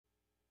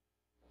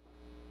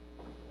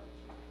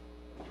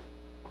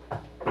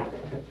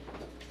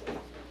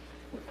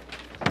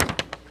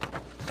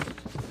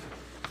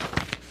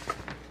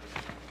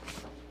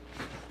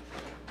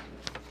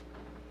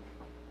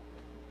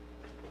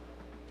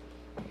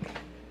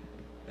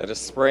Let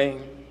us pray.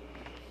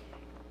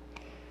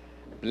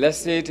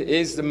 Blessed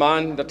is the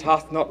man that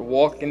hath not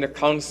walked in the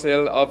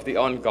counsel of the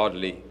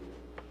ungodly,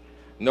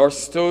 nor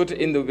stood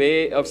in the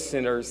way of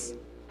sinners,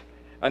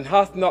 and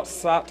hath not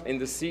sat in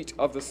the seat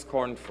of the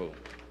scornful.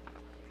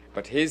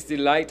 But his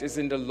delight is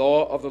in the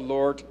law of the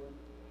Lord,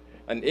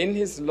 and in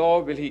his law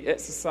will he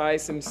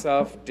exercise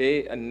himself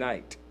day and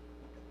night.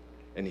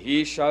 And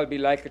he shall be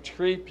like a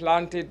tree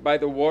planted by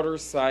the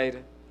water's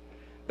side,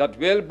 that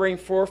will bring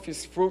forth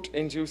his fruit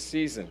in due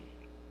season.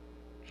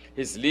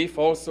 His leaf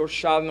also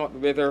shall not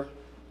wither,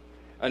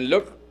 and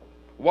look,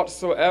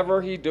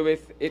 whatsoever he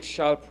doeth, it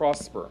shall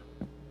prosper.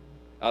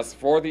 As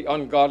for the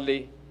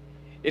ungodly,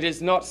 it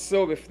is not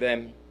so with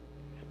them,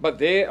 but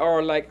they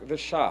are like the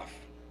chaff,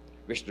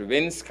 which the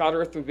wind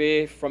scattereth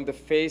away from the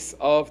face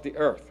of the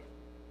earth.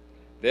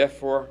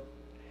 Therefore,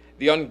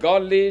 the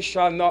ungodly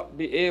shall not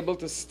be able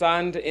to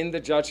stand in the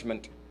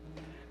judgment,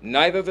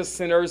 neither the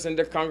sinners in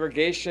the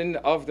congregation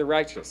of the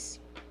righteous.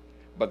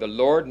 But the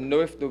Lord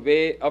knoweth the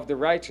way of the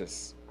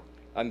righteous,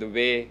 and the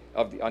way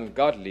of the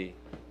ungodly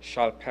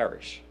shall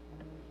perish.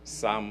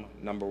 Psalm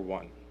number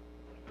 1.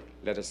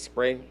 Let us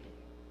pray.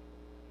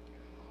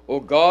 O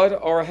God,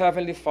 our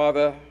heavenly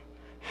Father,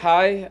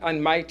 high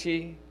and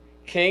mighty,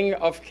 King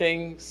of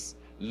kings,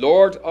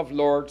 Lord of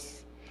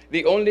lords,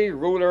 the only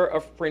ruler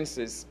of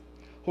princes,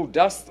 who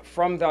dost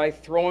from thy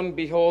throne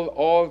behold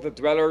all the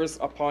dwellers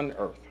upon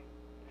earth.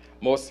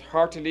 Most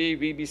heartily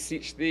we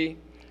beseech thee,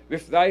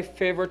 with thy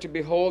favor to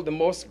behold the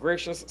most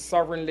gracious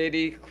sovereign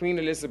lady, Queen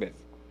Elizabeth,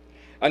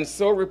 and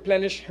so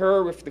replenish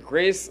her with the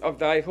grace of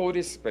thy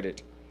Holy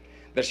Spirit,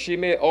 that she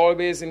may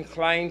always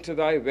incline to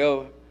thy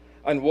will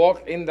and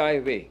walk in thy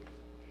way.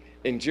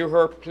 Endue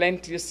her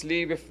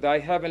plenteously with thy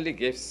heavenly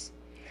gifts.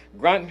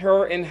 Grant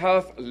her in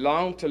health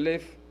long to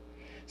live.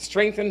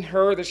 Strengthen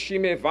her that she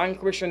may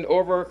vanquish and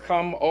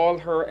overcome all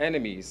her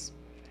enemies.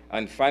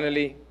 And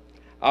finally,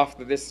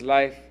 after this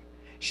life,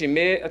 she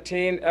may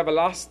attain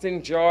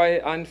everlasting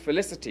joy and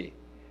felicity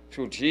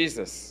through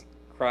Jesus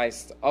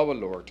Christ our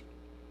Lord.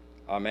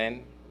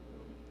 Amen.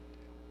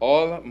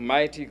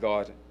 Almighty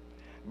God,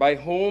 by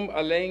whom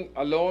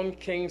alone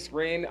kings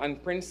reign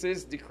and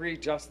princes decree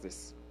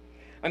justice,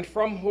 and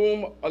from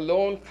whom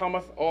alone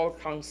cometh all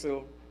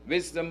counsel,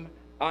 wisdom,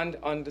 and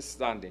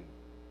understanding.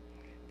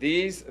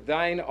 These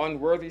thine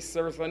unworthy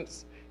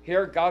servants,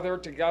 here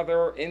gathered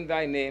together in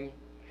thy name,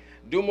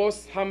 do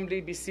most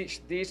humbly beseech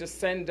thee to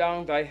send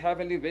down thy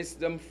heavenly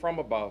wisdom from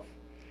above,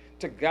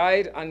 to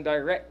guide and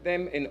direct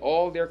them in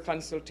all their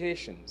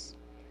consultations,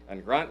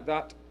 and grant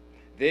that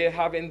they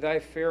have in thy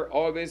fear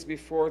always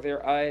before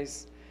their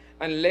eyes,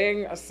 and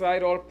laying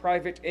aside all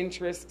private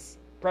interests,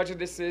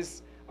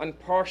 prejudices, and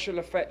partial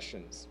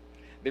affections,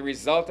 the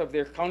result of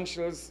their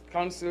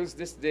counsels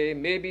this day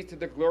may be to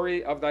the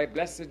glory of thy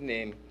blessed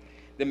name,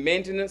 the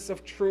maintenance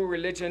of true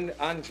religion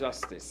and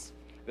justice,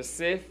 the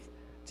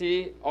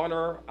safety,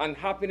 honor, and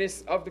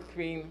happiness of the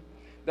Queen,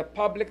 the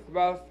public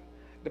wealth,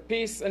 the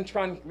peace and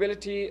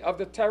tranquility of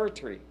the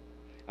territory,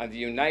 and the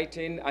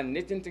uniting and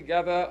knitting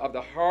together of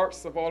the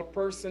hearts of all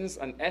persons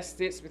and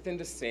estates within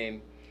the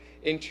same,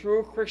 in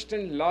true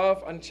Christian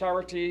love and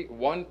charity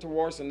one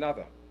towards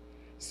another.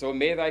 So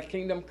may thy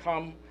kingdom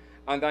come,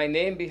 and thy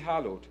name be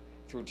hallowed,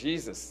 through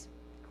Jesus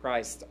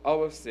Christ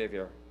our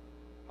Savior.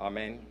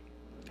 Amen.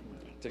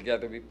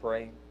 Together we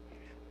pray.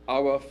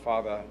 Our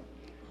Father,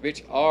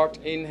 which art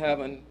in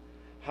heaven,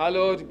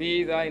 hallowed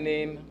be thy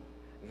name.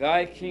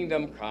 Thy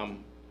kingdom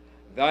come,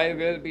 thy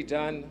will be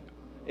done,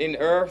 in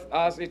earth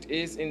as it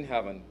is in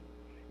heaven.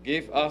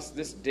 Give us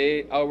this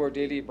day our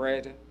daily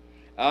bread,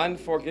 and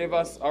forgive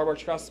us our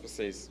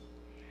trespasses,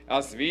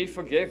 as we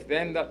forgive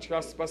them that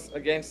trespass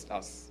against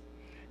us.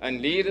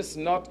 And lead us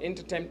not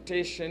into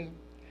temptation,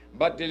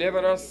 but deliver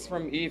us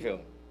from evil.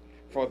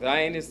 For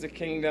thine is the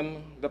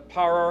kingdom, the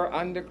power,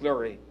 and the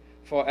glory,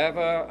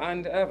 forever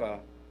and ever.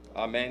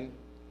 Amen.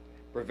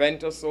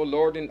 Prevent us, O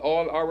Lord, in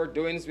all our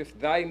doings with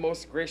thy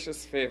most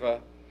gracious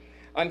favor,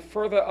 and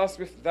further us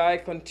with thy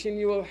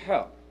continual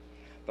help,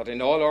 that in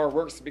all our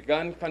works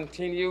begun,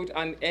 continued,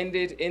 and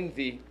ended in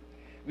thee,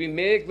 we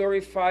may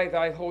glorify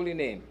thy holy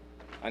name,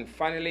 and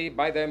finally,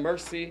 by thy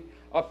mercy,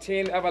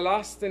 obtain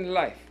everlasting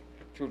life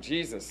through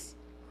Jesus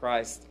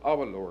Christ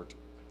our Lord.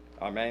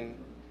 Amen.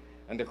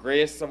 And the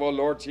grace of our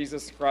Lord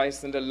Jesus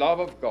Christ, and the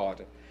love of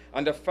God,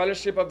 and the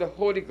fellowship of the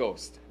Holy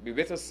Ghost be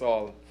with us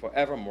all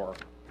forevermore.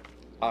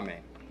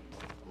 Amen.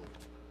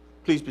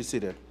 Please be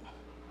seated.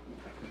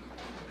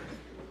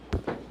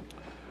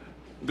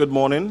 Good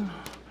morning.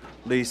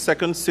 The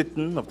second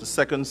sitting of the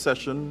second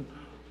session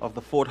of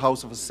the Fourth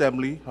House of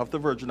Assembly of the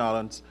Virgin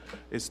Islands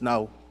has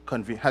now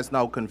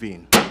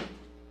convened.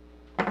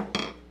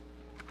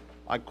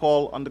 I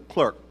call on the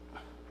clerk.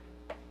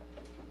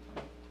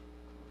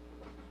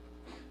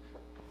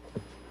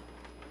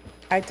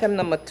 Item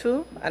number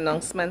 2,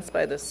 announcements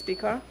by the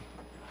Speaker.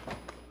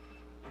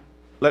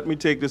 Let me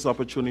take this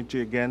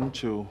opportunity again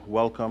to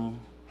welcome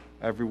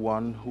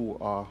everyone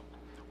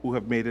who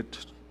have made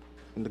it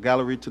in the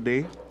gallery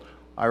today.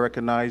 I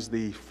recognize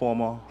the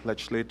former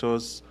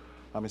legislators,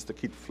 Mr.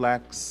 Keith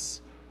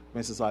Flax,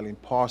 Mrs. Eileen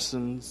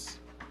Parsons,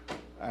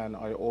 and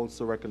I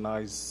also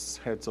recognize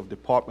heads of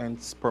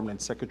departments,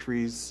 permanent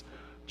secretaries,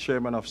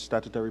 chairmen of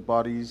statutory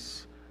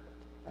bodies,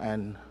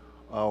 and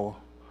our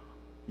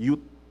youth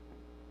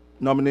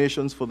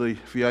nominations for the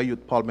VI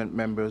Youth Parliament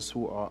members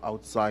who are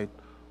outside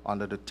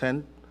under the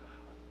tent,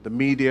 the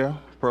media,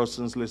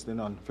 persons listening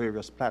on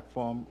various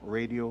platforms,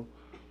 radio,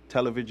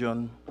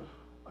 television,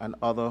 and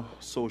other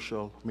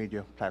social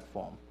media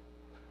platforms.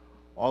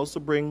 Also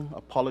bring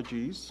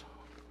apologies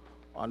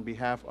on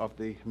behalf of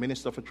the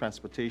Minister for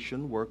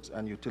Transportation, Works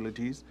and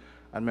Utilities,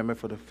 and member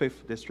for the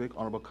 5th District,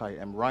 Honorable Kai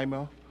M.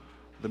 Reimer,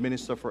 the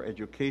Minister for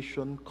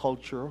Education,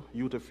 Culture,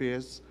 Youth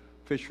Affairs,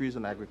 Fisheries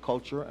and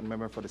Agriculture, and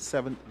member for the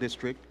 7th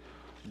District,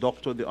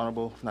 Dr. the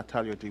Honorable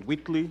Natalia D.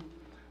 Whitley,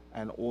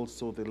 and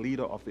also the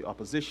Leader of the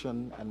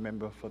Opposition and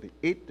member for the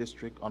 8th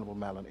District, Honorable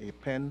Malin A.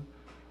 Penn,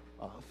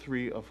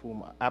 3 of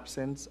whom are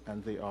absent,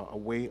 and they are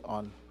away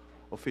on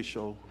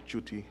official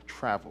duty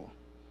travel.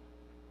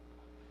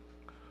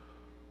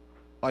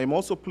 I am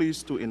also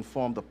pleased to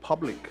inform the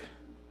public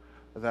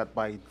that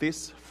by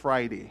this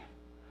Friday,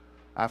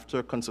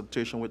 after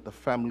consultation with the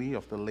family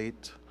of the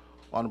late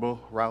Honorable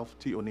Ralph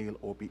T. O'Neill,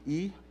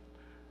 OBE,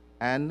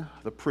 and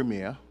the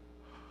Premier,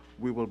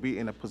 we will be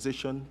in a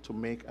position to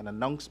make an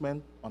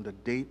announcement on the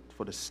date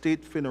for the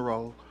state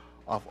funeral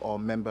of our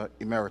member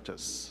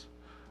emeritus.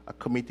 A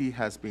committee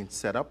has been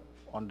set up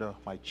under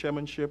my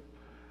chairmanship,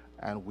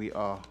 and we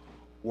are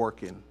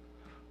working.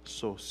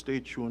 So stay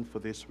tuned for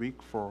this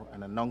week for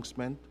an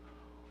announcement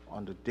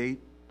on the date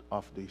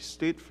of the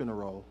state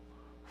funeral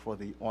for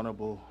the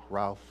Honorable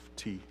Ralph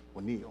T.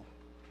 O'Neill.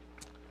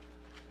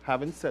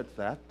 Having said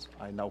that,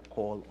 I now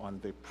call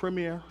on the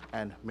Premier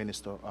and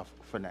Minister of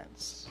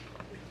Finance.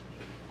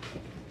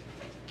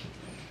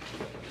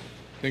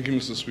 Thank you,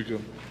 Mr. Speaker.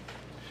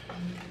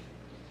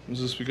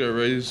 Mr. Speaker, I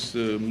raise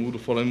move the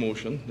following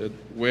motion that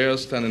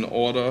whereas Standing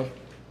Order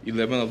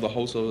 11 of the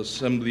House of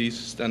Assembly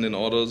Standing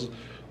Orders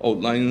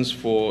outlines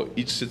for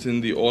each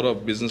sitting the order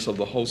of business of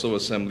the House of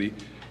Assembly,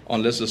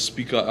 unless the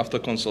Speaker, after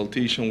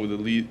consultation with the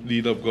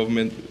Leader of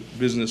Government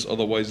Business,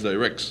 otherwise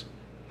directs.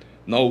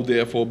 Now,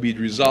 therefore, be it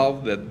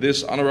resolved that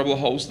this Honorable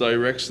House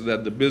directs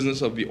that the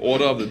business of the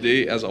order of the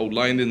day as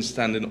outlined in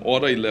Standing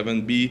Order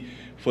 11 be,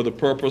 for the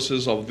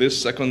purposes of this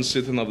second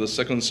sitting of the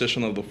second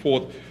session of the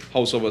 4th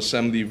House of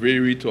Assembly,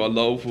 vary to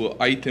allow for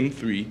item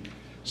 3,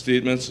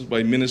 statements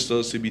by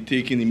ministers to be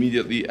taken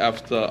immediately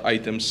after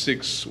item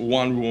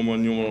 6.1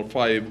 Roman numeral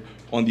 5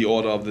 on the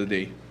order of the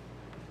day.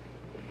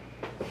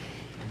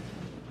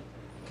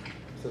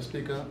 Mr.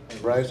 Speaker, I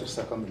rise to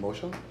second the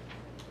motion.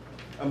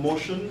 A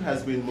motion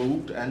has been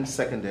moved and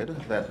seconded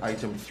that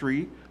item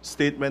 3,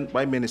 statement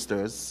by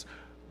ministers,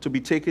 to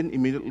be taken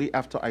immediately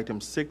after item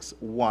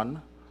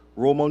 6.1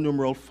 Roman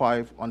numeral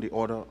 5 on the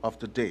order of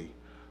the day.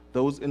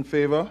 Those in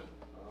favor?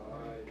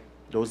 Aye.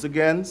 Those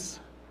against?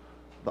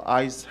 The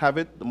ayes have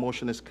it. The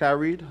motion is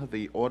carried.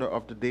 The order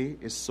of the day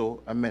is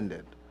so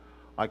amended.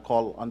 I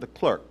call on the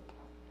clerk.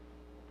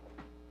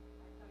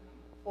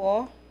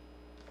 4,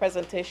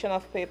 presentation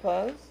of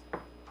papers.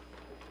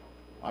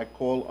 I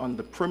call on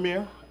the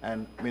Premier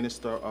and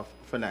Minister of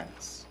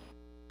Finance.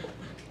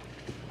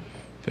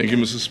 Thank you,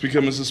 Mr.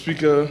 Speaker. Mr.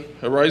 Speaker,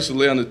 I rise to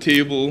lay on the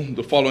table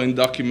the following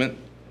document: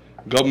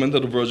 Government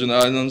of the Virgin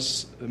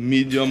Islands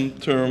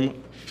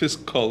Medium-Term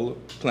Fiscal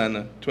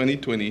Plan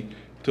 2020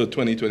 to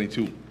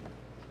 2022.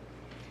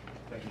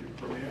 Thank you,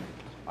 Premier.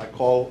 I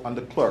call on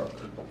the clerk.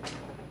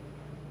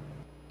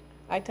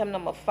 Item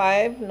number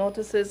 5,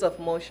 notices of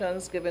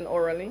motions given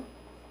orally.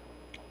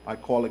 I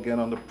call again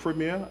on the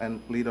Premier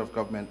and Leader of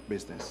Government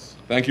Business.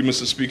 Thank you,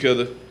 Mr.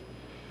 Speaker.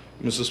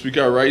 Mr.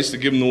 Speaker, I rise to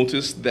give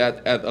notice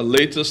that at a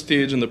later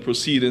stage in the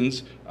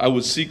proceedings, I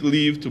would seek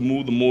leave to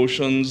move the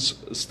motions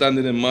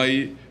standing in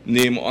my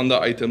name under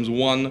items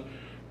 1,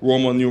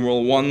 Roman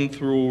numeral 1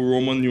 through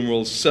Roman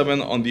numeral 7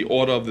 on the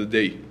order of the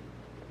day.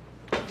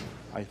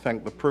 I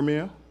thank the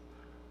Premier.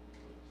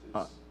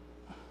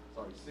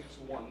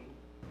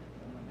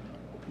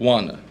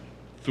 1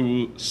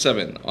 through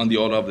 7 on the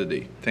order of the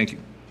day. Thank you.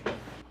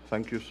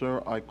 Thank you,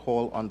 sir. I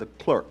call on the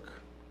clerk.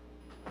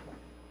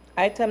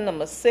 Item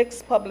number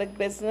 6, public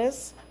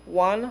business.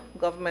 1,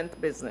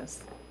 government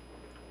business.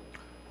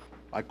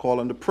 I call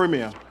on the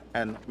Premier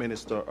and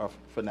Minister of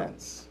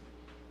Finance.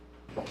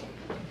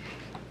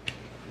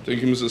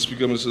 Thank you, Mr.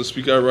 Speaker. Mr.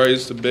 Speaker, I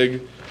rise to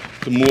beg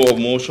to move a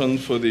motion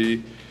for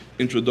the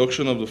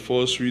introduction of the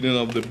first reading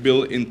of the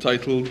bill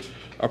entitled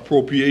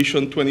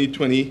Appropriation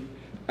 2020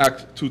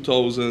 Act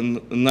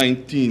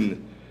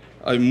 2019.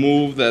 I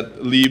move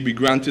that leave be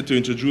granted to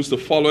introduce the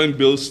following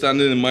bill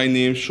standing in my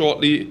name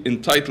shortly,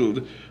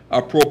 entitled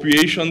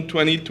Appropriation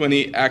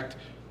 2020 Act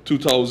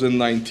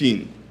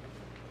 2019.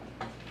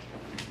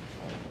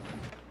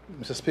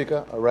 Mr.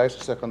 Speaker, I rise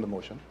to second the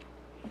motion.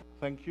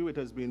 Thank you. It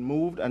has been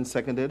moved and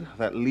seconded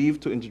that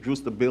leave to introduce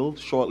the bill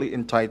shortly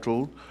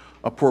entitled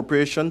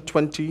Appropriation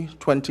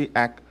 2020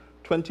 Act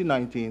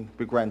 2019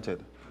 be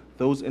granted.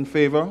 Those in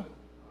favor?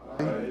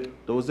 Aye.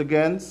 Those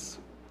against?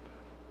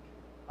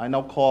 I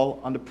now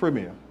call on the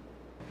Premier.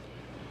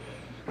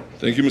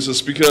 Thank you, Mr.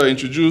 Speaker. I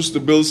introduce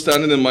the bill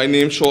standing in my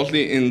name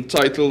shortly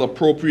entitled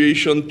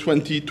Appropriation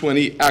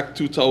 2020 Act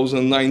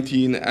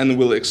 2019 and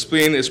will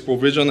explain its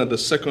provision at the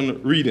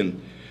second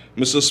reading.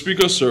 Mr.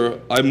 Speaker,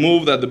 sir, I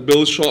move that the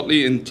bill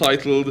shortly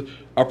entitled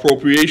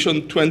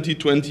Appropriation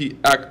 2020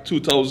 Act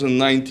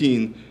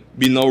 2019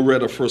 be now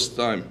read a first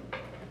time.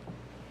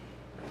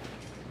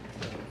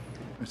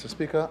 Mr.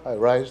 Speaker, I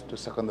rise to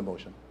second the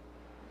motion.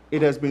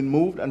 It has been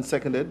moved and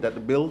seconded that the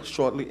bill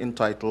shortly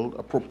entitled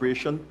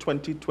Appropriation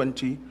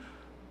 2020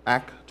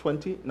 Act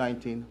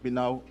 2019 be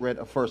now read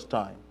a first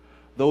time.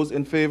 Those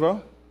in favor?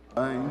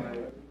 Aye.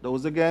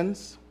 Those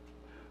against?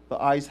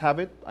 The ayes have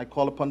it. I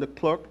call upon the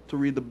clerk to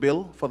read the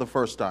bill for the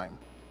first time.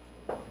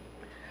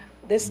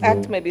 This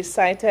act may be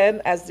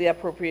cited as the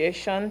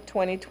Appropriation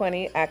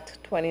 2020 Act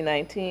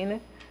 2019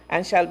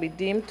 and shall be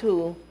deemed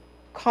to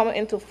come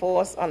into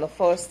force on the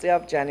first day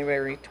of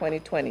January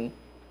 2020.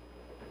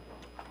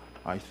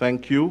 I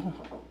thank you.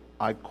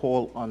 I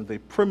call on the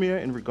Premier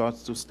in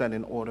regards to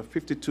Standing Order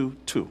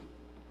 52-2.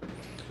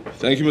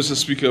 Thank you, Mr.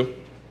 Speaker.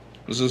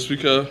 Mr.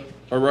 Speaker,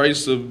 I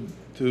rise to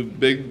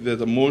beg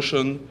that a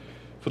motion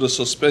for the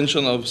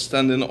suspension of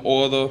Standing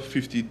Order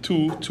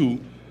 52-2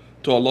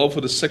 to allow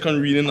for the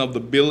second reading of the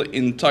bill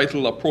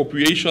entitled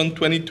Appropriation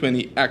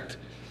 2020 Act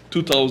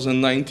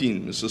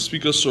 2019. Mr.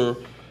 Speaker, sir,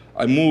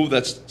 I move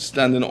that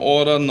Standing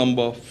Order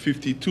number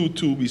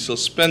 52-2 be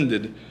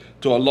suspended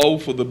to allow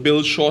for the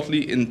bill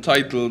shortly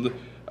entitled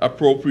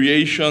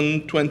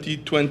Appropriation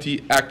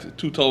 2020 Act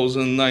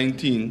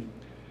 2019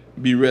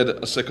 be read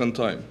a second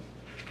time.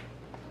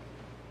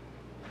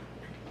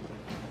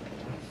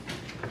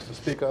 Mr.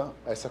 Speaker,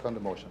 I second the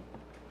motion.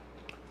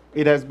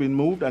 It has been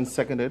moved and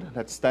seconded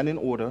that Standing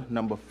Order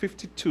number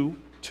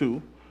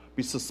 52-2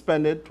 be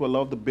suspended to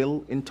allow the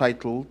bill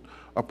entitled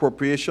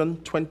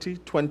Appropriation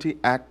 2020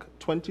 Act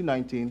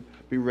 2019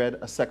 be read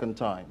a second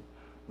time.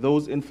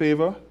 Those in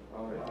favor?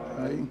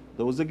 Aye.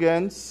 Those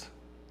against?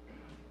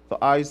 The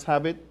ayes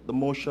have it. The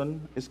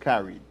motion is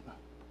carried.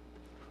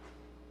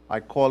 I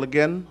call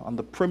again on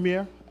the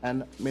Premier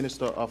and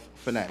Minister of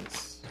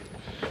Finance.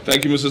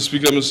 Thank you, Mr.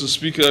 Speaker. Mr.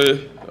 Speaker,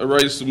 I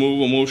rise to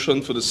move a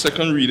motion for the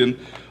second reading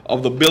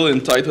of the bill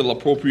entitled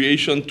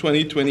Appropriation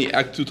 2020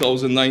 Act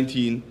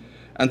 2019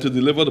 and to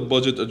deliver the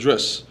budget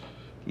address.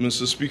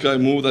 Mr. Speaker, I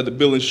move that the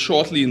bill is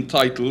shortly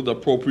entitled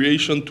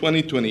Appropriation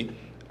 2020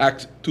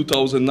 Act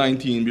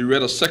 2019 be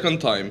read a second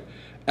time,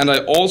 and I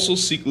also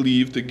seek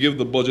leave to give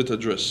the budget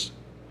address.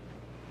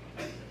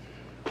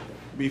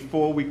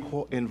 Before we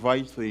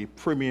invite the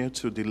Premier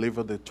to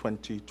deliver the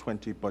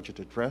 2020 budget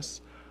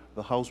address,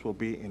 the House will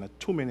be in a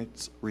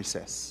 2-minute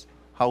recess.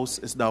 House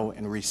is now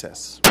in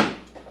recess.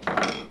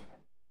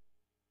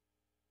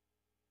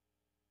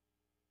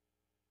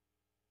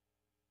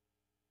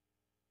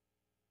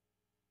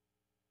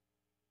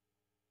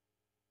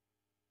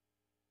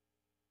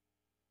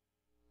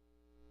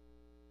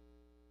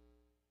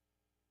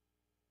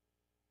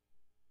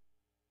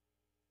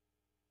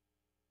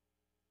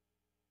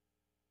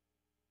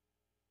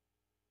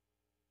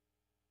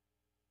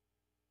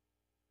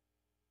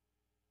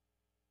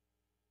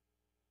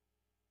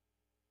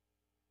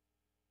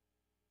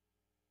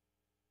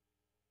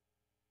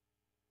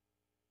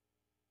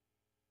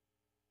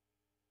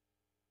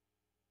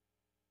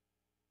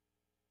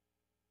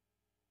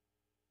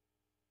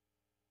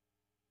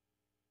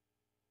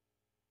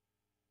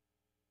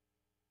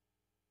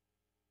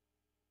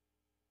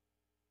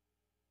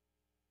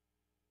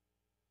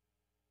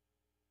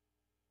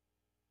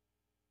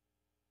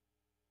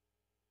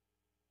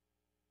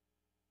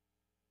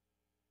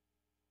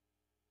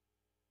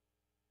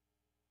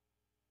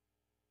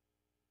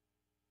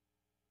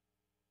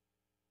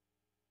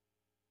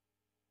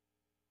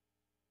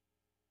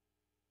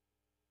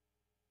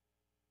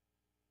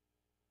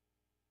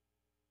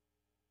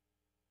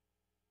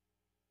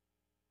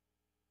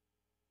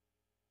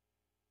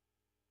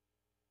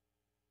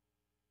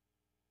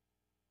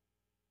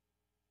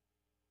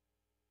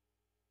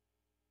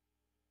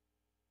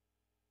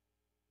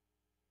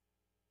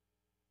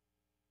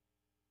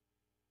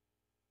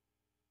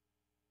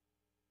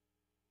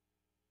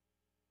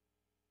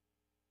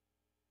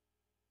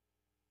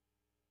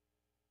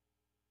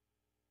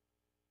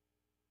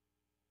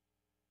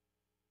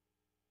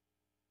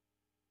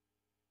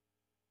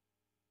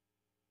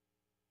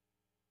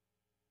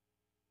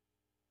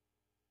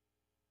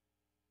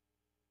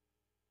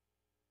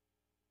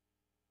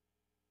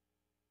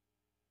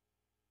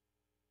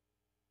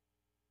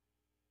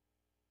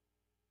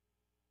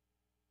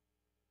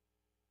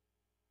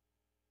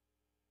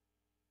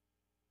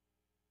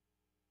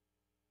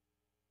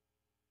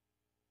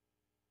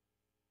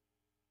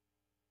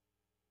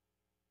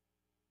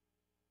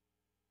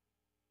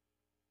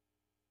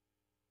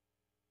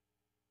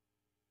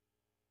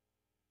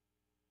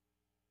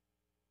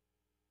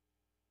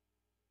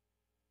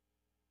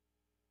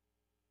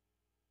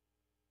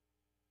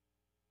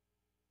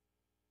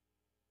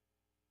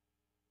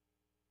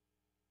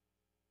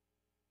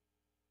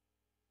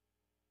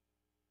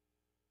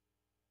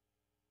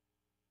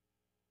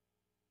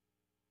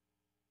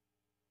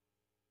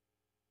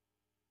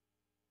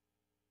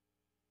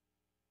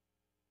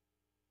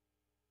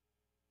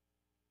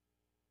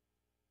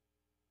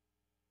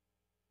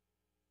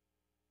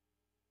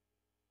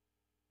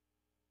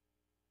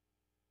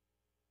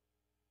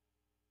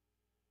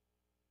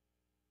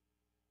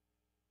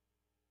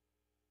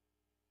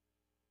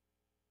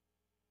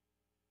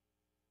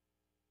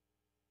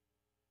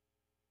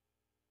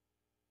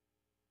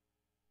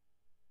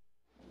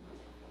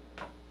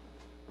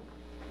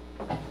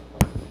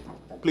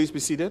 Please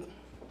be seated.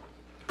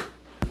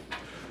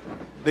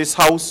 This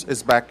House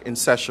is back in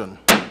session.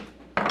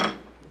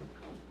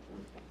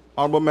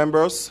 Honorable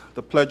members,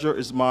 the pleasure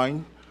is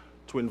mine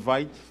to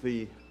invite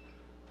the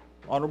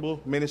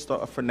Honorable Minister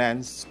of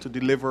Finance to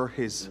deliver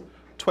his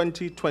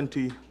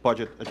 2020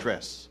 budget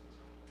address.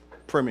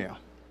 Premier.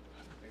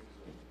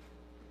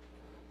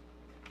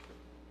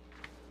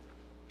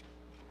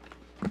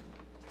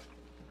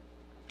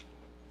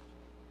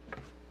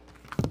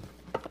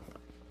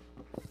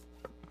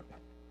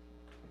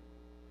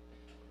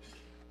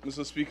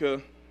 Mr.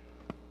 Speaker,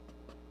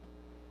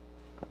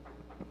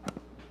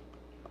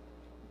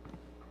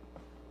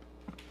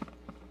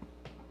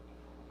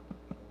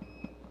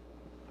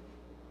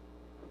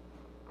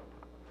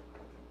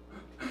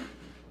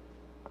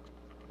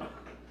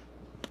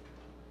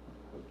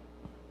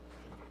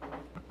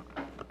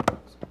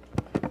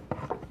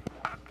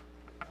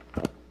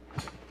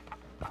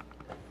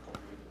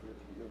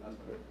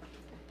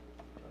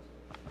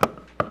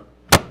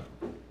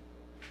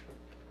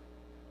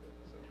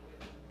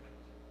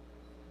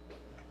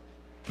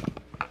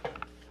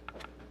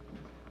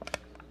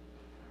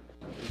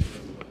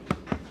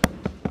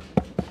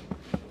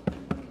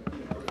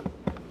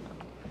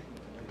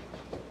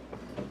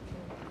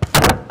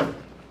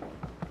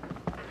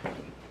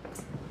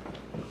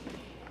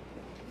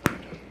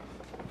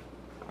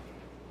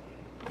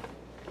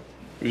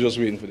 we're just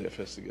waiting for the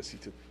FS to get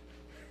seated.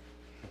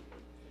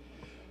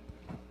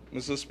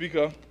 Mr.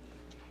 Speaker,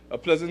 a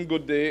pleasant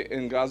good day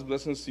and God's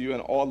blessings to you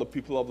and all the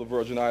people of the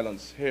Virgin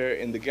Islands here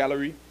in the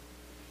gallery,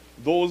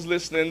 those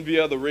listening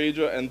via the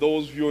radio and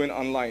those viewing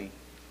online.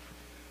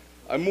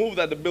 I move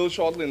that the bill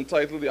shortly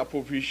entitled the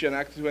Appropriation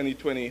Act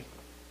 2020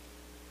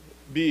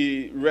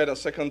 be read a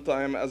second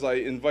time as I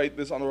invite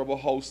this Honorable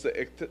House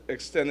to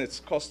extend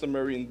its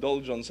customary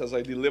indulgence as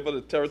I deliver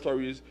the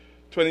Territory's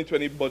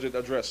 2020 budget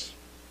address.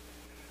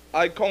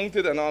 I count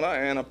it an honor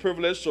and a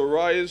privilege to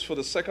rise for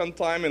the second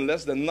time in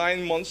less than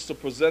 9 months to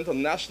present a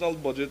national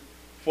budget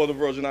for the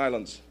Virgin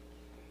Islands.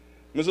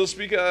 Mr.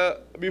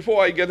 Speaker,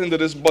 before I get into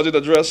this budget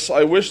address,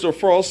 I wish to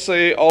first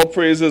say all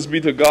praises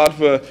be to God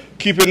for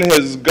keeping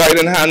his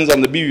guiding hands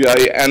on the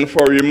BVI and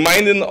for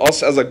reminding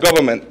us as a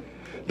government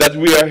that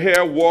we are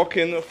here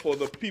working for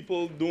the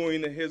people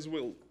doing his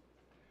will.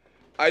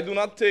 I do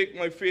not take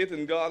my faith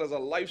in God as a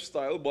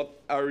lifestyle,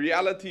 but a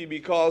reality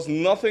because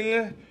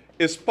nothing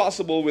is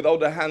possible without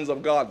the hands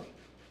of God.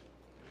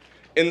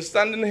 In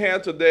standing here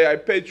today, I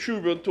pay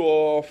tribute to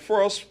our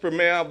first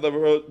Premier of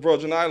the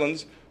Virgin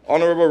Islands,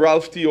 Honorable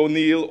Ralph T.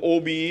 O'Neill,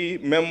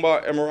 OBE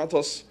Member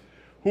Emeritus,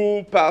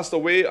 who passed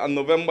away on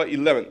November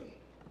 11th.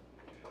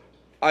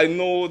 I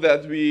know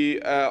that we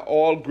are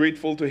all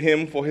grateful to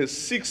him for his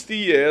 60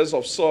 years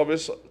of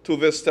service to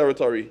this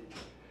territory.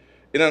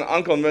 In an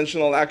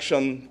unconventional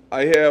action,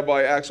 I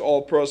hereby ask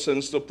all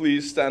persons to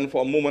please stand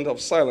for a moment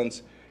of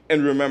silence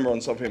in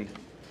remembrance of him.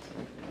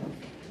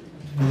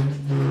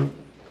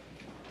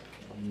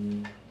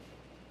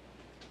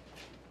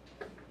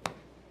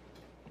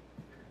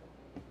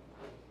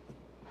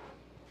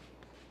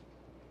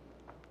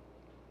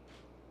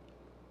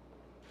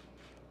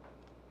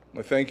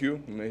 I thank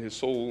you. May his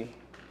soul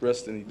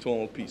rest in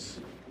eternal peace.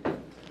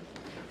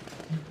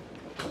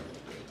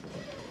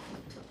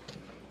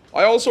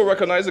 I also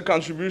recognize the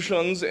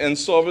contributions and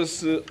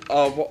service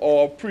of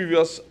our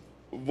previous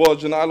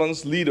Virgin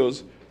Islands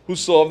leaders who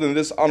served in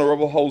this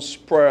honorable house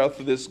prior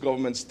to this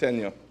government's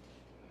tenure.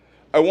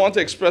 I want to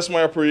express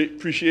my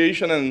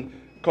appreciation and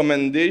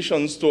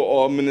commendations to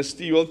our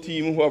ministerial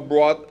team who have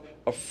brought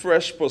a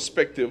fresh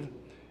perspective,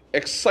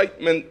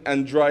 excitement,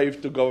 and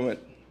drive to government.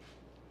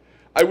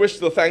 I wish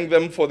to thank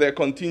them for their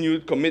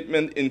continued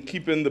commitment in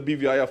keeping the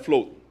BVI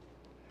afloat.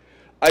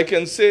 I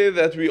can say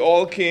that we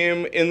all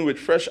came in with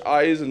fresh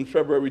eyes in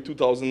February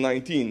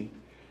 2019,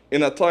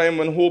 in a time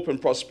when hope and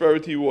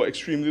prosperity were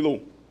extremely low.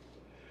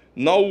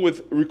 Now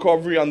with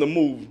recovery on the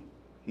move,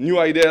 new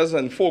ideas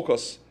and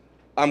focus,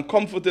 I'm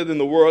comforted in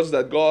the words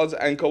that God's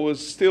anchor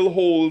still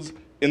holds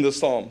in the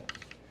storm.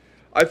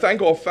 I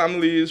thank our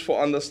families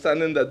for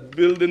understanding that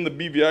building the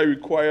BVI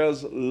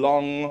requires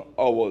long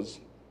hours.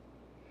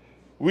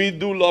 We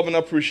do love and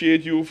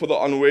appreciate you for the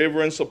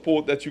unwavering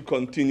support that you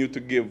continue to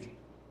give.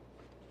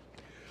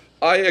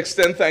 I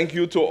extend thank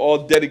you to all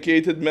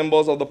dedicated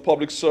members of the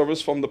public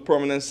service, from the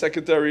permanent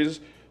secretaries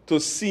to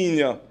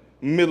senior,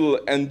 middle,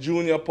 and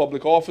junior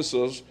public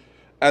officers,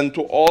 and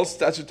to all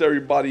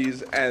statutory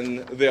bodies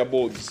and their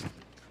boards.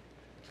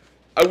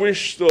 I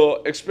wish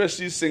to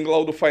especially single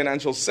out the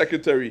financial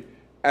secretary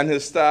and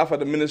his staff at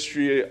the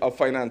Ministry of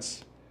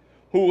Finance,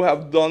 who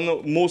have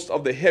done most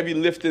of the heavy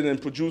lifting in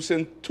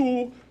producing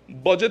 2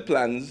 budget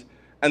plans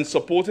and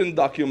supporting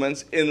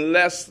documents in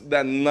less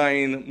than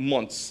 9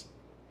 months.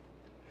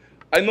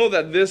 I know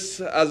that this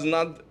has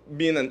not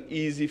been an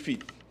easy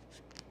feat,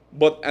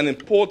 but an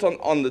important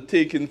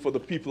undertaking for the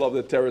people of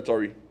the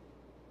territory.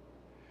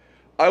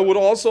 I would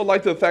also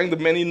like to thank the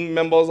many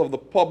members of the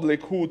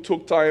public who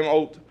took time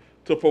out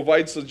to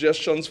provide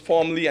suggestions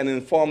formally and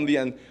informally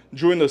and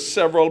during the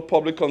several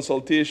public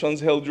consultations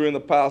held during the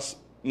past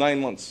 9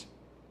 months.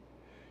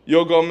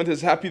 Your government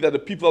is happy that the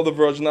people of the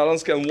Virgin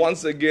Islands can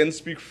once again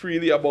speak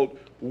freely about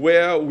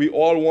where we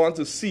all want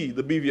to see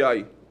the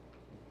BVI.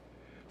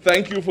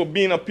 Thank you for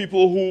being a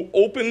people who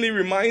openly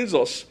reminds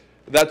us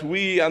that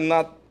we are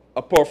not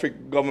a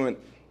perfect government,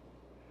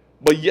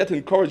 but yet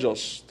encourage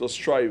us to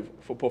strive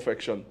for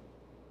perfection.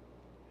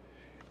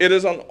 It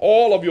is on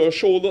all of your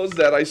shoulders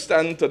that I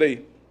stand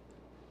today,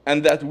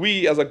 and that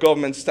we as a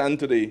government stand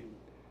today,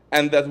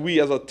 and that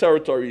we as a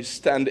territory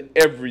stand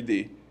every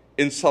day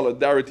in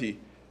solidarity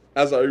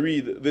as I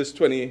read this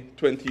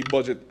 2020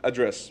 budget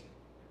address.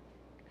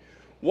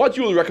 What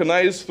you will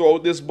recognize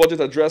throughout this budget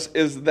address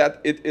is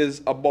that it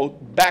is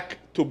about back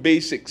to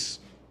basics.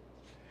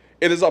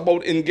 It is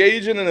about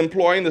engaging and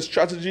employing the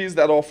strategies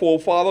that our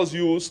forefathers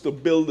used to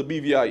build the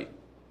BVI.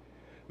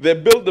 They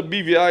built the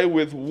BVI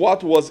with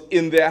what was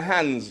in their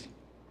hands.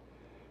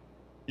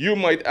 You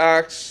might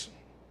ask,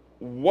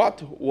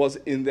 what was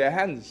in their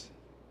hands?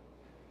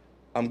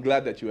 I'm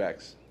glad that you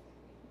asked.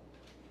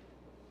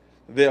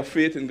 Their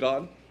faith in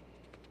God,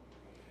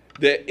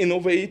 their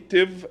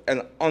innovative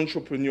and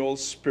entrepreneurial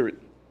spirit,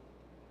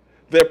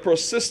 their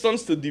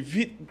persistence to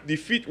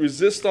defeat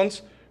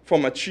resistance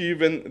from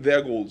achieving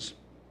their goals.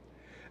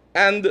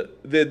 And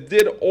they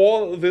did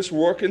all this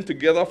working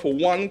together for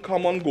one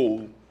common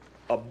goal,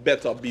 a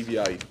better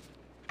BVI.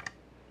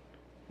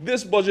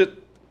 This budget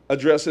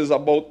address is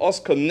about us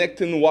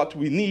connecting what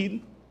we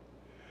need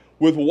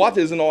with what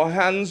is in our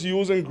hands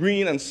using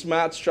green and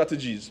smart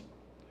strategies.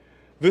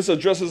 This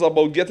address is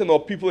about getting our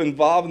people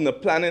involved in the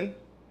planning,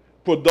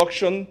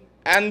 production,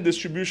 and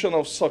distribution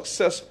of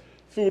success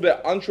through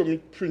their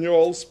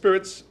entrepreneurial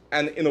spirits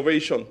and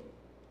innovation.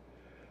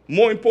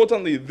 More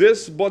importantly,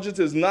 this budget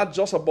is not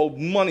just about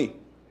money.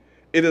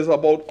 It is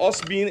about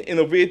us being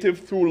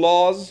innovative through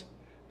laws,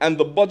 and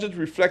the budget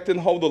reflecting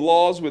how the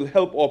laws will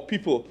help our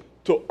people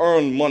to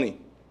earn money.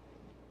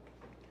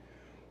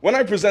 When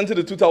I presented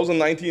the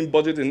 2019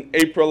 budget in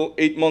April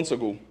 8 months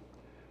ago,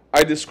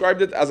 I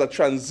described it as a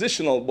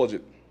transitional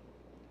budget.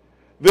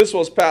 This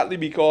was partly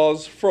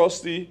because,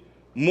 firstly,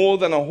 more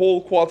than a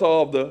whole quarter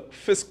of the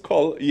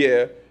fiscal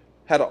year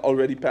had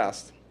already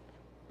passed.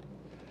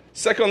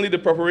 Secondly, the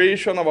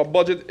preparation of a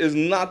budget is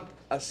not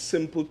a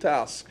simple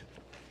task.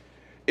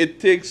 It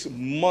takes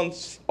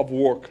months of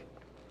work.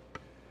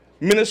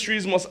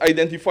 Ministries must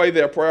identify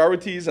their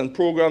priorities and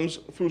programs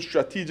through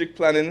strategic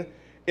planning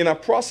in a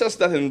process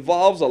that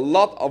involves a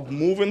lot of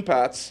moving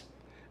parts,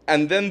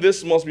 and then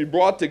this must be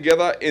brought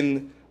together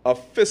in a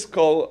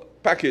fiscal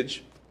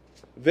package.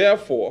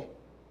 Therefore,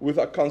 with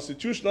a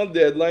constitutional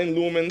deadline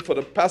looming for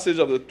the passage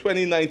of the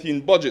 2019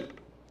 budget,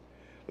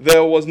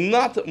 there was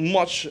not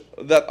much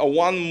that a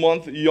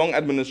one-month young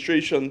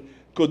administration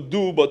could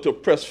do but to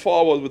press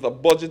forward with a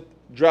budget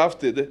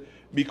drafted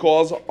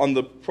because on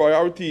the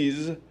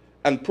priorities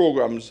and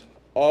programs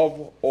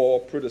of our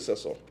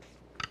predecessor,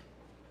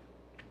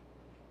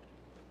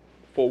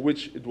 for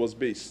which it was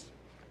based.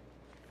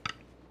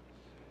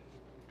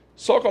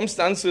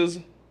 Circumstances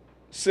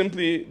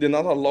simply did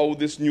not allow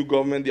this new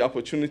government the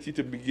opportunity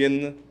to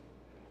begin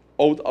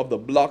out of the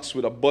blocks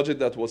with a budget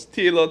that was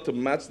tailored to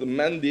match the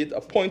mandate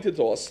appointed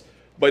to us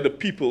by the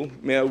people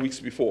mere weeks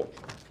before.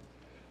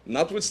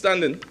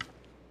 Notwithstanding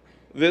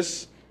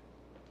this,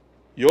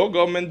 your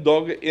government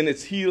dug in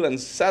its heel and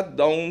sat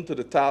down to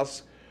the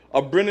task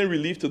of bringing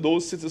relief to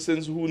those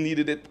citizens who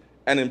needed it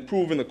and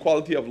improving the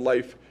quality of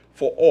life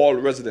for all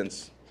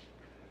residents.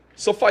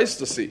 Suffice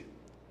to say,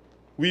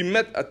 we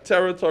met a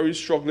territory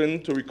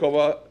struggling to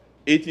recover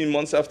 18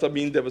 months after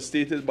being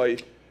devastated by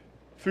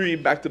 3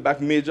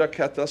 back-to-back major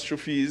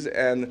catastrophes,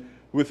 and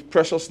with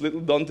precious little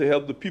done to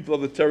help the people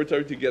of the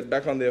territory to get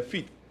back on their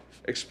feet,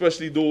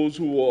 especially those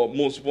who are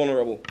most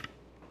vulnerable.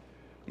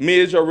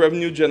 Major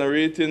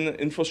revenue-generating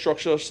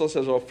infrastructure, such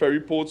as our ferry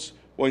ports,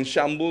 were in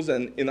shambles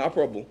and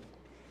inoperable.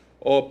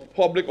 Our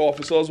public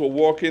officers were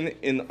working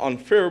in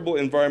unfavorable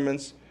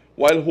environments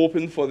while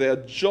hoping for their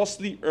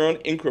justly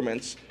earned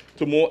increments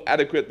to more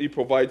adequately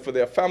provide for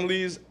their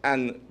families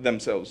and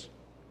themselves.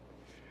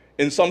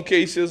 In some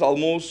cases,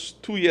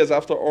 almost 2 years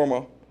after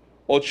Irma,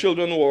 our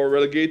children were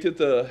relegated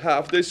to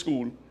half-day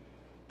school,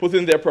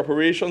 putting their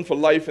preparation for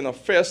life in a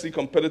fiercely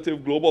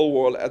competitive global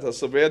world at a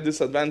severe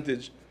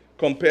disadvantage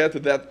compared to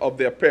that of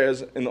their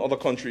peers in other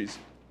countries.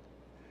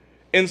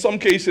 In some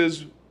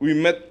cases, we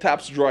met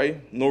taps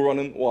dry, no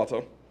running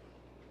water,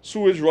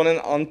 sewage running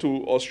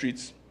onto our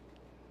streets,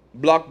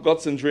 blocked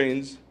guts and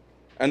drains,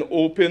 and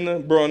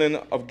open burning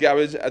of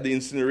garbage at the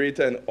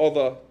incinerator and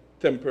other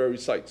temporary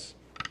sites.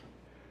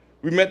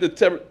 We met the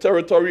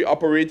territory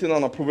operating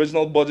on a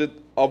provisional budget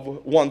of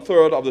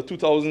 1/3 of the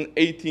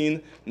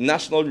 2018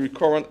 National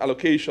Recurrent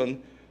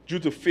Allocation due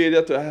to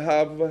failure to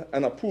have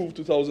an approved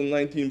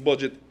 2019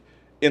 budget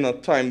in a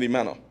timely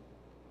manner.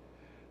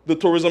 The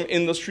tourism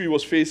industry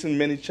was facing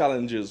many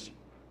challenges.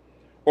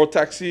 Our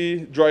taxi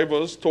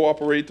drivers, tour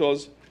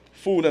operators,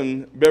 food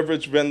and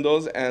beverage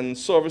vendors, and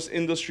service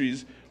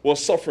industries were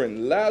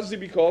suffering, largely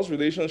because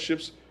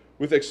relationships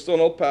with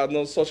external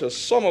partners, such as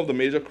some of the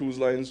major cruise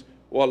lines,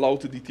 were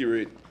allowed to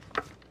deteriorate.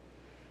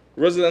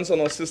 Residents on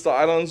our sister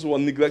islands were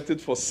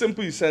neglected for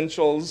simple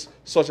essentials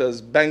such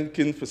as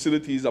banking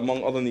facilities,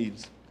 among other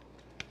needs.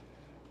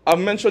 I've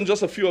mentioned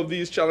just a few of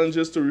these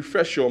challenges to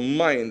refresh your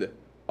mind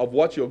of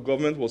what your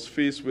government was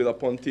faced with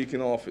upon taking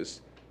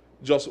office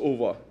just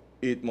over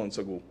 8 months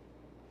ago.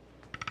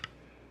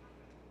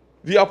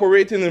 The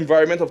operating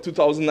environment of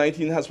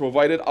 2019 has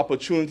provided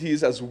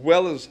opportunities as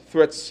well as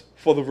threats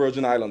for the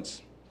Virgin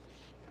Islands.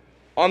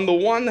 On the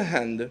one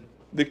hand,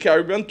 the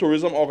Caribbean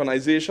Tourism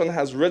Organization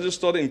has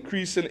registered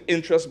increasing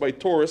interest by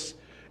tourists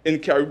in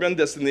Caribbean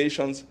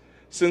destinations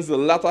since the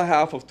latter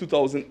half of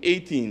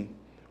 2018,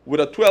 with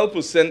a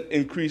 12%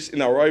 increase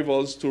in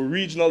arrivals to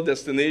regional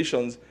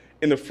destinations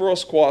in the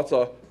first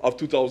quarter of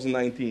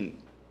 2019.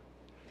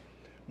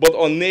 But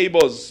our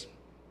neighbors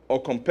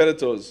or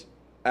competitors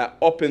are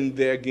upping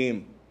their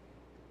game.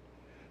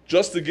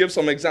 Just to give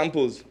some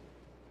examples,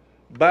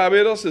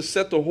 Barbados is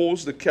set to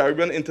host the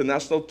Caribbean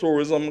International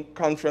Tourism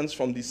Conference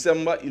from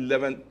December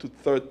 11th to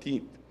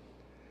 13th.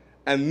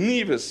 And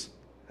Nevis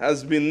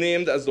has been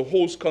named as the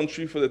host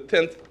country for the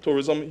 10th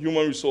Tourism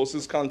Human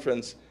Resources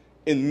Conference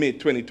in May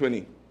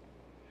 2020.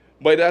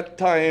 By that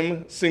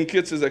time, St.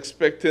 Kitts is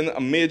expecting a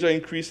major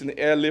increase in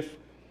airlift,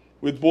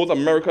 with both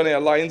American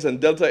Airlines and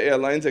Delta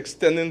Airlines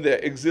extending their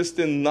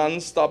existing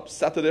non-stop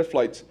Saturday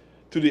flights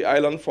to the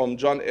island from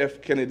John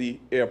F. Kennedy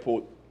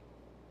Airport.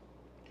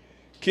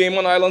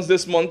 Cayman Islands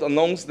this month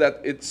announced that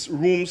its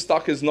room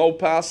stock is now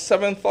past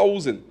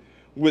 7,000,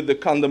 with the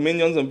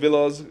condominiums and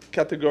villas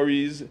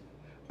categories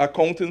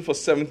accounting for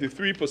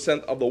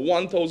 73% of the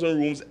 1,000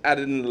 rooms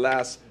added in the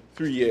last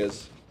 3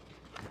 years.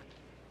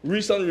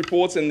 Recent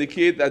reports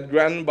indicate that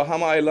Grand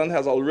Bahama Island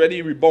has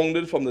already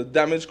rebounded from the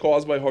damage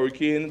caused by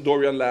Hurricane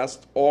Dorian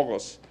last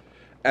August,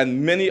 and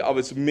many of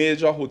its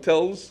major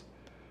hotels,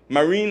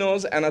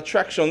 marinas, and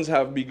attractions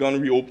have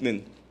begun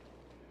reopening.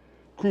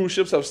 Cruise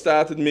ships have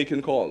started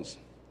making calls.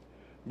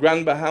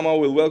 Grand Bahama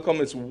will welcome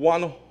its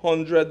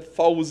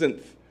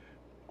 100,000th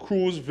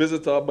cruise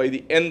visitor by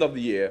the end of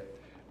the year,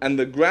 and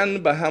the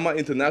Grand Bahama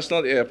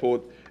International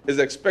Airport is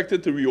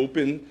expected to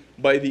reopen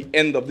by the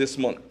end of this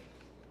month.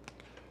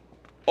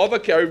 Other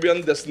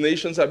Caribbean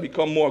destinations have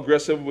become more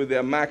aggressive with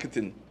their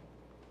marketing.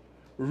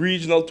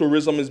 Regional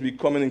tourism is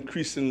becoming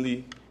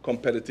increasingly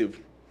competitive.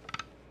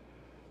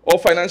 Our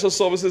financial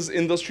services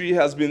industry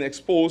has been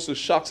exposed to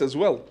shocks as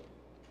well.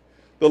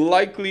 The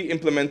likely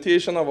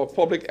implementation of a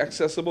public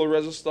accessible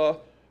register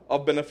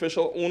of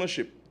beneficial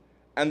ownership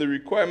and the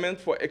requirement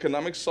for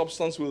economic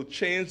substance will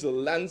change the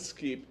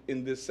landscape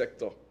in this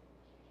sector.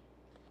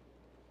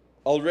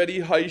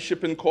 Already high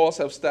shipping costs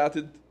have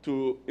started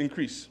to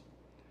increase.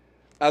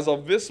 As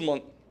of this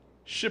month,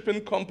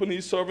 shipping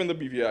companies serving the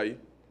BVI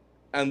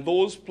and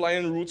those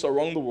plying routes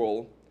around the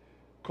world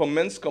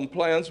commenced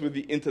compliance with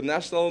the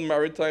International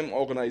Maritime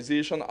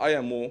Organization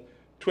IMO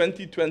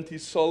 2020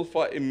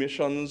 sulfur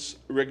emissions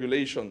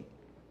regulation.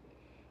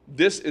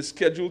 This is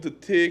scheduled to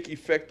take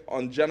effect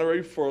on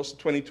January 1st,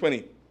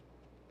 2020.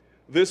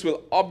 This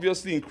will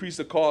obviously increase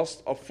the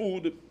cost of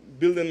food,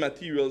 building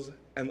materials,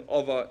 and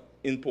other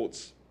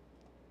inputs.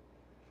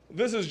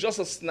 This is just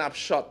a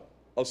snapshot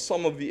of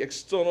some of the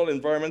external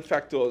environment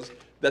factors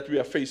that we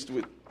are faced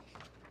with.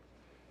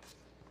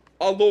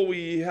 Although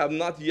we have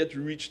not yet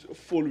reached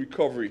full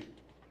recovery,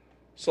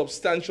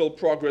 substantial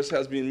progress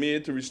has been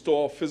made to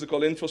restore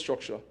physical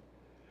infrastructure,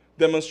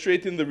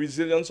 demonstrating the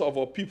resilience of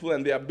our people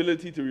and their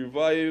ability to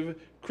revive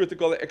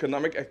critical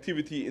economic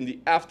activity in the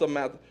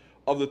aftermath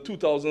of the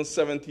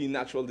 2017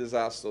 natural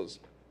disasters.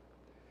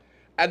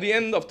 At the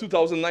end of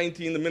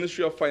 2019, the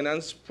Ministry of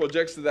Finance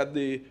projects that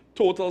the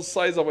total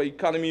size of our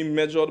economy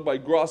measured by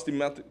gross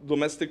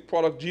domestic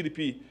product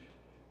GDP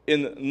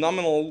in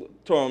nominal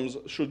terms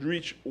should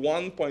reach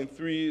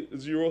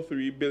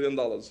 $1.303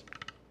 billion.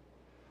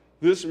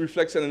 This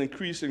reflects an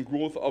increase in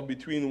growth of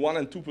between 1%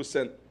 and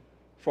 2%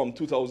 from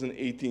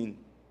 2018.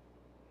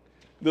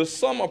 The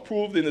sum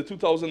approved in the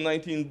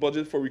 2019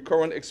 budget for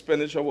recurrent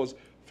expenditure was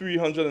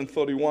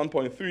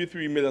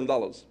 $331.33 million.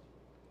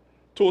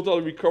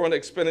 Total recurrent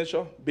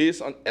expenditure,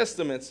 based on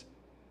estimates,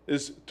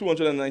 is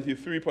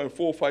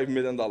 $293.45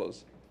 million.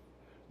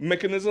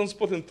 Mechanisms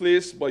put in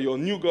place by your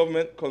new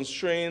government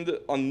constrained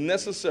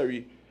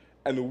unnecessary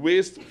and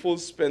wasteful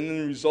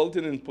spending,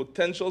 resulting in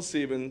potential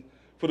savings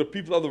for the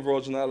people of the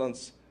Virgin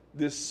Islands,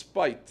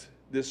 despite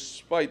the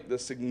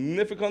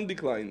significant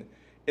decline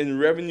in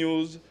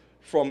revenues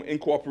from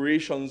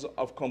incorporations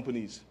of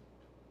companies.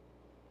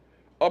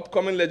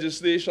 Upcoming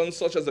legislation,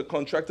 such as the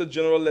Contractor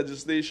General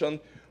legislation,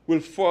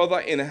 will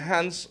further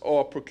enhance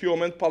our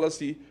procurement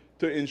policy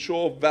to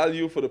ensure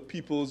value for the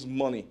people's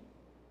money.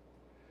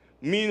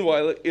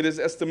 Meanwhile, it is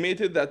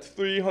estimated that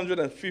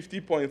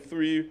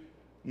 $350.3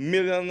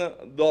 million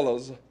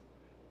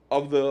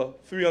of the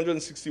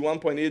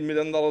 $361.8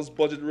 million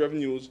budget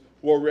revenues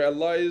were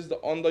realized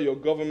under your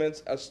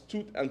government's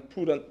astute and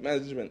prudent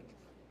management.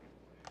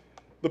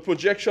 The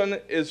projection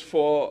is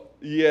for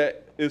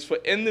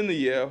ending the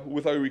year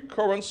with a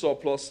recurrent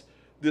surplus,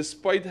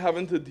 despite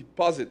having to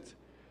deposit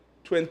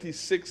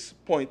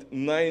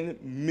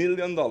 $26.9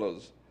 million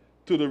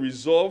to the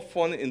reserve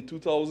fund in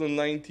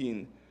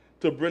 2019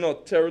 to bring our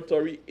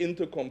territory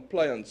into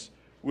compliance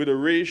with the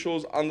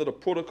ratios under the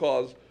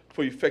Protocols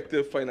for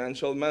Effective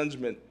Financial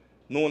Management,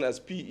 known as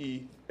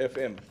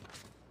PEFM.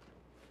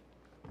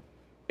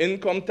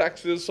 Income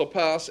taxes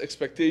surpass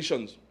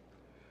expectations,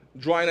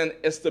 drawing an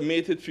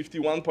estimated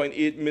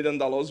 $51.8 million,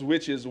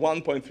 which is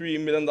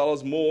 $1.3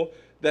 million more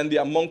than the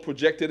amount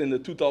projected in the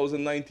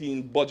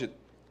 2019 budget.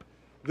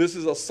 This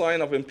is a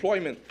sign of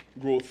employment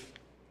growth,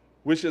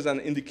 which is an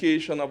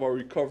indication of a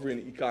recovery in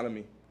the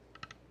economy.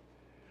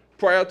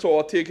 Prior to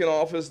our taking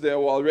office, there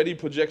were already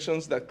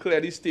projections that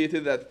clearly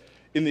stated that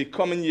in the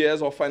coming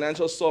years, our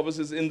financial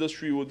services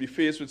industry would be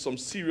faced with some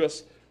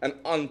serious and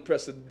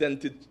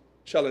unprecedented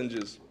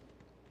challenges.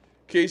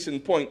 Case in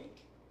point,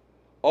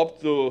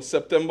 up to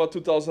September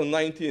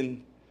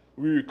 2019,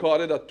 we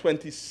recorded a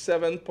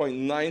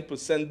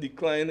 27.9%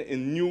 decline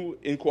in new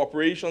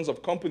incorporations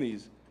of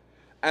companies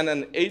and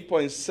an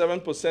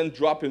 8.7%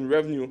 drop in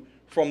revenue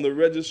from the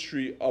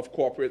Registry of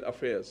Corporate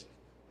Affairs.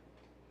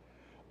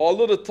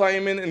 Although the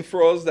timing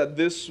infers that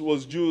this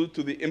was due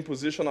to the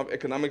imposition of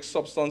economic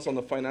substance on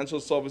the financial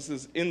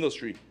services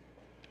industry,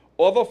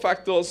 other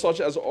factors such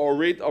as our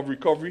rate of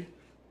recovery,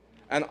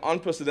 an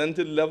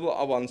unprecedented level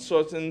of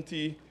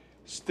uncertainty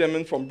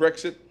stemming from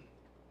Brexit,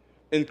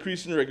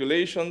 increasing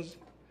regulations,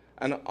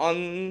 an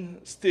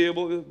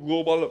unstable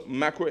global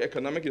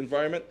macroeconomic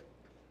environment,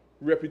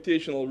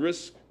 reputational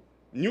risk,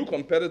 new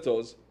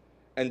competitors,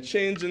 and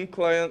changing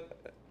client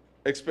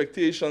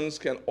expectations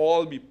can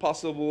all be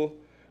possible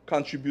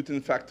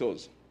contributing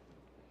factors.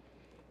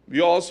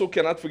 We also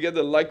cannot forget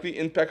the likely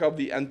impact of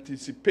the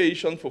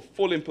anticipation for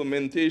full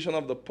implementation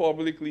of the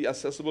publicly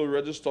accessible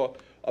register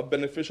of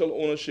beneficial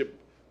ownership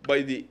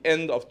by the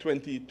end of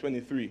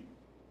 2023.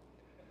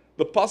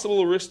 The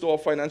possible risk to our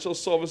financial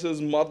services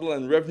model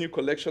and revenue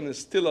collection is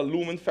still a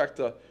looming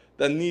factor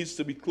that needs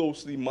to be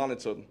closely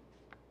monitored.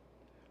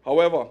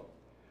 However,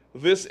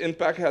 this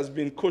impact has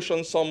been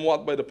cushioned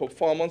somewhat by the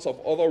performance of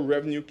other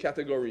revenue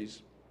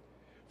categories.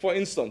 For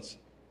instance,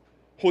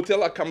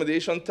 hotel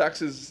accommodation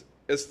tax is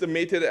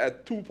estimated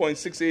at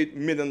 $2.68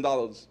 million,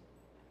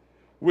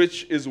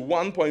 which is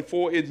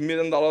 $1.48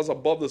 million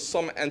above the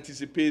sum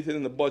anticipated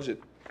in the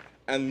budget,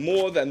 and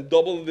more than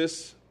double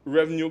this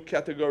revenue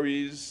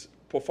category's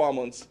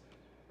performance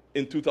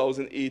in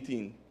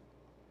 2018.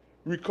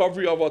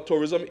 Recovery of our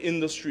tourism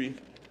industry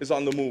is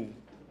on the move.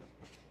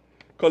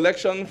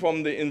 Collection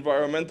from the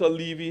environmental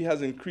levy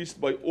has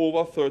increased by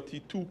over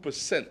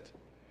 32%,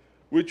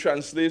 which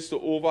translates to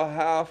over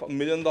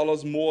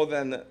 $500,000 more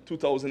than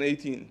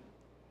 2018.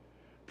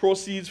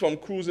 Proceeds from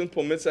cruising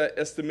permits are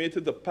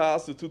estimated to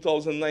pass the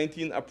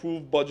 2019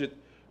 approved budget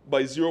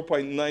by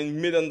 $0.9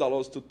 million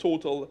to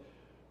total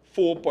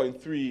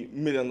 $4.3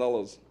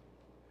 million.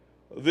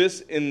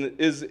 This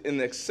is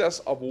in excess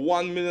of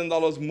 $1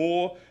 million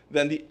more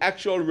than the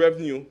actual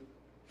revenue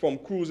from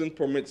cruising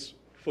permits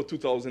for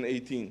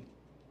 2018.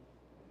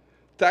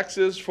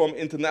 Taxes from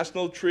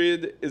international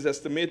trade is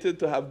estimated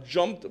to have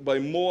jumped by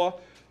more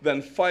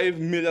than $5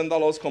 million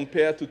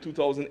compared to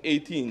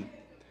 2018,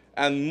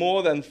 and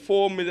more than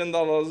 $4 million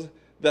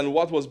than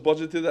what was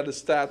budgeted at the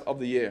start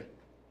of the year.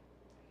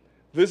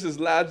 This is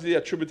largely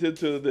attributed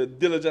to the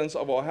diligence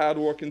of our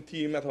hard-working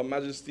team at Her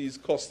Majesty's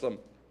Customs.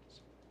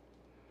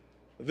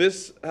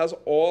 This has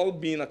all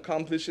been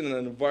accomplished in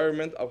an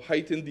environment of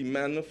heightened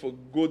demand for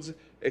goods,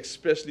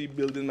 especially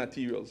building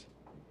materials.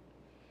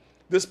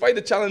 Despite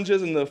the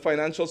challenges in the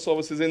financial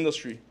services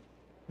industry,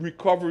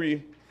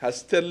 recovery has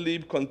steadily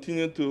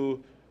continued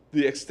to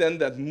the extent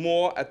that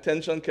more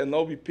attention can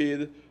now be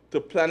paid to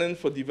planning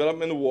for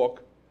development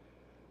work,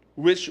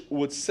 which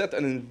would set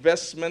an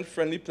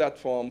investment-friendly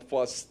platform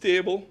for a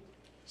stable,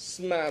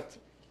 smart,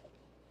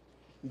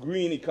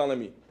 green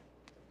economy.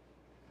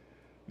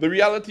 The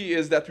reality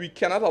is that we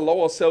cannot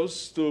allow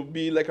ourselves to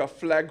be like a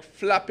flag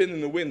flapping in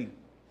the wind.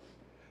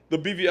 The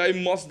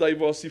BVI must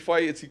diversify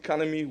its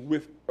economy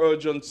with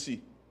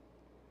urgency.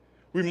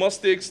 We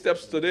must take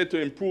steps today to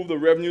improve the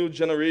revenue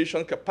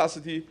generation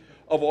capacity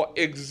of our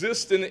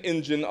existing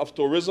engine of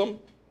tourism,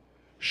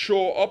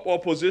 shore up our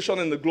position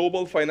in the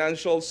global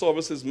financial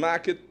services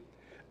market,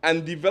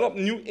 and develop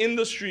new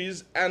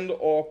industries and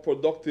our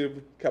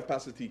productive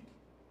capacity.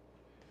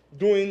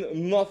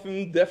 Doing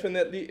nothing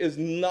definitely is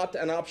not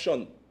an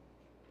option.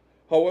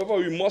 However,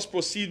 we must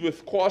proceed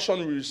with caution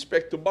with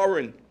respect to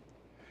borrowing,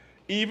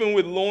 even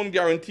with loan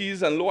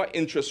guarantees and lower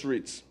interest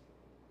rates.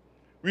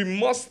 We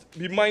must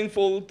be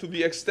mindful to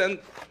the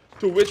extent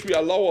to which we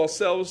allow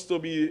ourselves to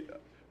be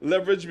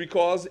leveraged,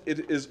 because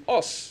it is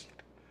us,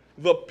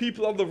 the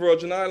people of the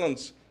Virgin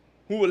Islands,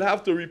 who will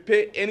have to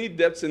repay any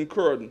debts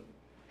incurred.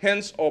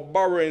 Hence, our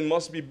borrowing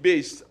must be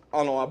based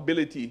on our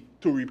ability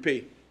to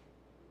repay.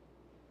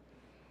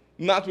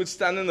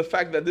 Notwithstanding the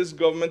fact that this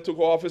government took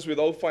office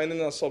without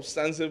finding a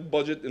substantive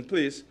budget in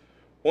place,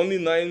 only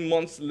 9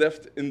 months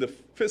left in the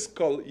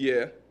fiscal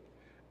year,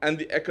 and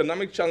the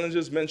economic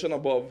challenges mentioned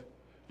above,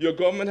 your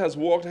government has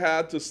worked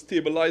hard to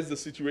stabilize the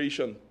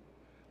situation,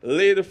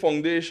 lay the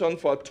foundation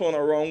for a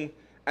turnaround,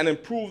 and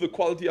improve the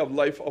quality of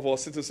life of our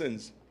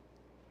citizens.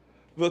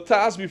 The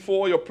task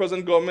before your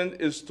present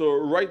government is to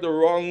right the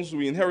wrongs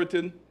we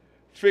inherited,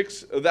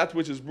 fix that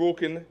which is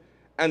broken,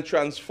 and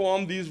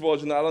transform these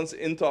Virgin Islands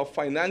into a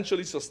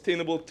financially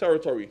sustainable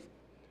territory,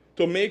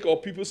 to make our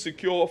people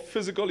secure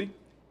physically,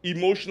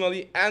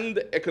 emotionally,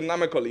 and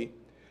economically,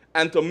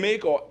 and to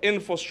make our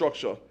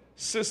infrastructure,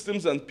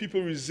 systems, and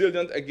people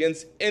resilient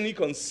against any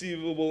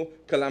conceivable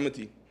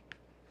calamity.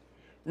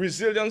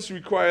 Resilience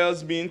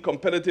requires being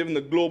competitive in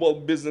the global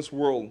business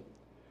world,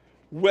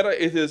 whether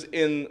it is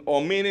in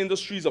our main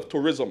industries of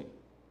tourism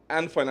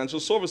and financial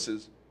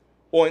services,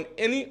 or in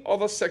any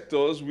other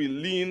sectors we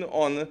lean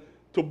on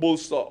to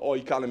bolster our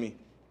economy.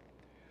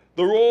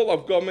 The role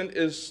of government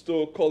is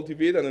to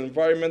cultivate an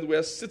environment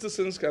where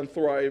citizens can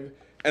thrive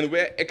and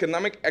where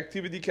economic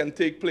activity can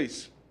take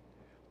place.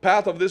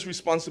 Part of this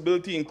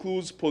responsibility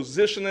includes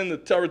positioning the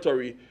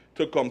territory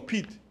to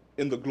compete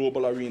in the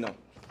global arena.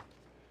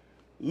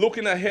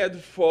 Looking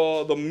ahead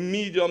for the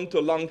medium to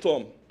long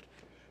term,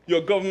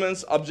 your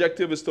government's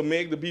objective is to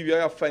make the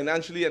BVI a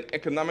financially and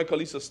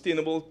economically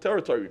sustainable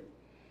territory,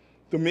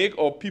 to make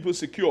our people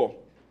secure,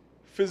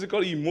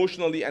 physically,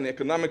 emotionally, and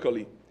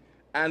economically,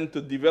 and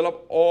to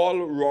develop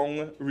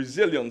all-round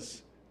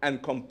resilience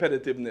and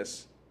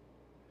competitiveness.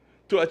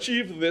 To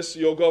achieve this,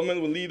 your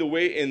government will lead the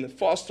way in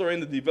fostering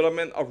the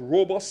development of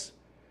robust,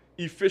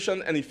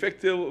 efficient, and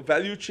effective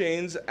value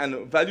chains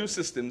and value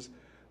systems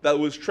that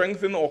will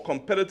strengthen our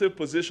competitive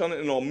position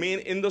in our main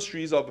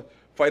industries of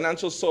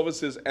financial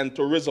services and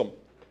tourism,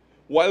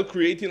 while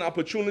creating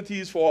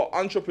opportunities for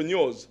our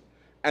entrepreneurs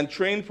and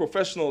trained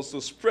professionals to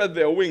spread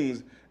their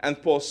wings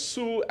and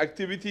pursue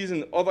activities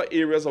in other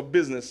areas of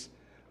business,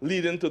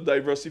 leading to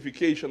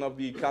diversification of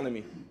the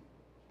economy.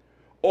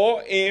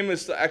 Our aim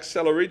is to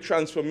accelerate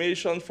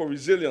transformation for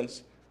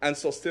resilience and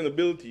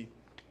sustainability,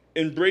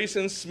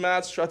 embracing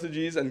smart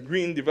strategies and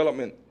green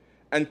development,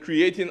 and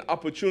creating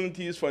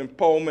opportunities for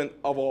empowerment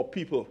of our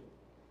people.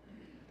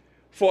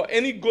 For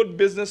any good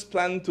business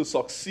plan to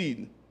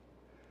succeed,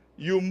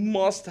 you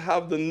must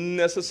have the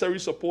necessary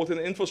supporting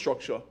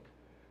infrastructure,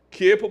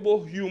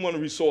 capable human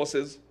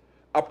resources,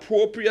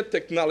 appropriate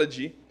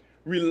technology,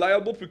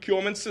 reliable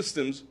procurement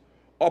systems,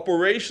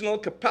 operational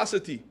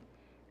capacity,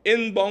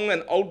 inbound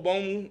and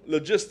outbound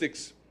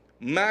logistics,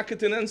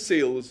 marketing and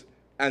sales,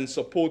 and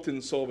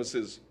supporting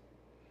services.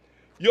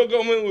 Your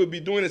government will be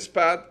doing its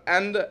part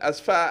and, as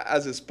far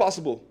as is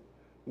possible,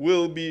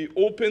 will be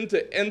open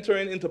to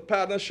entering into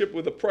partnership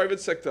with the private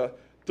sector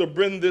to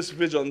bring this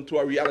vision to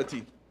a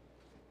reality.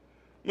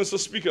 Mr.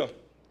 Speaker,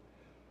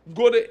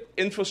 good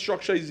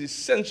infrastructure is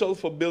essential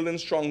for building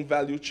strong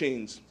value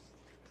chains.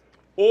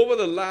 Over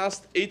the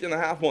last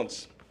 8.5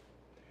 months,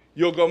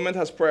 your government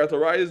has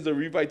prioritized the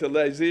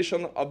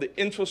revitalization of the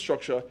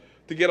infrastructure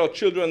to get our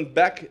children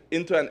back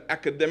into an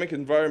academic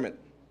environment.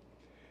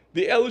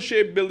 The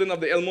L-shaped building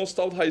of the Elmore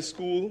Stout High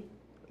School,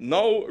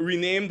 now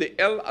renamed the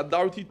L.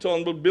 Adarty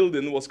Turnbull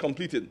Building, was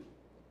completed.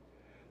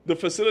 The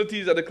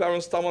facilities at the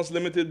Clarence Thomas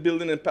Limited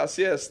building in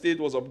Passia Estate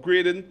was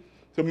upgraded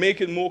to make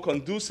it more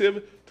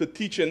conducive to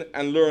teaching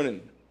and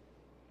learning.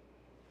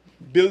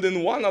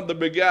 Building 1 of the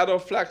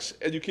Brigada Flax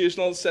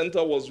Educational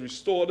Center was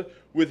restored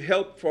with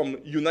help from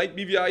Unite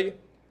BVI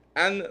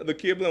and the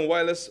Cable and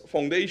Wireless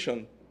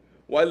Foundation,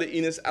 while the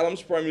Enos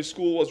Adams Primary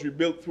School was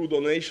rebuilt through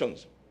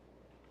donations.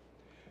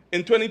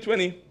 In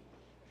 2020,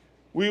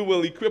 we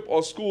will equip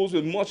our schools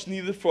with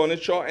much-needed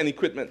furniture and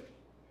equipment.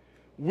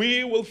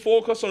 We will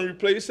focus on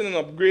replacing and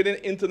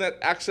upgrading internet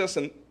access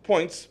and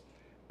points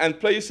and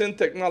placing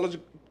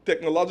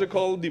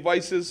technological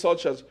devices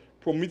such as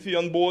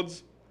Promethean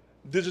boards,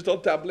 digital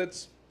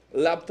tablets,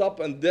 laptop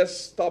and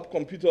desktop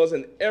computers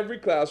in every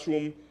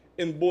classroom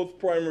in both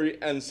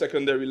primary and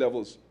secondary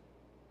levels.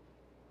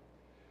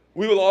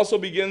 We will also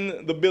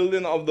begin the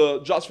building of the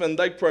Josh Van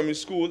Dyke Primary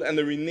School and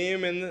the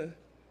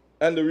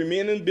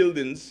remaining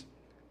buildings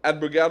at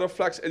Brigada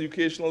Flax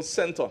Educational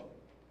Center.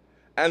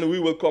 And we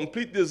will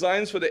complete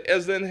designs for the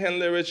Eslen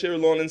Henley Richard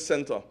Learning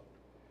Center.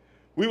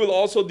 We will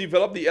also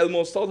develop the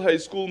Elmore Stout High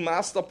School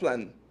master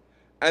plan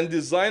and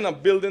design a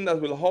building that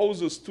will house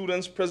the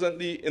students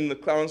presently in the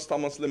Clarence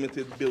Thomas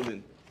Limited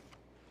building.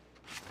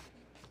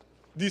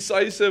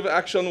 Decisive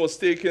action was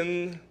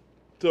taken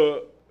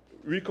to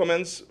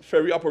recommence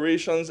ferry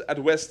operations at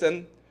West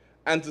End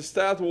and to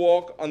start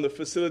work on the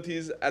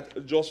facilities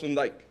at Josh Van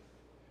Dyke.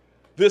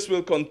 This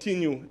will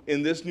continue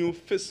in this new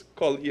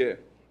fiscal year.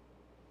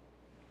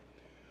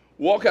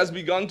 Work has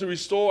begun to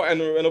restore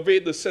and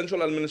renovate the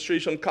Central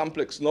Administration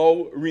Complex,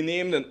 now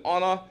renamed in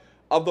honor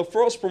of the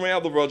first Premier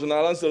of the Virgin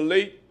Islands, the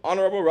late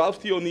Honorable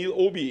Ralph T. O'Neill,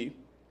 OBE,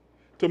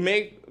 to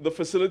make the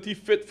facility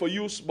fit for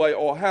use by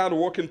our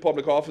hard-working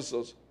public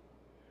officers.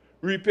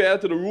 Repair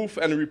to the roof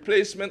and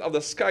replacement of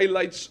the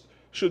skylights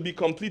should be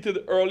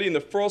completed early in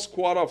the first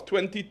quarter of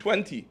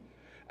 2020,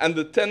 and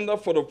the tender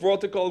for the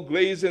vertical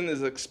glazing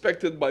is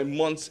expected by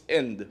month's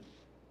end.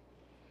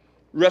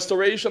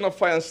 Restoration of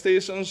fire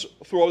stations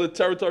throughout the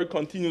territory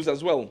continues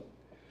as well,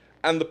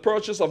 and the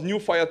purchase of new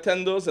fire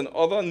tenders and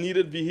other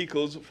needed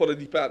vehicles for the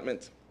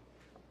department.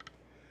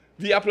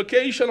 The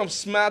application of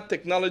smart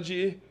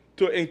technology to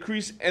to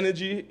increase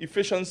energy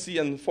efficiency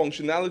and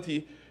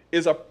functionality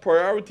is a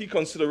priority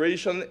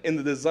consideration in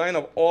the design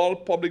of all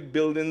public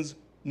buildings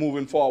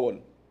moving forward.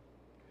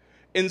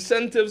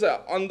 Incentives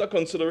are under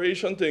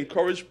consideration to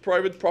encourage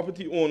private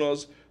property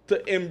owners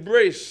to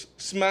embrace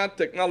smart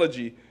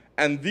technology,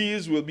 and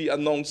these will be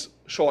announced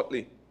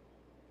shortly.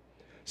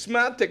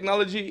 Smart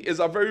technology is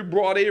a very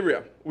broad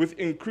area with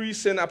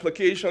increasing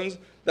applications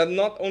that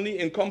not only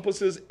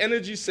encompasses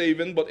energy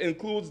saving but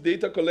includes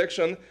data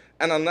collection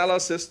and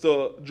analysis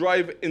to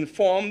drive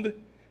informed,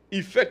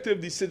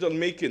 effective decision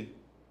making.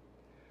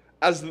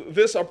 As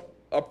this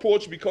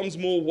approach becomes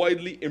more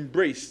widely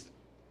embraced,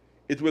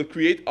 it will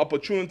create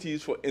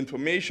opportunities for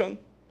information,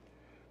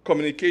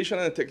 communication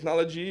and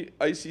technology,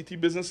 ICT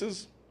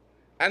businesses,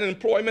 and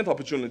employment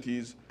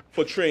opportunities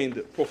for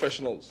trained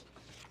professionals.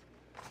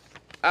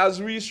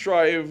 As we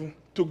strive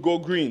to go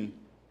green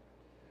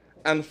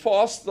and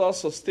foster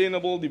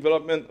sustainable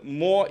development,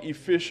 more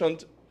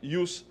efficient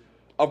use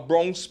of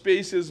brown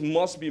spaces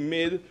must be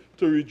made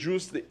to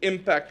reduce the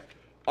impact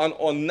on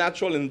our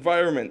natural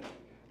environment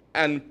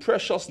and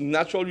precious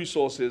natural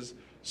resources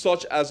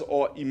such as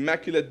our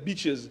immaculate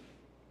beaches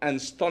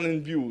and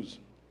stunning views.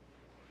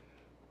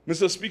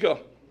 Mr. Speaker,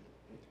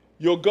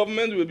 your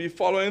government will be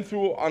following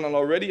through on an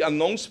already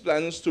announced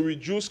plans to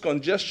reduce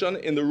congestion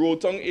in the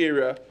Rotong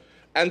area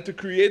and to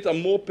create a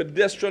more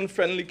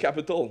pedestrian-friendly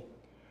capital,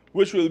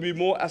 which will be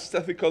more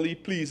aesthetically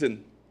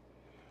pleasing.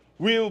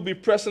 We will be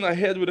pressing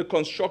ahead with the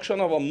construction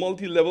of a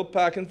multi-level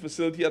parking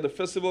facility at the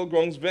Festival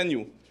Grounds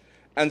venue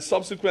and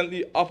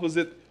subsequently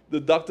opposite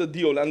the Dr.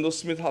 D. Orlando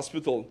Smith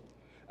Hospital,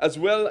 as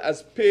well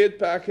as paid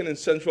parking in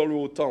Central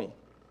Rotong.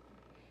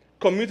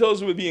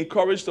 Commuters will be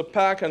encouraged to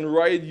park and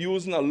ride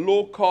using a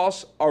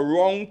low-cost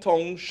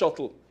around-town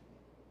shuttle.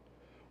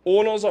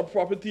 Owners of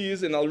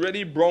properties in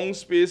already brown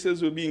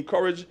spaces will be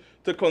encouraged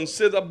to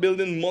consider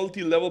building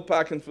multi-level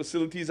parking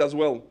facilities as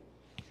well.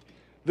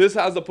 This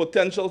has the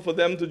potential for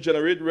them to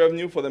generate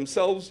revenue for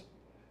themselves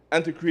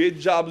and to create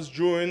jobs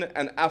during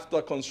and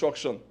after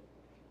construction.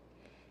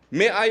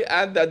 May I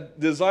add that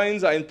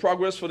designs are in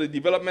progress for the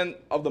development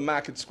of the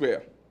Market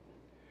Square.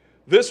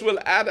 This will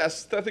add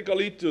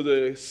aesthetically to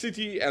the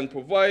city and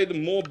provide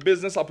more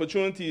business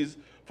opportunities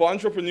for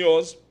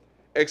entrepreneurs,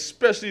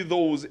 especially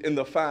those in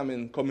the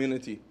farming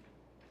community.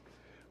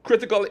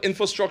 Critical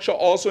infrastructure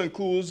also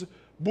includes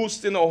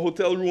boosting our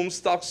hotel room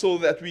stock so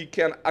that we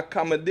can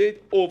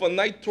accommodate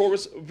overnight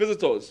tourist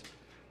visitors.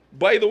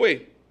 By the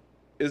way,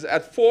 is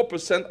at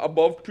 4%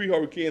 above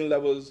pre-hurricane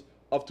levels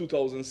of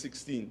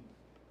 2016.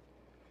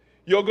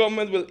 Your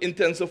government will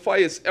intensify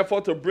its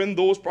effort to bring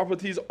those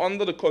properties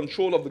under the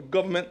control of the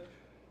government,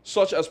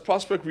 such as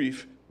Prospect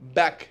Reef,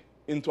 back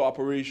into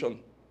operation.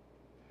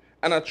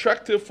 An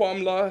attractive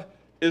formula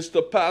is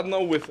to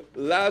partner with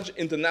large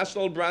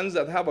international brands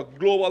that have a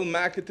global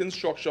marketing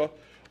structure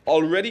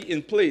already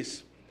in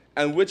place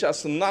and which are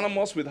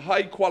synonymous with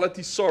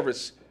high-quality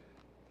service.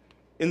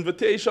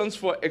 Invitations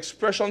for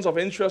expressions of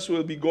interest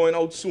will be going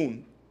out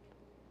soon.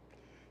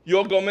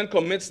 Your government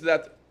commits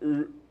that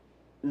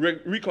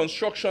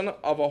reconstruction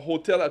of a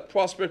hotel at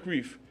Prospect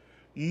Reef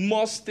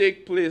must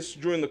take place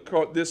during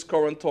this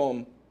current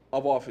term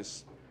of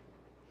office.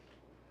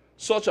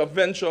 Such a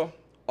venture,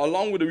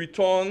 along with the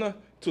return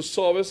to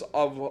service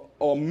of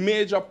our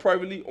major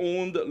privately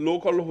owned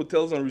local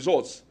hotels and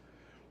resorts,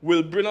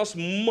 will bring us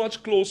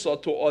much closer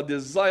to our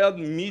desired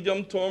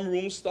medium-term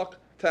room stock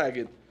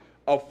target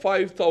of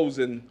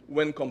 5,000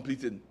 when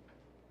completed.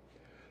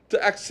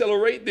 To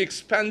accelerate the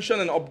expansion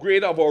and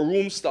upgrade of our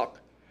room stock,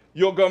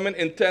 your government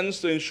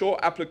intends to ensure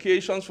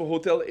applications for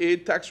hotel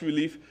aid tax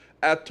relief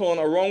are turned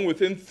around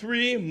within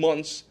 3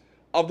 months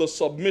of the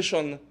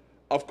submission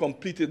of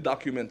completed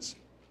documents.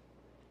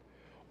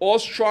 Our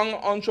strong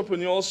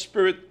entrepreneurial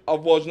spirit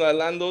of Virgin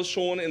Islanders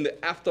shown in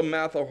the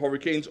aftermath of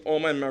Hurricanes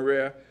Irma and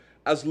Maria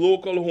as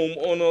local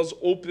homeowners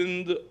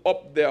opened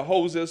up their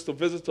houses to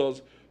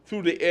visitors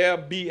through the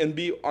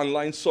Airbnb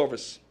online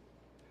service.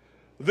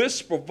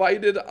 This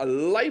provided a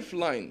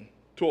lifeline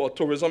to our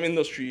tourism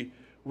industry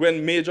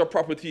when major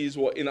properties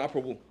were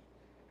inoperable.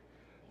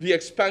 The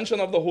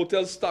expansion of the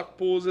hotel stock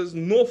poses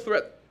no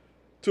threat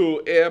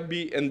to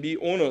Airbnb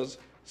owners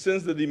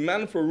since the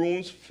demand for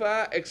rooms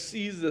far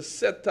exceeds the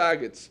set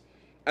targets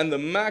and the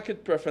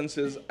market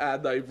preferences are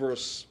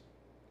diverse.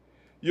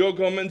 Your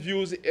government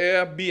views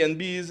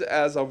Airbnbs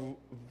as a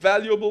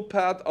valuable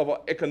part of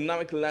our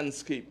economic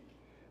landscape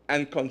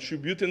and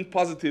contributing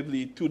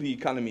positively to the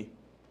economy.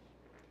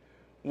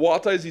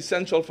 Water is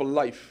essential for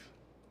life.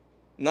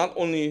 Not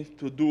only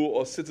do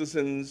our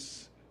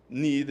citizens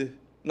need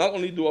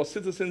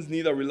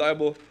a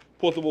reliable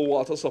potable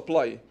water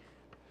supply,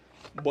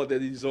 but they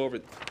deserve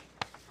it.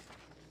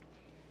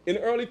 In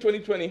early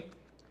 2020,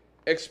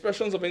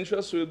 expressions of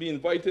interest will be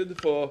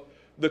invited for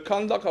the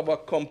conduct of a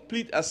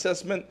complete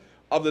assessment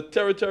of the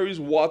territory's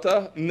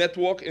water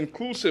network,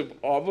 inclusive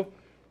of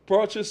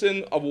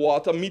purchasing of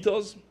water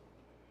meters,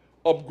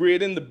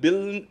 upgrading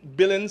the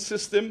billing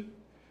system,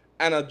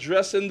 and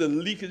addressing the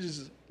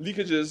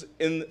leakages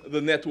in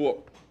the network.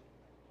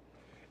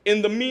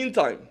 In the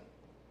meantime,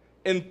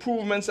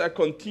 Improvements are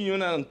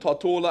continuing on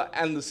Tortola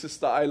and the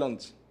sister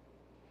islands.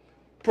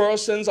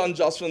 Persons on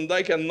Jocelyn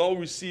Dyke are now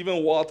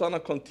receiving water on a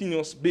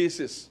continuous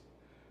basis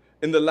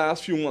in the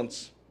last few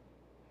months.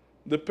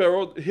 The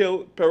Perro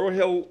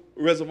Hill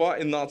Reservoir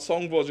in North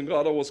Sound, Virgin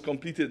Gorda was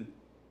completed.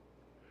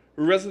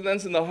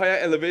 Residents in the higher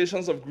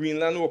elevations of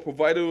Greenland were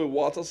provided with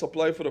water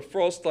supply for the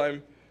first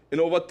time in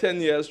over 10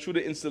 years through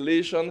the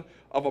installation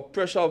of a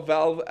pressure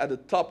valve at the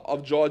top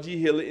of Georgie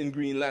Hill in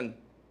Greenland.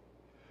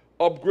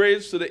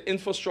 Upgrades to the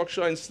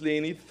infrastructure in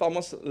Slaney,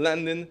 Thomas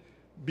Landing,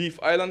 Beef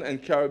Island,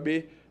 and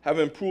Caribbean have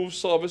improved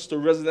service to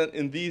residents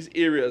in these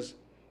areas,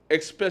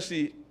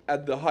 especially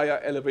at the higher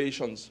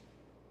elevations.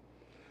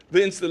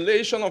 The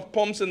installation of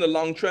pumps in the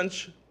Long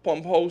Trench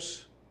pump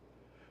house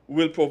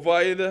will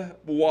provide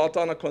water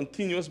on a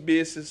continuous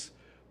basis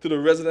to the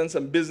residents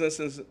and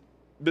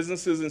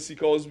businesses in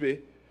Seacoast Bay,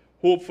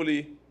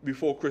 hopefully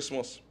before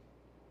Christmas.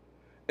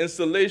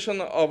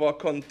 Installation of a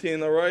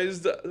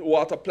containerized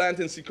water plant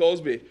in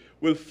Seacoast Bay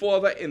will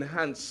further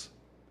enhance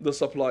the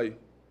supply.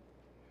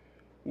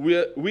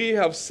 We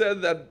have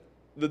said that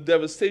the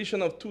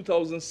devastation of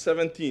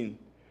 2017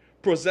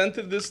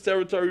 presented this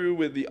territory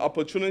with the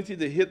opportunity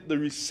to hit the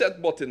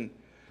reset button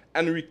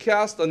and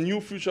recast a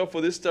new future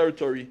for this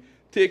territory,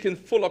 taking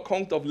full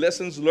account of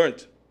lessons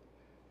learned.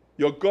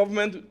 Your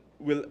government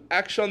will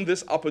action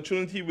this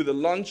opportunity with the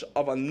launch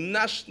of a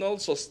National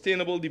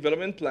Sustainable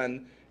Development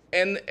Plan,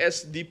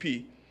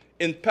 NSDP,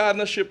 in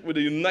partnership with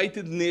the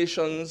United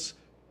Nations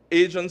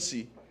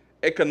Agency,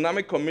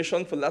 Economic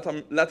Commission for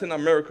Latin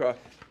America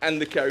and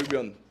the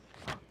Caribbean.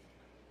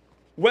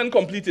 When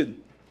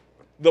completed,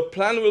 the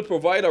plan will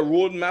provide a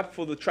roadmap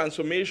for the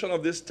transformation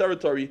of this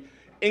territory,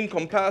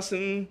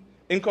 encompassing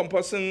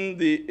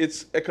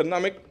its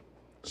economic,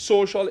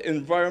 social,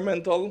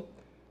 environmental,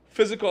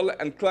 physical,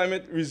 and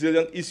climate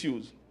resilient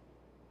issues.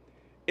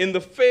 In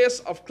the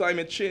face of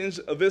climate change,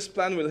 this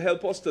plan will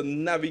help us to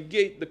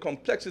navigate the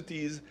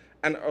complexities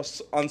and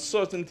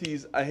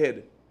uncertainties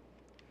ahead.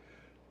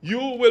 You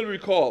will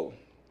recall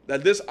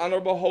that this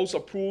Honorable House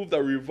approved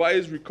a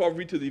revised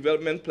Recovery to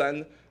Development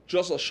Plan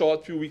just a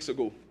short few weeks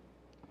ago.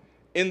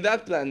 In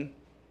that plan,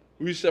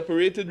 we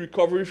separated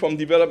recovery from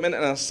development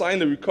and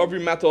assigned the recovery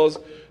matters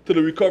to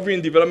the Recovery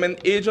and Development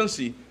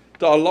Agency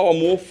to allow a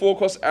more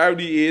focused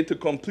RDA to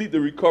complete the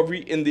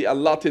recovery in the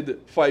allotted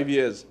 5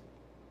 years.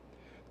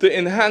 To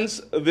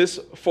enhance this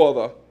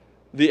further,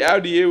 the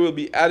RDA will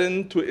be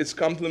adding to its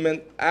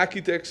complement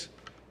architects,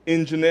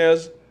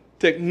 engineers,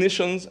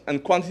 technicians,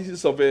 and quantity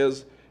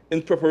surveyors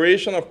in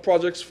preparation of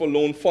projects for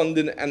loan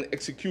funding and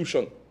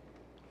execution.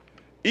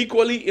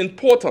 Equally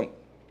important,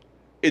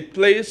 it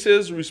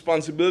places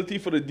responsibility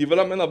for the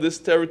development of this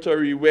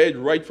territory where it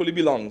rightfully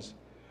belongs,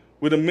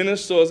 with the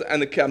ministers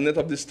and the cabinet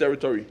of this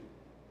territory.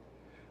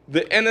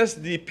 The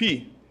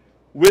NSDP,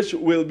 which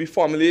will be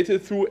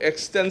formulated through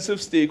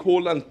extensive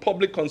stakeholder and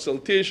public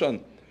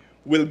consultation,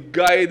 will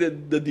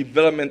guide the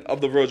development of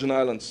the Virgin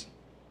Islands.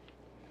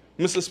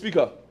 Mr.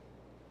 Speaker,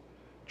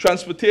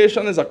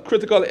 transportation is a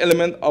critical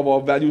element of our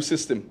value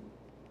system.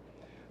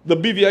 The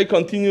BVI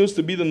continues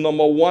to be the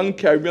 #1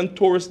 Caribbean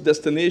tourist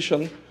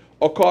destination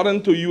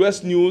according to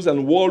US News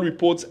and World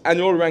Report's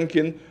annual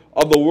ranking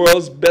of the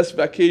world's best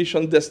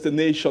vacation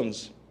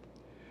destinations.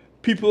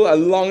 People are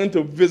longing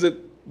to visit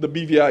the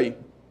BVI.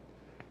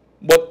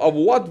 But of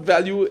what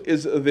value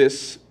is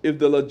this if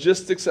the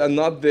logistics are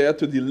not there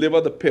to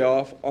deliver the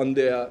payoff on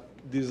their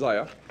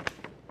desire?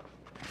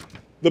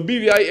 The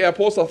BVI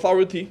Airports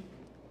Authority,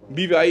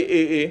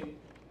 BVIAA,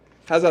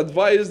 has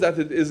advised that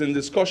it is in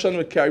discussion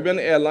with Caribbean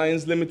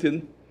Airlines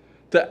Limited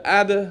to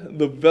add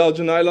the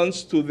Virgin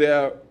Islands to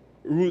their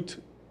route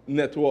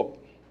network.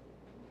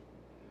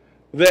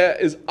 There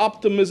is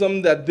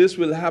optimism that this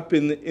will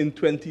happen in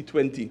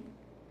 2020.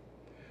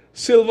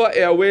 Silver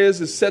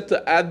Airways is set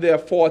to add their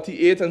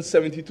 48 and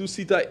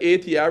 72-seater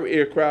ATR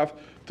aircraft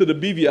to the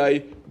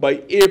BVI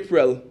by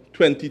April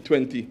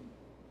 2020.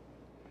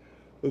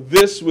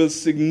 This will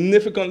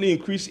significantly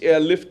increase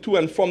airlift to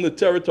and from the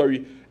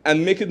territory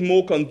and make it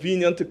more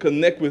convenient to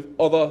connect with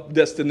other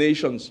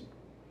destinations.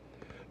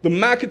 The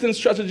marketing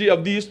strategy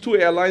of these two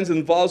airlines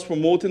involves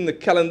promoting the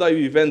calendar of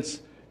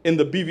events in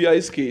the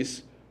BVI's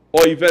case,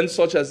 or events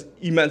such as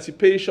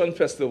Emancipation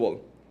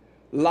Festival,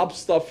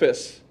 Lobster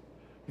Fest,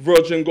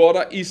 Virgin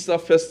Gorda Easter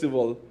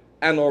Festival,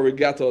 and our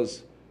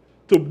regattas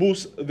to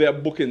boost their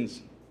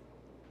bookings.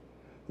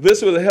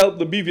 This will help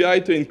the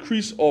BVI to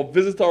increase our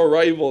visitor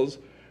arrivals,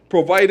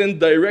 providing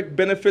direct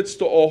benefits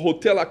to our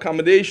hotel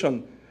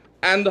accommodation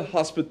and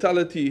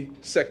hospitality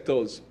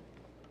sectors.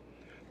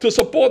 To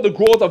support the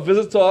growth of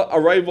visitor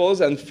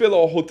arrivals and fill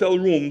our hotel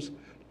rooms,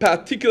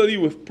 particularly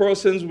with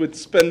persons with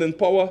spending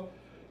power,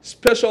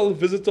 special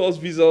visitors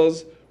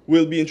visas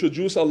will be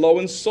introduced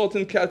allowing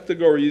certain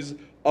categories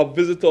of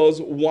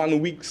visitors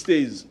 1-week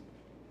stays.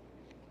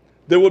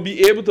 They will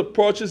be able to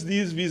purchase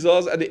these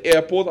visas at the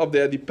airport of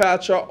their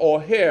departure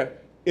or here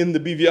in the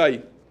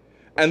BVI,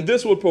 and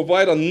this will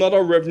provide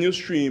another revenue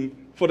stream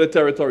for the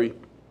territory.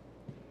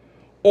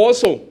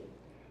 Also,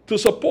 to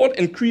support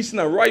increasing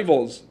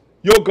arrivals,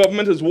 Your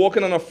government is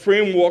working on a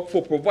framework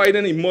for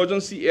providing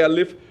emergency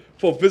airlift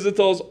for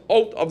visitors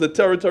out of the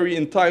territory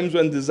in times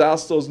when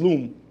disasters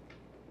loom.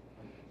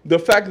 The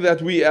fact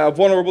that we are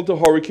vulnerable to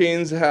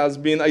hurricanes has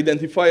been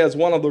identified as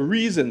one of the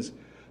reasons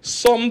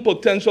some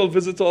potential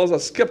visitors are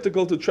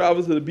skeptical to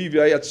travel to the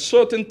BVI at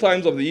certain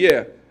times of the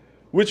year,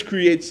 which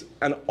creates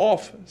an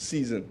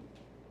off-season.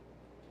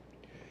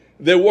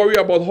 They worry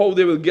about how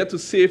they will get to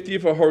safety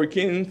if a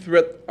hurricane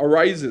threat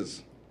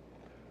arises.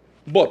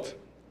 But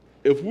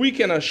if we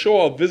can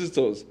assure our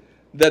visitors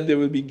that they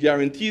will be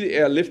guaranteed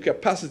airlift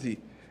capacity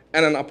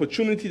and an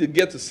opportunity to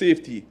get to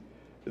safety,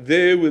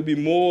 they will be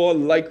more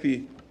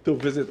likely to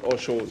visit our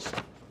shores.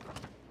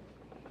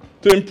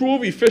 To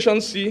improve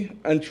efficiency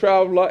and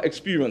traveler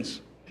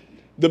experience,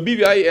 the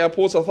BVI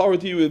Airports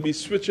Authority will be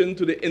switching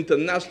to the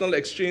International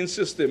Exchange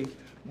System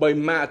by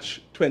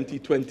March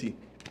 2020.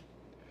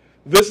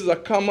 This is a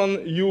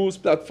common use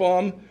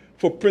platform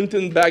for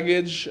printing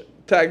baggage,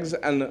 tags,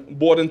 and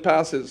boarding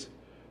passes.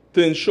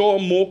 To ensure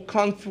more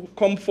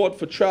comfort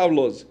for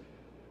travelers,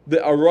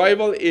 the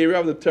arrival area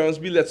of the Terence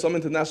B. Lettsome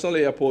International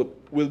Airport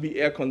will be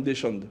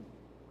air-conditioned.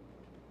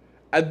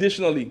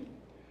 Additionally,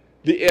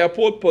 the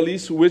airport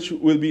police, which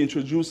will be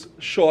introduced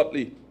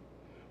shortly,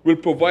 will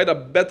provide a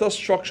better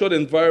structured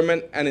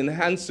environment and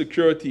enhance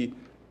security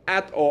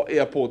at our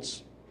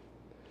airports.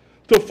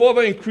 To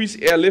further increase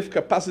airlift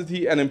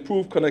capacity and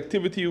improve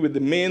connectivity with the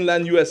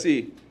mainland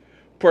USA,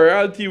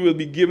 priority will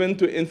be given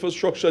to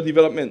infrastructure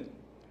development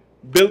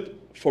built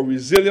for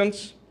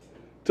resilience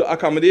to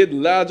accommodate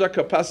larger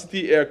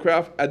capacity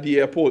aircraft at the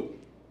airport.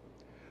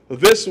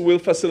 This will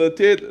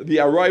facilitate the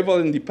arrival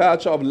and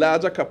departure of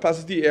larger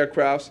capacity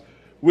aircrafts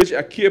which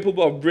are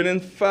capable of bringing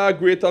far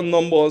greater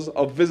numbers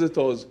of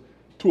visitors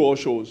to our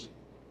shows.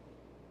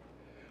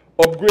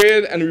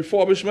 Upgrade and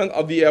refurbishment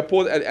of the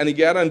airport at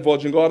Anegada and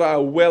Virgin Gorda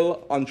are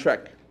well on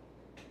track.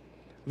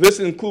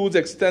 This includes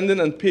extending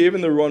and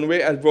paving the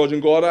runway at Virgin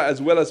Gorda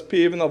as well as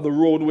paving of the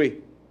roadway.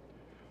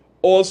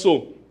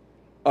 Also,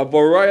 a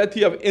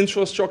variety of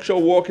infrastructure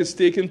work is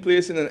taking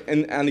place in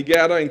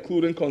Anegada,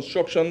 including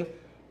construction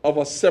of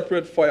a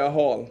separate fire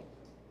hall.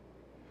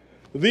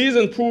 These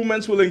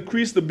improvements will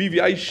increase the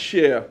BVI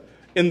share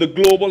in the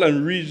global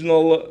and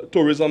regional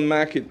tourism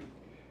market,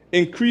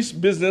 increase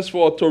business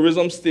for our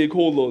tourism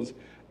stakeholders,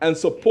 and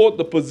support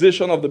the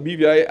position of the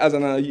BVI as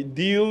an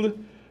ideal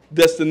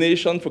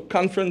destination for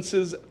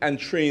conferences and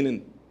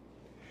training.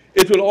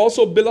 It will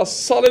also build a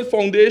solid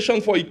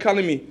foundation for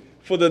economy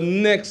for the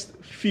next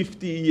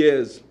 50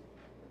 years.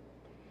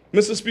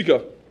 Mr.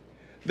 Speaker,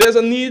 there's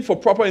a need for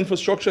proper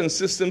infrastructure and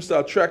systems to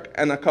attract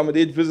and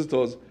accommodate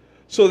visitors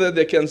so that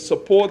they can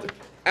support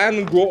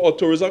and grow our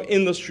tourism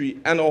industry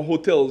and our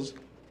hotels,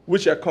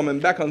 which are coming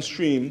back on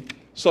stream,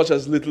 such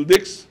as Little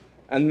Dix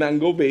and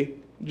Mango Bay,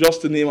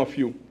 just to name a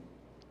few.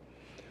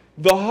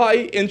 The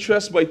high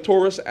interest by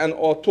tourists and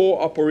our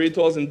tour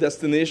operators in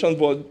destination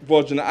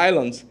Virgin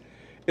Islands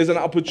is an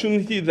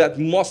opportunity that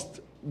must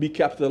be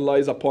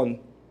capitalized upon.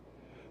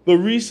 The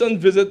recent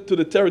visit to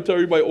the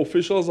territory by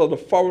officials of the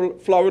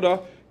Florida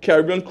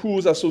Caribbean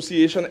Cruise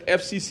Association,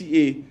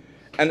 FCCA,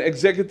 and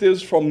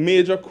executives from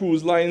major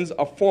cruise lines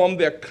affirmed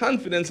their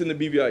confidence in the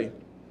BVI.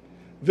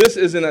 This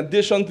is in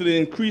addition to the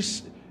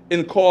increase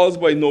in calls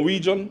by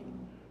Norwegian,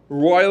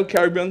 Royal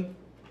Caribbean,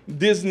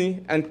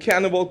 Disney, and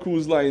Carnival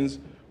Cruise Lines,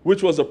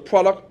 which was a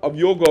product of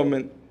your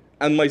government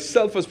and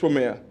myself as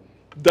Premier,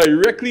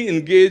 directly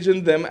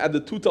engaging them at the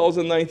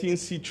 2019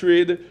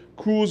 Seatrade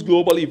Cruise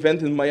Global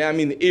event in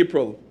Miami in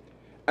April,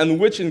 and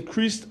which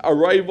increased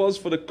arrivals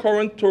for the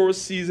current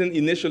tourist season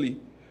initially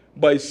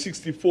by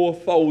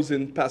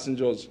 64,000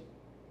 passengers.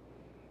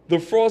 The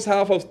first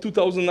half of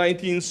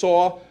 2019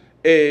 saw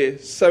a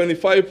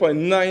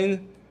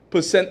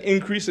 75.9%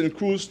 increase in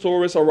cruise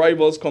tourist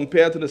arrivals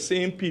compared to the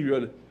same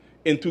period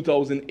in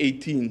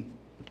 2018.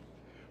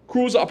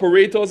 Cruise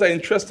operators are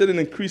interested in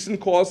increasing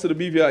calls to the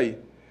BVI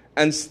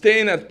and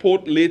staying at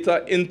port later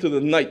into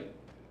the night,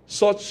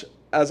 such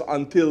as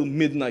until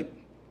midnight.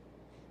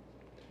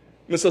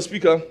 Mr.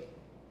 Speaker,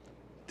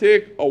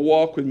 take a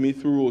walk with me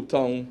through Road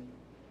Town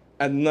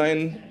at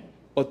 9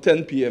 or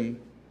 10 p.m.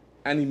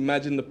 and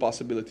imagine the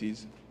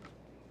possibilities.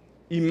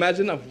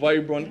 Imagine a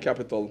vibrant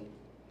capital,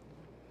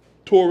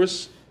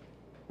 tourists,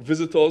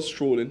 visitors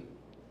strolling,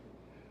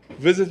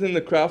 visiting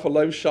the Craft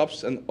Alive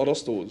shops and other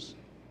stores,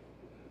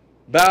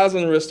 bars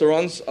and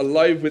restaurants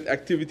alive with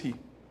activity,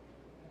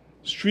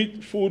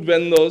 street food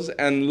vendors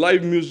and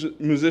live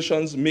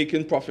musicians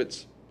making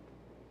profits.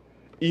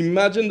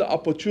 Imagine the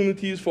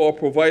opportunities for our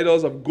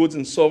providers of goods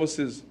and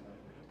services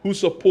who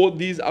support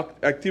these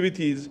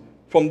activities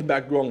from the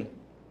background.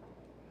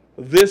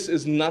 This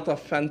is not a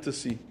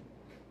fantasy.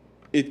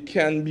 It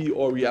can be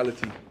our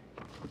reality.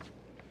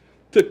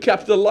 To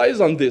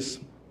capitalize on this,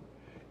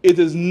 it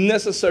is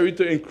necessary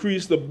to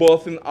increase the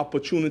berthing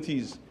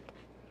opportunities.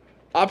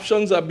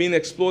 Options are being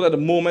explored at the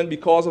moment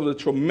because of the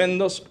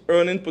tremendous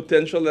earning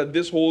potential that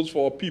this holds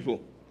for our people.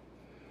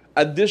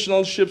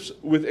 Additional ships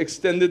with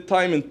extended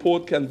time in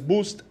port can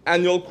boost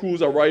annual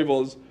cruise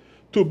arrivals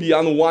to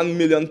beyond 1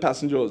 million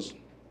passengers.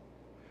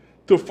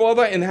 To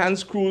further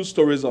enhance cruise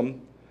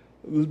tourism,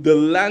 the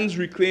lands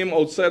reclaimed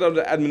outside of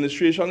the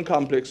administration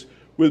complex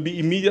will be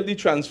immediately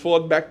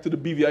transferred back to the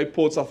BVI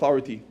Ports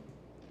Authority.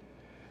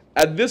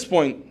 At this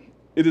point,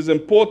 it is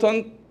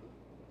important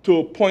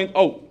to point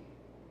out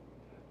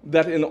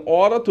that in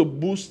order to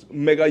boost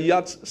mega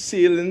yachts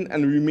sailing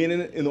and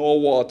remaining in our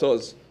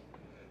waters,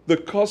 the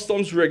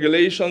customs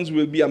regulations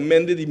will be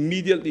amended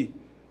immediately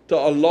to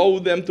allow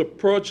them to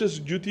purchase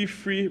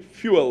duty-free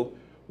fuel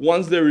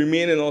once they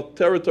remain in our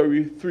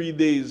territory 3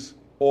 days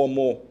or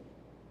more.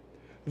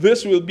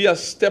 This will be a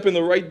step in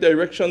the right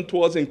direction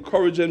towards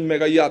encouraging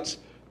mega yachts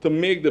to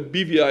make the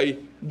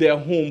BVI their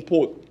home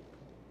port.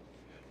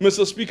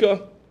 Mr.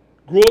 Speaker,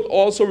 growth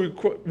also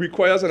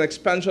requires an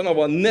expansion of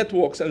our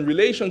networks and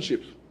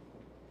relationships.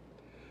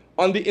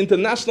 On the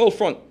international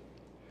front,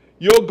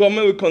 your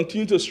government will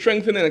continue to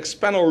strengthen and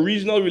expand our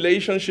regional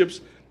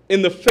relationships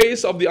in the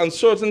face of the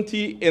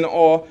uncertainty in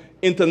our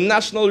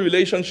international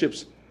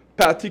relationships,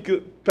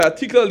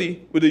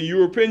 particularly with the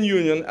European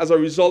Union as a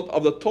result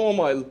of the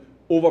turmoil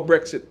over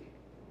Brexit.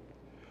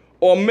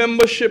 Our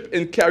membership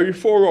in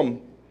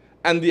CARIFORUM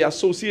and the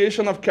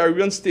Association of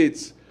Caribbean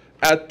States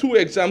are two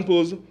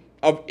examples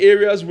of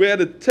areas where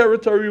the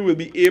territory will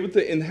be able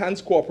to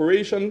enhance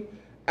cooperation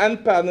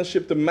and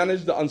partnership to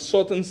manage the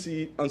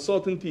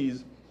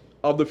uncertainties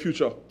of the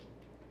future.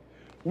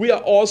 We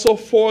are also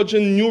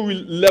forging new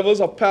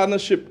levels of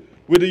partnership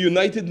with the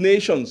United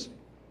Nations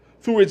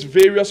through its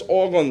various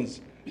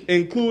organs,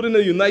 including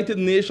the United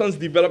Nations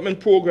Development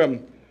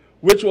Program,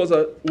 which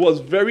was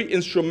very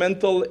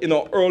instrumental in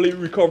our early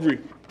recovery.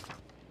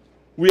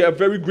 We are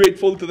very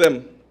grateful to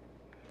them.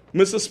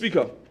 Mr.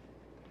 Speaker,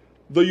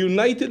 the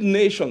United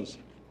Nations,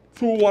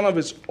 through one of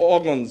its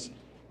organs,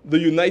 the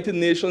United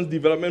Nations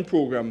Development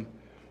Program,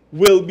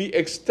 will be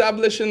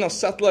establishing a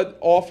satellite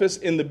office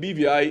in the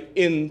BVI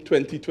in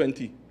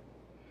 2020,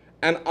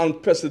 an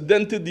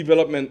unprecedented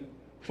development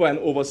for an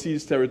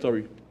overseas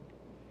territory.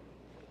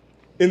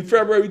 In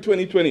February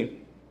 2020,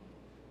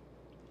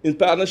 in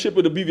partnership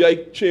with the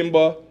BVI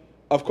Chamber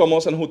of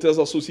Commerce and Hotels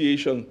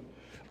Association,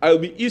 I will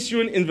be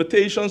issuing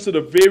invitations to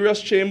the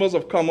various chambers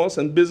of commerce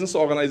and business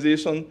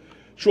organizations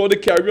throughout the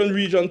Caribbean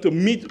region to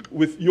meet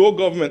with your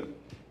government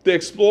to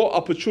explore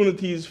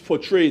opportunities for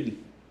trade.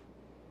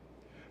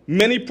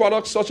 Many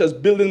products such as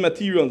building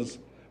materials,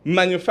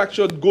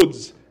 manufactured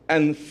goods,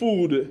 and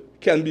food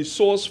can be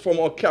sourced from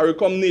our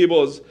CARICOM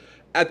neighbors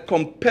at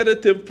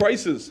competitive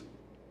prices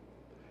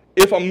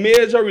if a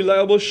major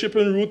reliable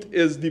shipping route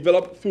is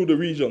developed through the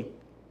region.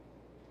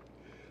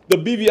 The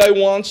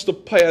BVI wants to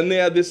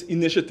pioneer this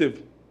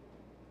initiative.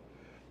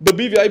 The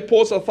BVI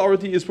Ports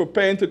Authority is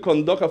preparing to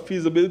conduct a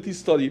feasibility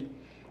study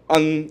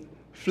on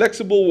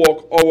flexible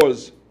work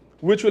hours,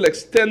 which will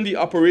extend the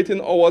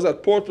operating hours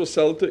at Port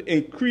Russell to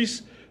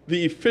increase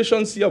the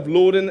efficiency of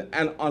loading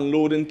and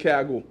unloading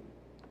cargo.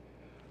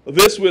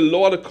 This will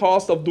lower the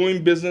cost of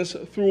doing business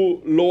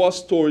through lower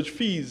storage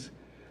fees,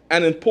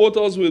 and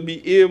importers will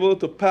be able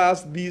to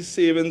pass these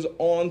savings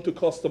on to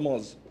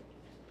customers.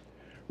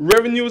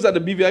 Revenues at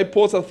the BVI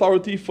Ports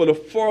Authority for the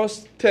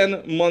first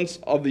 10 months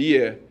of the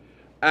year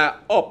are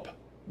up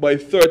by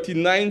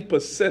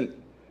 39%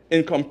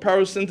 in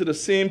comparison to the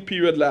same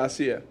period last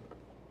year.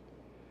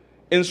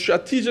 In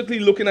strategically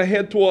looking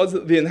ahead towards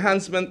the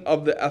enhancement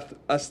of the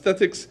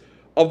aesthetics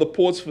of the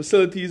port's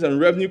facilities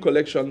and revenue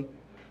collection,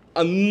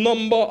 a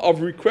number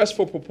of requests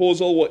for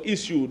proposal were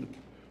issued,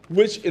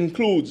 which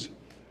includes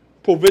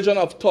provision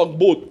of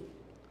tugboat,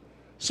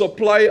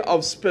 supply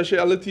of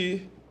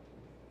specialty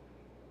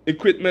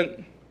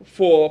equipment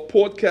for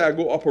port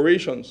cargo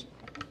operations,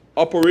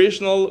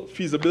 operational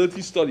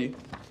feasibility study,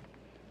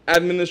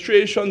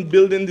 administration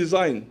building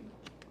design,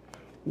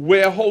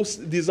 warehouse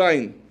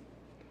design,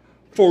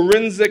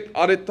 forensic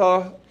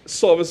auditor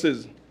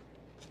services,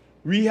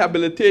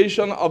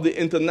 rehabilitation of the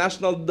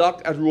international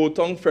dock at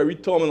Rotong Ferry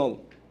Terminal,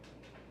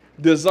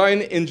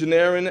 design,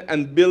 engineering,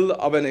 and build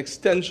of an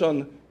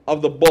extension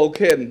of the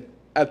bulkhead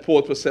at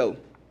Port Russell.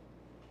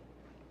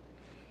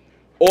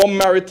 Our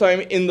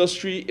maritime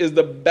industry is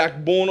the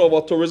backbone of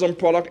our tourism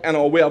product and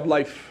our way of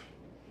life.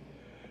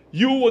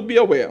 You would be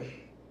aware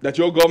that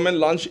your government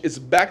launched its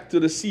Back to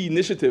the Sea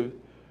initiative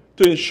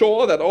to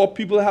ensure that our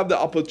people have the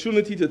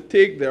opportunity to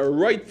take their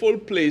rightful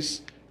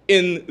place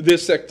in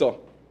this sector.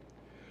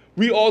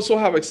 We also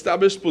have an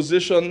established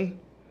position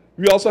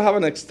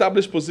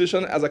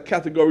as a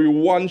Category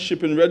 1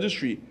 shipping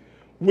registry,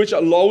 which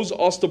allows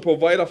us to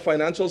provide a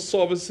financial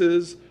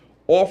services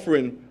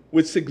offering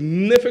with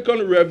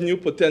significant revenue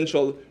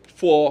potential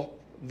for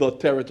the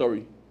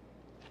territory.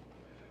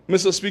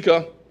 Mr.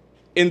 Speaker,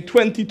 in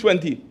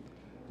 2020,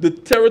 the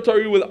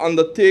territory will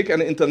undertake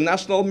an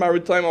International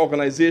Maritime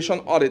Organization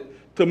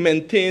audit to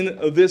maintain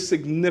this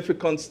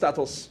significant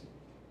status.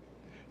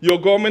 Your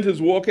government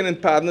is working in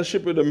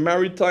partnership with the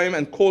Maritime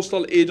and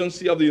Coastal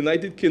Agency of the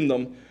United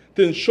Kingdom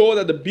to ensure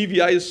that the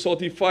BVI is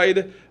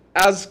certified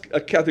as a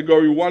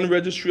Category 1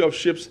 registry of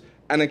ships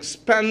and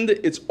expand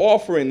its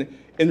offering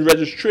in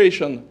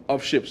registration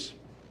of ships.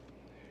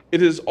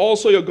 It is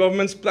also your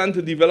government's plan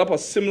to develop a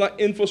similar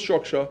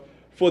infrastructure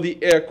for the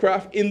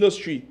aircraft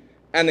industry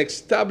and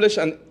establish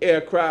an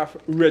aircraft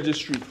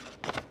registry.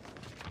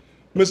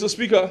 Mr.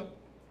 Speaker,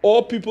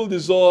 all people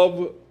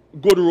deserve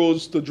good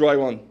roads to drive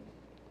on.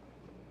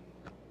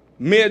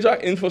 Major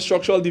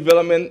infrastructural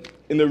development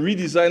in the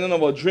redesigning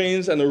of our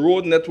drains and the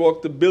road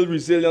network to build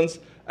resilience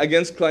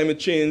against climate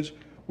change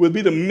will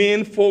be the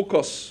main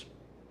focus,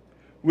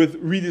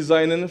 with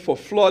redesigning for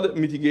flood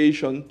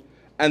mitigation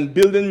and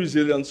building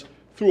resilience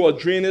through our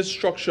drainage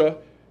structure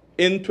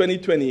in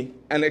 2020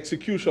 and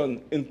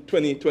execution in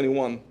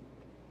 2021.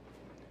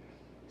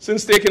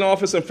 Since taking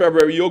office in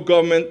February, your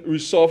government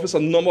resurfaced a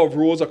number of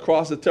roads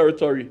across the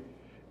territory,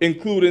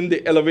 including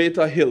the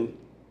Elevator Hill,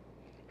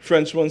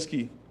 Frenchman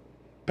Ski,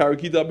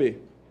 Paraquita Bay,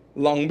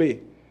 Long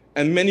Bay,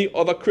 and many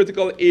other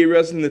critical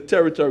areas in the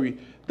territory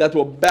that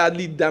were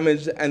badly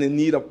damaged and in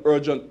need of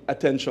urgent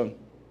attention.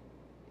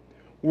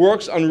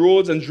 Works on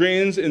roads and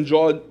drains in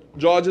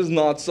George's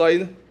North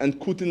Side and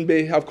Kooten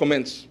Bay have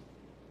commenced.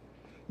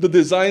 The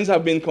designs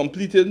have been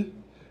completed,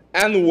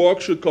 and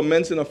work should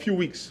commence in a few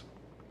weeks.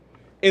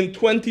 In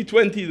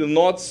 2020, the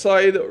North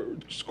Side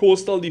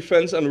coastal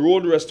defense and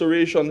road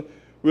restoration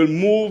will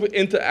move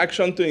into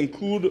action to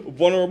include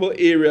vulnerable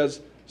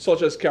areas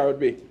such as Carrot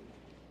Bay.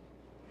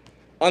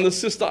 On the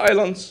sister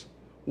islands,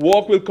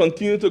 work will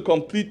continue to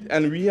complete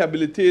and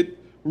rehabilitate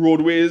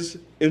roadways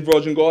in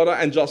Virgin Gorda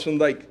and Jocelyn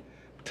Dyke,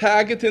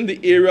 targeting the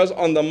areas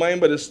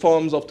undermined by the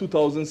storms of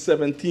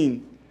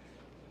 2017.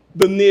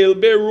 The Nail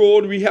Bay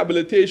Road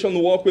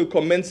rehabilitation work will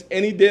commence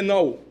any day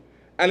now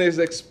and is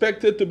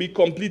expected to be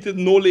completed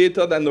no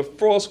later than the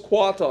first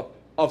quarter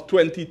of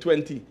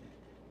 2020.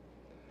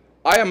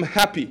 I am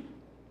happy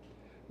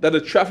that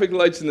the traffic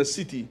lights in the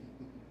city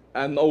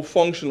are now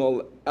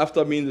functional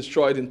after being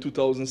destroyed in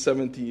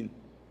 2017.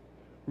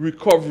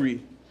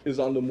 Recovery is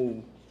on the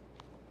move.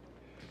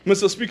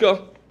 Mr. Speaker,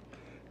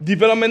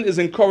 development is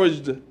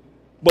encouraged,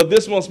 but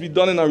this must be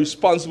done in a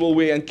responsible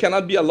way and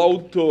cannot be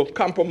allowed to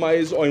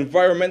compromise our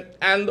environment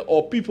and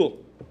our people.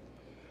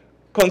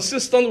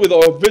 Consistent with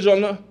our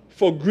vision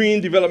for green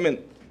development,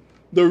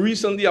 the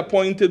recently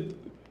appointed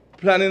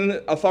Planning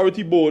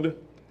Authority Board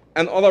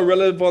and other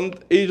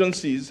relevant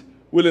agencies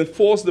will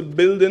enforce the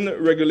building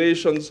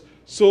regulations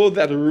so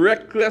that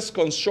reckless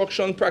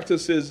construction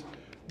practices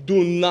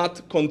do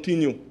not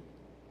continue.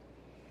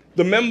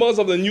 The members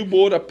of the new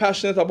board are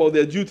passionate about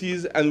their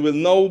duties and will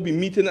now be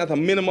meeting at a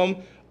minimum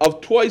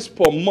of twice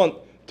per month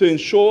to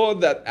ensure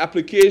that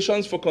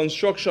applications for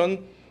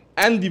construction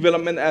and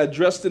development are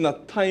addressed in a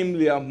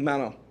timelier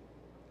manner.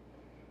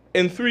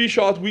 In 3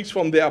 short weeks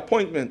from their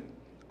appointment,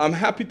 I'm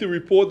happy to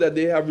report that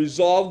they have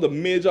resolved the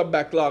major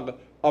backlog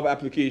of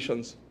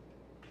applications.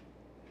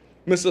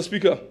 Mr.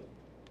 Speaker,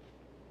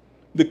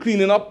 the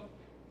cleaning up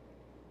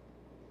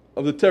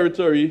of the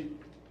territory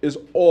is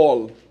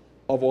all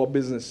of our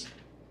business.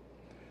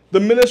 The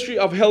Ministry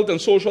of Health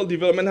and Social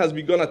Development has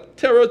begun a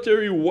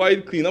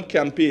territory-wide cleanup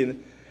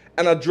campaign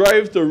and a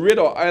drive to rid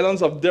our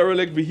islands of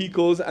derelict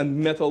vehicles and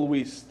metal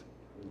waste.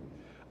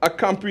 A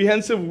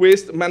comprehensive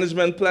waste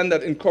management plan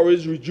that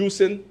encourages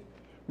reducing,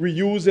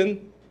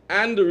 reusing,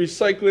 and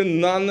recycling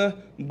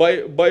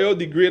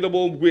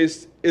non-biodegradable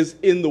waste is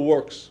in the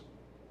works.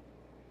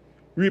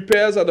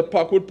 Repairs at the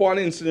Parkwood Pond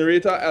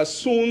incinerator are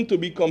soon to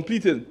be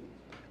completed,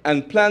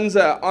 and plans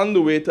are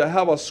underway to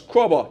have a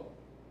scrubber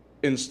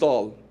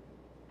installed.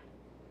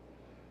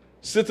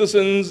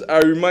 Citizens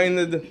are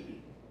reminded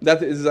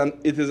that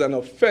it is an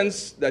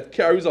offense that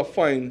carries a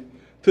fine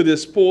to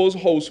dispose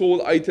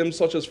household items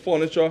such as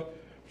furniture,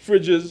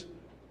 fridges,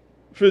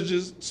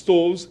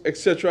 stoves,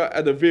 etc.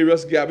 at the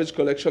various garbage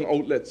collection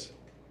outlets.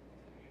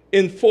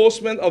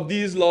 Enforcement of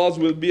these laws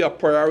will be a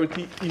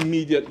priority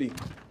immediately.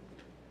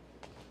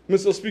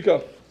 Mr.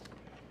 Speaker,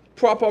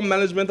 proper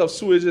management of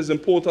sewage is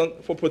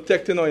important for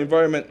protecting our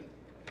environment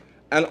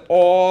and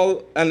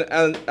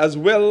as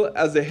well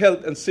as the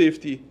health and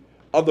safety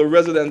of the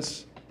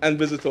residents and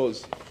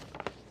visitors.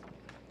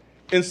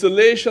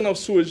 Installation of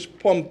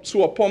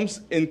sewer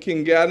pumps in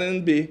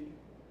Kingarden Bay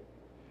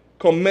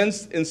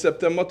commenced in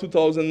September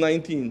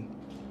 2019,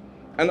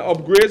 and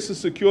upgrades to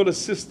secure the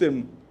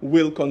system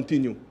will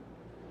continue.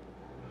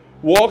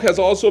 Work has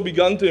also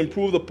begun to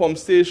improve the pump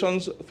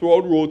stations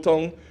throughout Road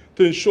Town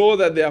to ensure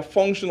that they are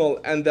functional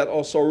and that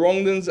our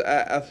surroundings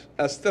are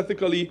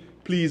aesthetically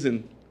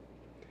pleasing.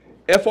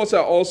 Efforts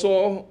are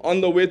also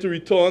underway to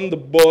return the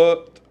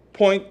Bird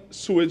Point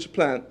sewage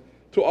plant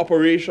to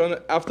operation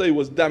after it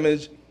was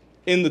damaged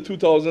in the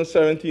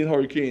 2017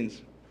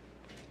 hurricanes.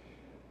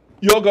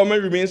 Your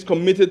government remains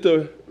committed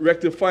to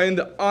rectifying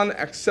the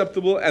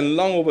unacceptable and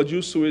long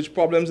overdue sewage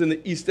problems in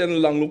the eastern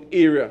Longloop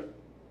area.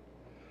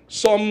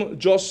 Some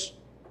just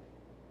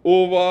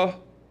over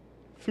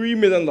 $3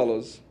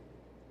 million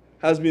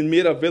has been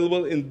made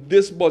available in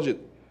this budget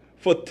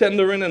for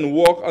tendering and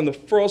work on the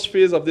first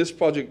phase of this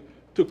project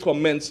to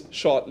commence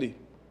shortly.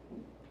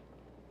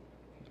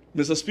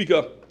 Mr.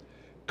 Speaker,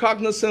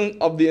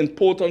 cognizant of the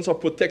importance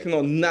of protecting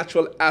our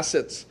natural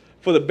assets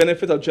for the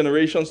benefit of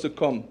generations to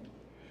come,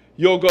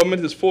 your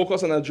government is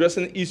focused on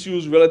addressing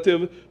issues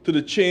relative to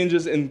the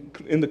changes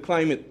in the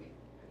climate.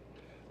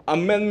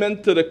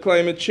 Amendment to the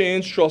Climate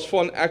Change Trust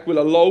Fund Act will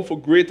allow for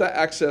greater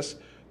access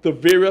to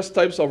various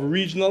types of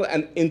regional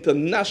and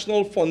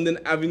international funding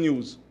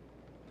avenues.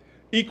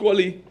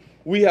 Equally,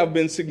 we have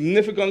been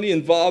significantly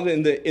involved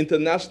in the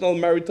International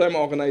Maritime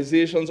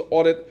Organization's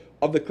audit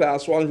of the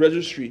Class 1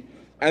 registry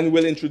and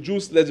will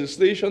introduce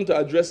legislation to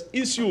address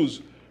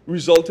issues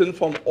resulting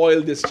from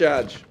oil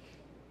discharge.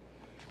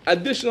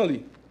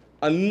 Additionally,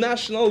 a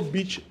national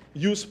beach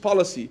use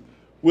policy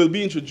will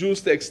be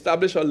introduced to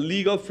establish a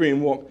legal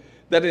framework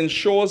that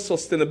ensures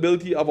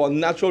sustainability of our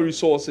natural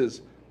resources,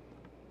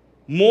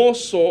 more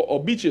so our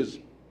beaches,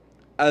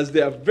 as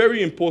they are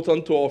very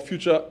important to our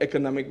future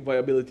economic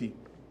viability.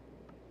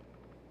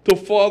 To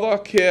further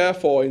care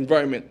for our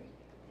environment,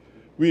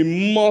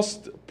 we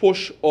must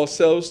push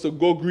ourselves to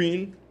go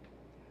green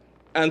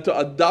and to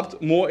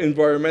adopt more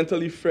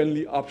environmentally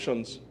friendly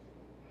options.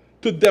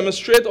 To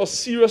demonstrate our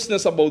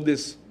seriousness about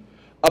this,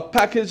 a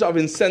package of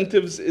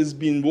incentives is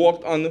being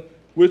worked on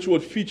which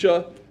would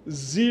feature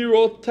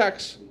zero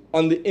tax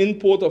on the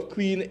import of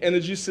clean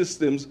energy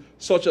systems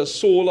such as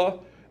solar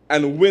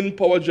and wind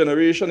power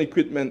generation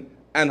equipment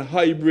and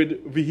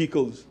hybrid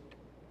vehicles.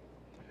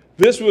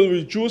 This will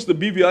reduce the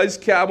BVI's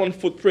carbon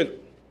footprint,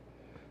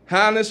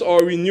 harness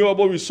our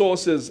renewable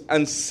resources,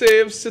 and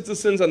save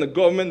citizens and the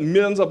government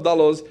millions of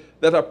dollars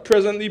that are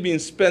presently being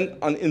spent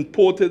on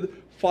imported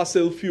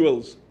fossil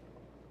fuels.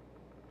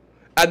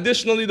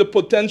 Additionally, the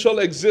potential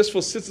exists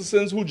for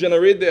citizens who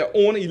generate their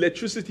own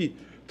electricity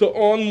to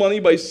earn money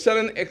by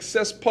selling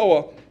excess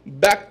power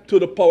back to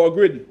the power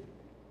grid.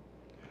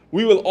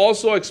 We will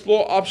also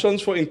explore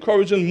options for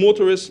encouraging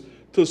motorists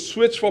to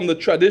switch from the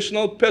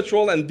traditional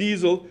petrol and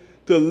diesel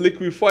to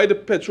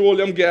liquefied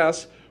petroleum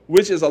gas,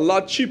 which is a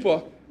lot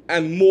cheaper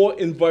and more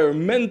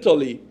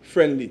environmentally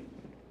friendly.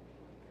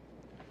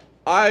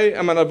 I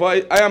am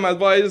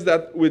advised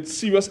that with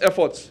serious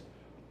efforts,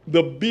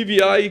 the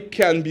BVI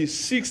can be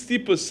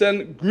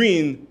 60%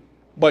 green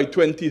by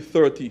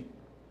 2030.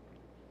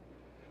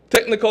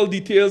 Technical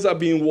details are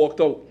being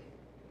worked out.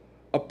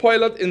 A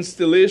pilot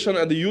installation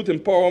at the Youth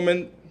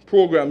Empowerment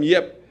Program,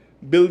 YEP,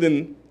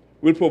 building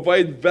will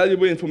provide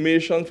valuable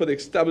information for the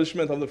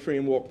establishment of the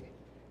framework.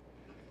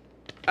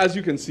 As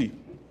you can see,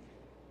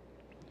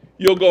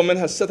 your government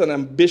has set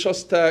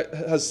ambitious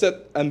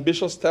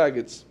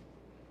targets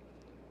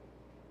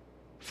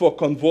for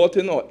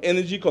converting our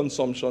energy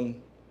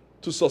consumption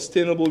to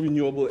sustainable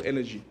renewable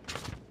energy.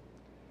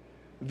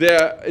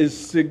 There is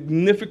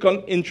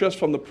significant interest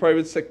from the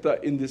private sector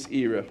in this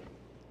area,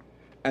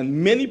 and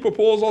many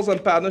proposals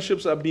and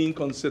partnerships are being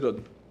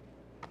considered.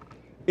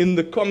 In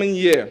the coming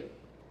year,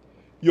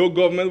 your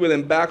government will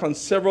embark on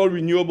several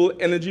renewable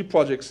energy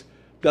projects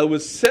that will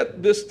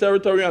set this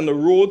territory on the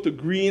road to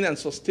green and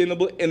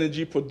sustainable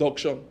energy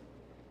production.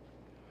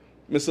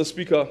 Mr.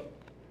 Speaker,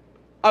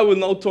 I will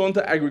now turn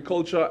to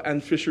agriculture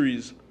and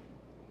fisheries.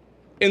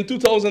 In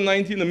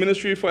 2019, the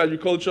Ministry for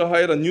Agriculture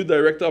hired a new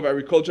Director of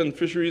Agriculture and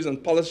Fisheries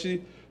and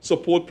Policy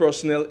Support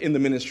Personnel in the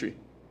ministry.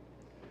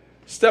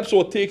 Steps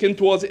were taken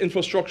towards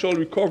infrastructural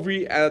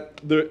recovery at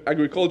the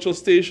agricultural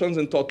stations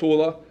in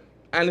Tortola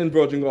and in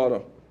Virgin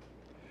Gorda.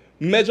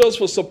 Measures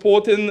for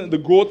supporting the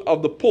growth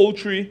of the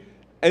poultry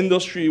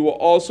industry were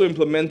also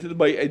implemented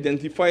by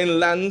identifying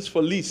lands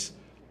for lease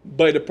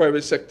by the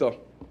private sector.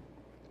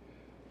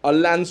 A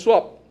land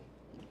swap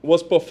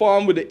was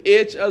performed with the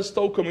A.H.L.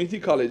 Stowe Community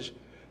College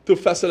to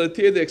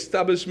facilitate the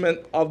establishment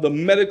of the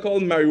medical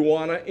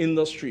marijuana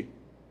industry.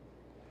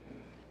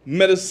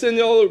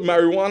 Medicinal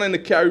marijuana in the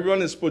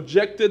Caribbean is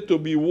projected to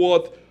be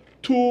worth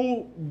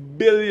 $2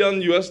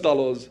 billion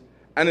US,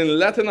 and in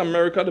Latin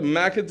America, the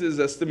market is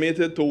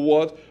estimated to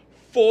worth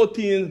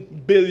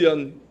 $14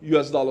 billion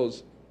US.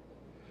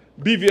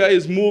 BVI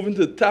is moving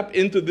to tap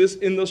into this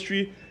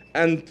industry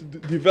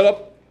and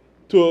develop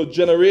to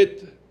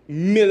generate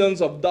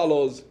millions of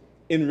dollars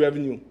in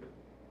revenue.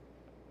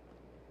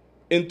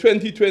 In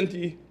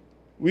 2020,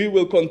 we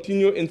will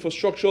continue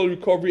infrastructural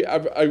recovery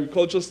of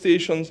agricultural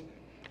stations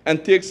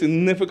and take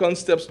significant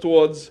steps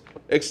towards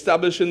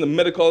establishing the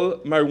medical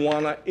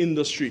marijuana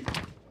industry.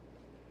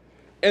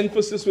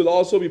 Emphasis will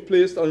also be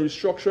placed on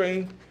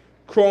restructuring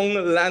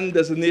Crown land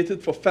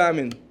designated for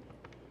farming,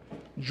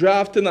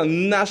 drafting a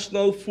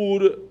national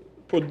food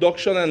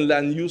production and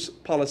land use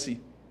policy,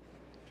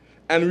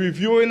 and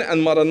reviewing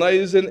and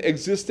modernizing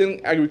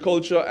existing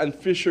agriculture and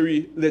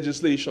fishery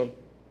legislation.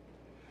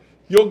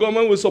 Your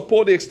government will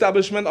support the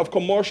establishment of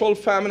commercial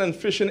farming and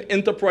fishing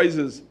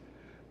enterprises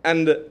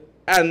and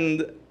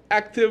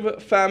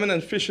active farming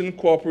and fishing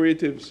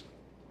cooperatives,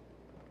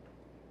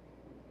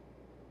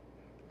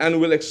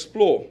 and will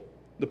explore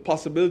the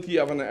possibility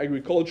of an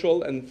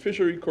agricultural and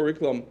fishery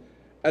curriculum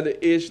at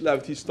the H.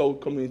 Lavity Stowe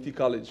Community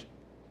College.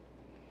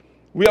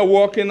 We are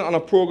working on a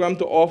program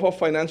to offer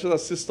financial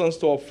assistance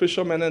to our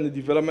fishermen and the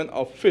development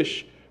of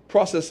fish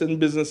processing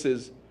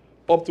businesses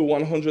up to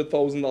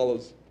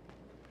 $100,000.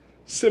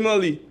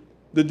 Similarly,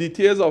 the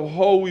details of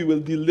how we will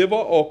deliver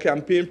our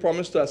campaign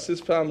promise to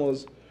assist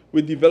farmers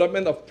with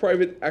development of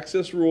private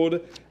access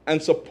road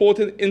and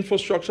supporting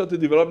infrastructure to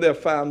develop their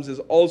farms is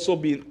also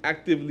being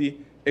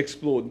actively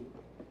explored.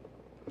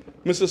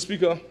 Mr.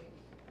 Speaker,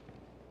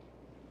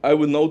 I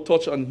will now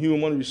touch on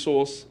human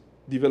resource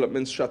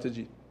development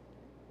strategy.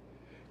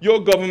 Your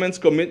government's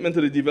commitment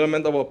to the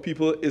development of our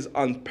people is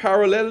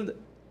unparalleled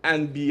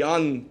and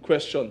beyond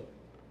question.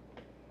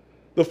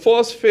 The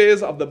first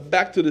phase of the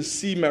Back to the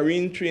Sea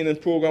Marine Training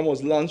Program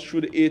was launched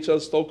through the H.L.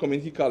 Stoutt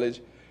Community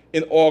College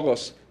in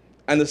August,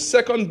 and the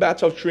second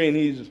batch of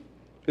trainees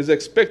is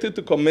expected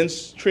to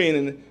commence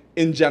training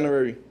in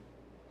January.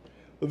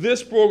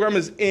 This program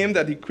is aimed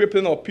at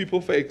equipping our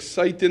people for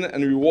exciting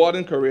and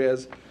rewarding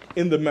careers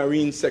in the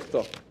marine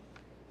sector.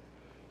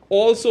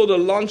 Also, the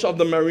launch of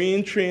the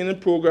Marine Training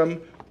Program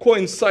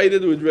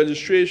coincided with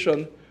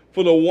registration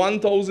for the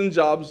 1,000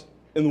 Jobs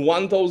in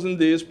 1,000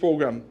 Days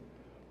program,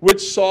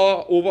 which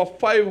saw over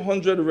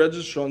 500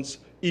 registrants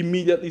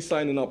immediately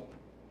signing up.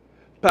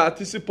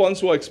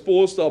 Participants were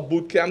exposed to a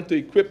boot camp to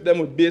equip them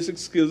with basic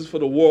skills for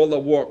the world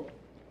of work.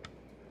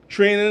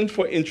 Training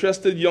for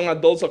interested young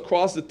adults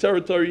across the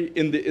territory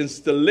in the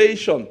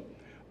installation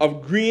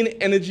of green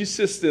energy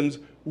systems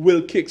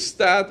will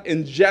kickstart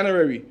in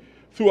January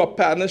through a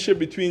partnership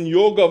between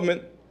your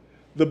government,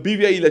 the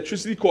BVI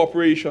Electricity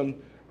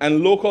Corporation,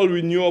 and local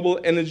renewable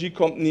energy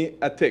company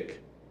ATEC.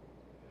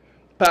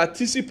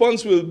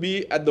 Participants will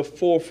be at the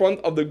forefront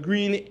of the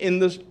green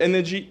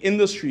energy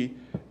industry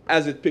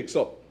as it picks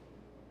up.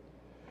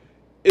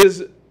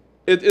 It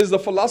is the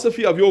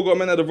philosophy of your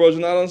government that the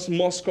Virgin Islands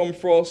must come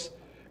first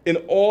in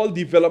all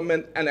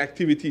development and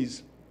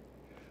activities.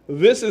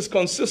 This is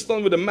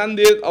consistent with the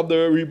mandate of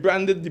the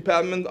rebranded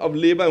Department of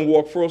Labor and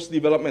Workforce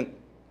Development.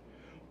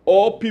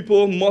 All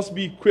people must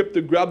be equipped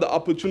to grab the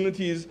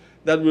opportunities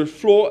that will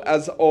flow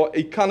as our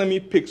economy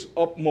picks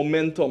up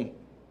momentum.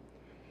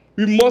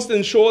 We must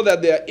ensure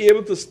that they are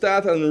able to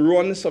start and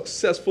run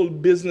successful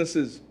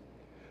businesses.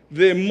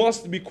 They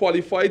must be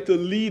qualified to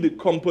lead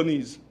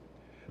companies.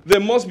 They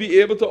must be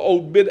able to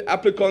outbid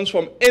applicants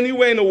from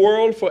anywhere in the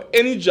world for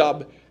any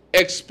job,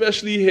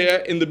 especially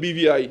here in the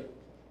BVI.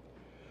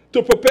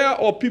 To prepare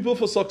our people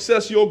for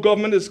success, your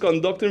government is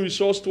conducting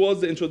research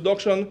towards the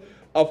introduction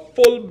of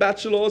full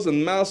bachelor's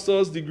and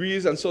master's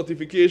degrees and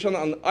certification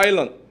on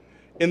island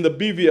in the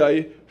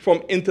BVI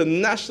from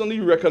internationally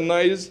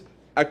recognized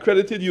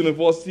accredited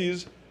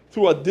universities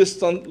through a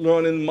distant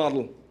learning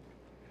model.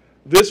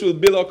 This will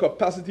build our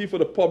capacity for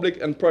the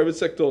public and private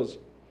sectors.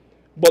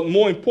 But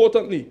more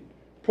importantly,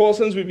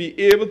 persons will be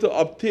able to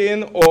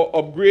obtain or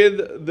upgrade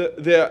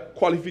their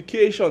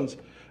qualifications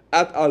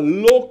at a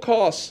low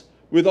cost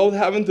without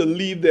having to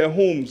leave their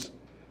homes,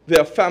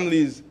 their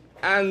families,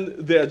 and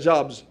their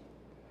jobs.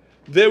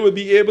 They will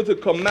be able to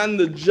command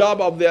the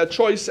job of their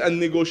choice and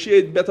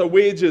negotiate better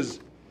wages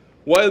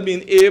while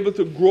being able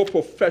to grow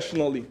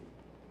professionally.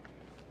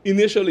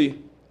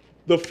 Initially,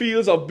 the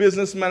fields of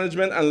business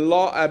management and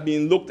law are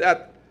being looked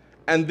at,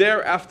 and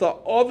thereafter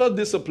other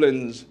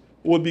disciplines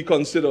will be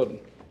considered.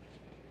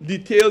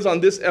 Details on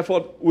this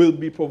effort will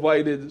be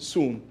provided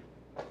soon.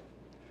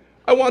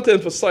 I want to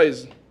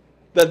emphasize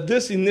that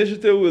this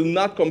initiative will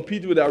not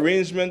compete with the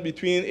arrangement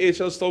between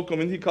H.L. Stoutt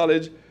Community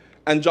College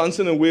and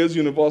Johnson & Wales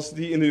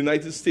University in the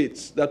United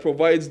States that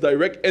provides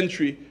direct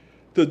entry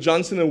to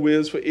Johnson &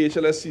 Wales for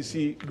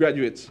HLSCC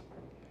graduates.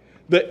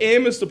 The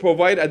aim is to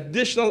provide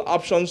additional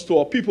options to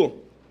our people,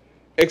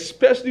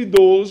 especially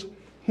those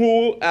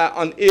who are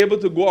unable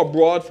to go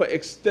abroad for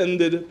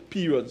extended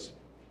periods.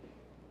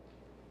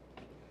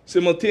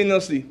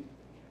 Simultaneously,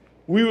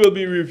 we will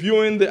be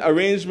reviewing the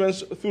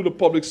arrangements through the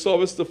public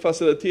service to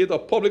facilitate our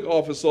public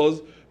officers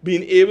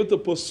being able to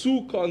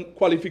pursue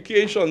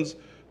qualifications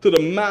to the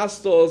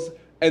master's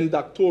and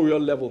doctoral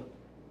level.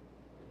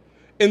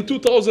 In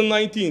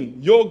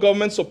 2019, your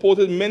government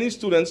supported many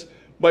students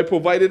by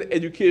providing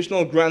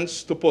educational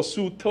grants to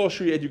pursue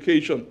tertiary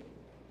education.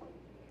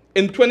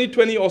 In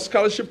 2020, our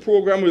scholarship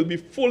program will be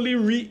fully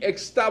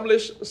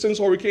re-established since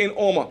Hurricane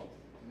Irma,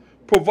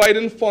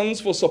 providing funds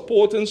for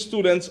supporting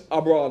students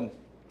abroad.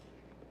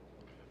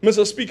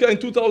 Mr. Speaker, in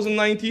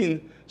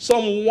 2019,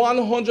 some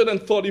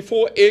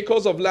 134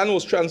 acres of land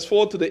was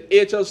transferred to the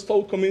H.L.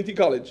 Stoutt Community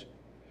College.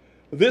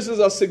 This is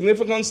a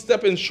significant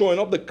step in showing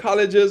up the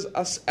college's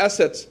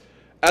assets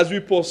as we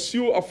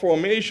pursue a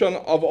formation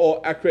of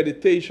our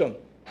accreditation.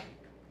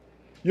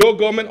 Your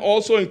government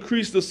also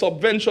increased the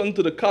subvention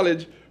to the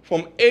college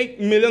from $8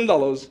 million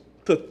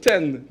to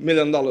 $10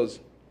 million.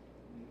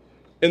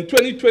 In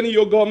 2020,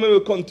 your government will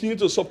continue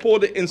to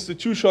support the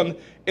institution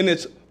in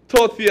its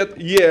 30th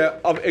year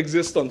of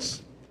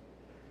existence.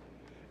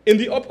 In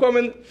the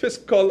upcoming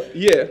fiscal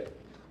year,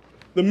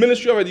 the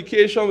Ministry of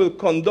Education will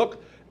conduct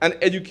an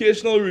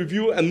educational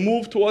review and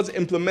move towards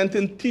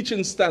implementing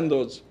teaching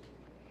standards.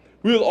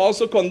 We will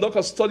also conduct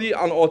a study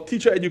on our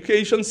teacher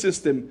education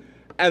system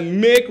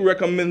and make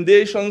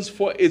recommendations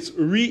for its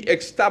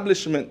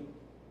re-establishment.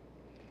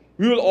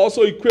 We will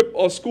also equip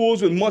our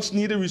schools with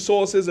much-needed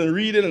resources in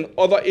reading and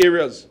other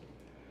areas.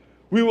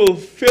 We will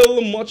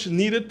fill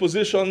much-needed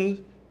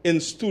positions in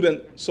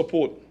student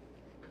support.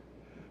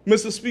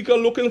 Mr. Speaker,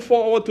 looking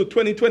forward to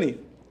 2020,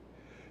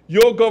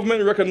 your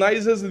government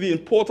recognizes the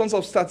importance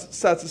of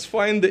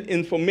satisfying the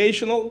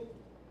informational,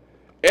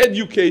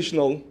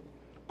 educational,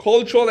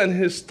 cultural, and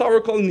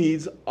historical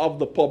needs of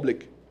the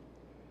public.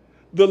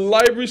 The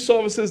Library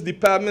Services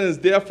Department is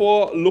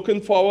therefore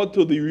looking forward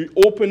to the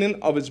reopening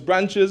of its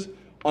branches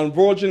on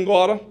Virgin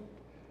Gorda,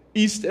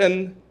 East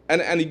End,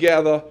 and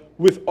Anegada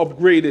with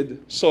upgraded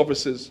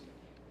services.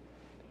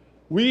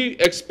 We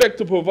expect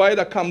to provide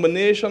a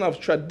combination of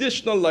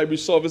traditional library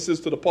services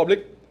to the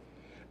public,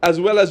 as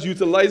well as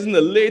utilizing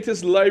the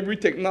latest library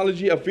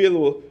technology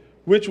available,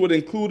 which would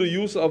include the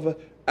use of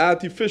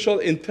artificial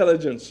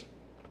intelligence.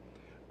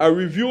 A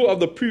review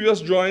of the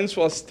previous drawings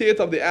for a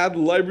state-of-the-art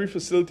library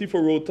facility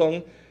for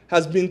Rotong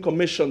has been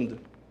commissioned.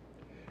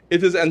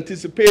 It is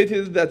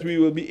anticipated that we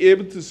will be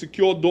able to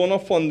secure donor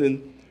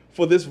funding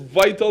for this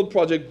vital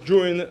project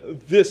during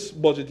this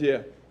budget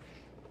year.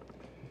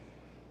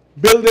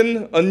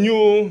 Building a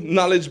new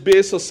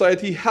knowledge-based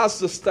society has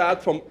to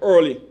start from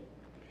early,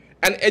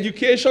 and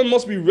education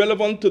must be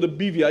relevant to the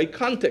BVI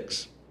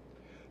context.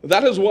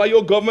 That is why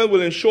your government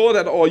will ensure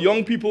that our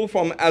young people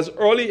from as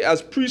early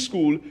as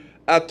preschool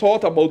are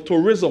taught about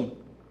tourism,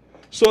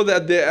 so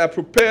that they are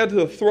prepared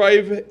to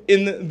thrive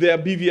in their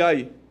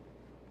BVI.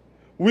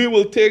 We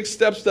will take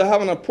steps to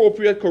have an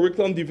appropriate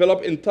curriculum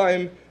developed in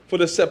time for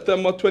the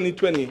September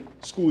 2020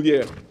 school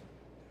year.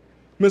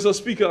 Mr.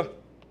 Speaker,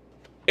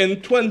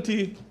 in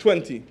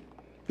 2020,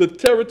 the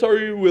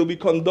territory will be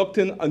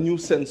conducting a new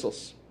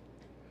census.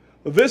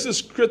 This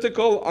is a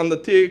critical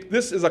undertaking,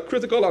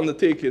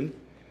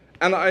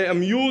 and I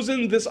am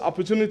using this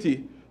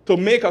opportunity to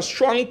make a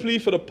strong plea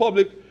for the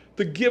public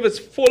to give its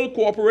full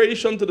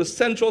cooperation to the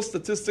Central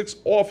Statistics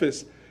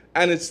Office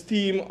and its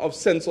team of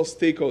census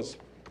takers.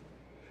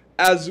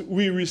 As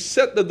we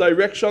reset the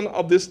direction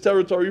of this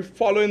territory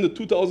following the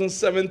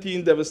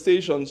 2017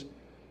 devastations,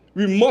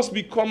 we must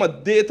become a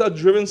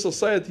data-driven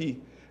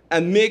society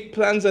and make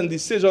plans and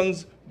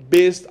decisions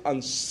based on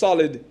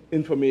solid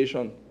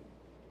information.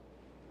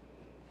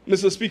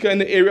 Mr. Speaker, in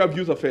the area of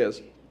youth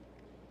affairs,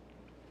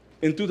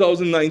 in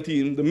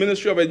 2019, the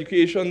Ministry of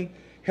Education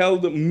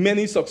held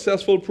many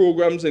successful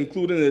programs,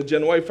 including the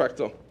Gen Y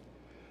Factor.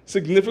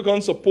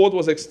 Significant support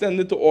was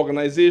extended to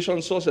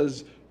organizations such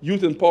as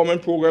Youth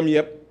Empowerment Program,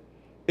 YEP,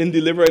 in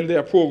delivering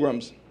their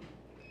programs.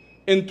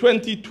 In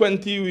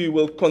 2020, we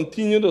will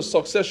continue the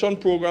succession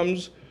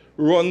programs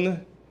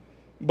run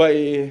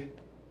by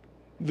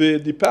the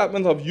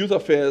Department of Youth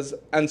Affairs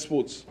and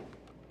Sports.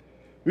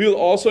 We will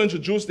also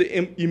introduce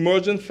the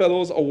Emergent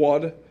Fellows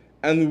Award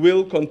and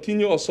will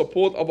continue our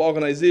support of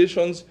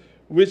organizations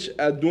which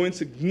are doing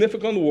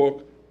significant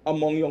work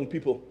among young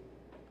people.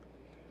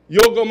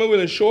 Your government will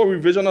ensure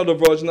revision of the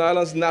Virgin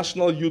Islands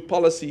National Youth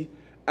Policy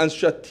and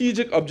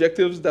strategic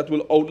objectives that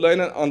will outline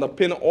and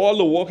underpin all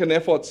the work and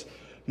efforts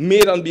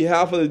made on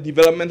behalf of the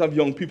development of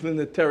young people in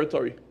the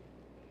territory.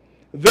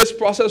 This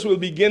process will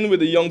begin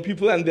with the young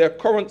people and their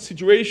current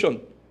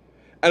situation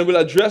and will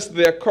address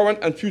their current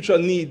and future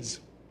needs.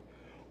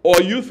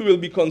 Our youth will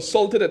be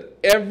consulted at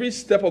every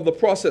step of the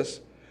process,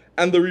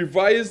 and the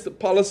revised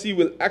policy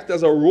will act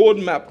as a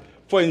roadmap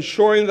for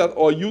ensuring that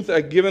our youth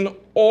are given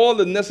all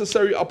the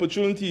necessary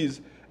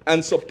opportunities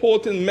and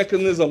supporting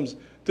mechanisms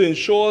to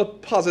ensure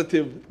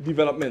positive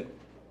development.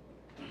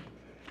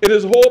 It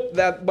is hoped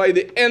that by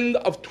the end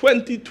of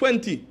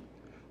 2020,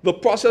 the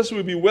process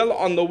will be well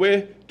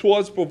underway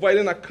towards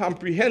providing a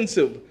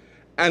comprehensive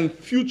and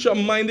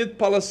future-minded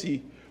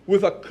policy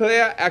with a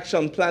clear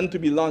action plan to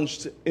be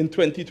launched in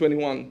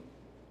 2021.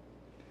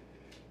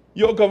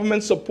 Your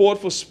government's support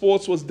for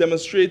sports was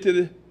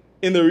demonstrated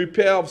in the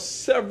repair of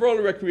several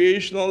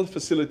recreational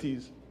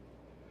facilities.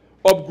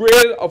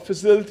 Upgrade of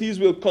facilities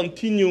will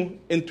continue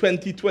in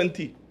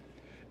 2020,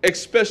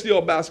 especially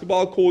our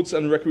basketball courts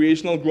and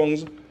recreational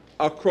grounds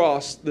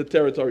across the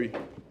territory.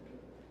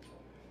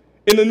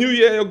 In the new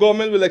year, your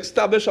government will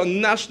establish a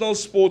National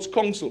Sports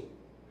Council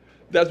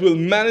that will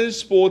manage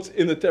sports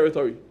in the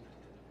territory.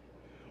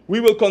 We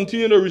will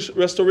continue the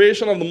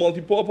restoration of the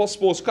multipurpose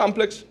sports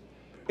complex,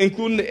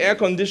 including the air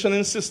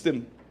conditioning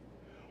system.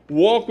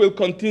 Work will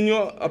continue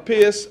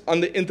apace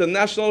on the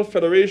International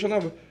Federation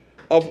of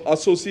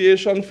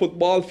Association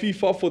Football,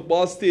 FIFA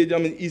Football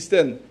Stadium in East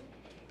End,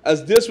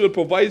 as this will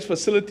provide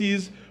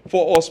facilities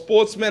for our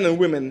sportsmen and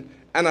women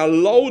and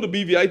allow the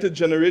BVI to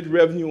generate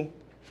revenue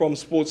from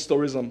sports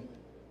tourism.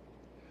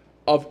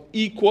 Of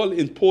equal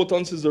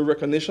importance is the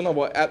recognition of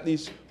our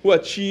athletes who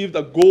achieved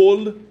a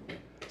gold,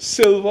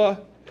 silver,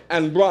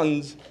 and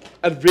bronze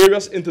at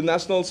various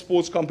international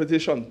sports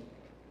competitions.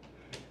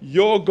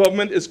 Your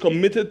government is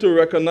committed to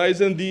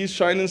recognizing these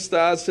shining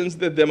stars since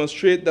they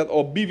demonstrate that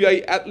our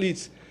BVI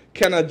athletes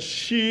can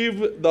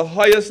achieve the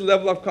highest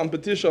level of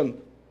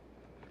competition,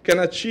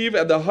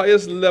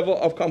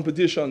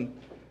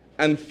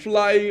 and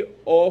fly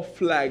our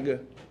flag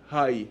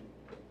high.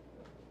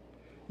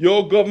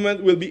 Your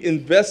government will be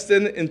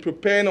investing in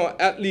preparing our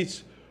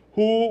athletes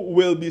who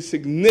will be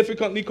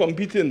significantly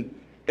competing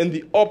in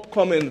the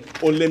upcoming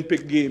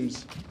Olympic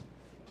Games.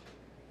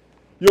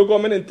 Your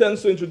government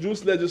intends to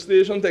introduce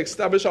legislation to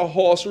establish a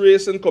horse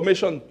racing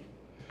commission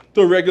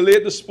to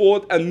regulate the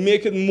sport and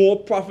make it more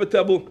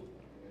profitable.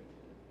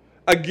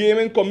 A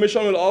gaming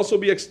commission will also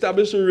be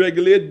established to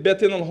regulate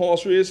betting on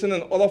horse racing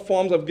and other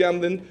forms of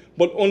gambling,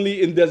 but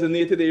only in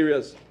designated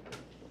areas.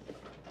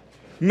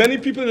 Many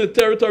people in the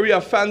territory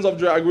are fans of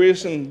drag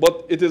racing,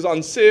 but it is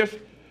unsafe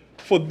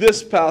for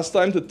this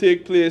pastime to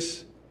take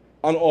place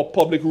on our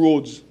public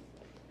roads.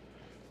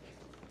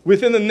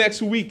 Within the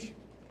next week,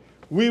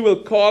 we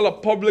will call a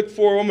public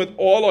forum with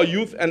all our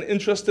youth and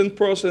interested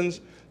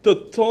persons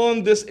to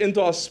turn this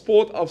into a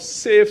sport of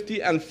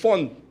safety and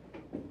fun,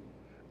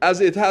 as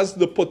it has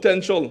the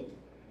potential,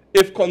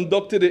 if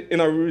conducted in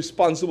a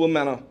responsible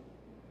manner,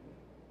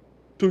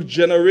 to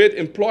generate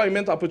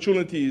employment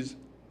opportunities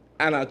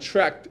and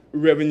attract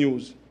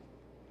revenues.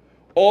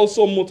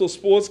 Also,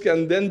 motorsports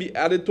can then be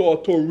added to our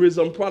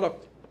tourism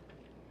product.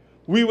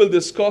 We will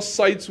discuss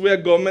sites where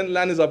government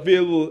land is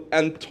available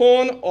and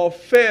turn our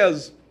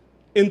fairs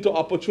into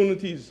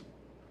opportunities.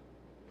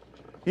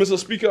 Mr.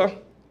 Speaker,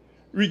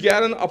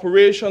 regarding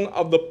operation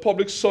of the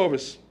public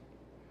service,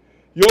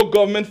 your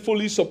government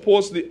fully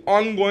supports the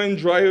ongoing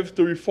drive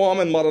to reform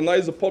and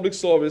modernize the public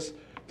service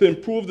to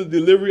improve the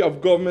delivery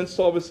of government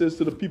services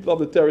to the people of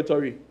the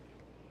territory.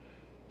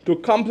 To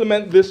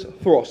complement this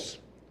thrust,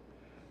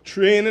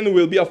 training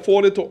will be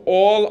afforded to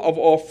all of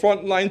our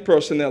frontline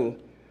personnel,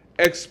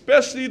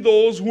 especially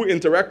those who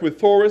interact with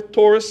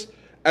tourists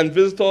and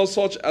visitors,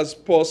 such as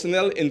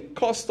personnel in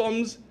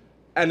customs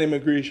and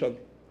immigration.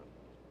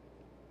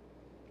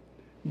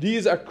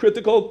 These are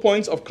critical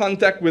points of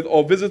contact with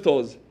our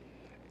visitors,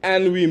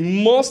 and we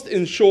must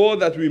ensure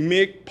that we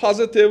make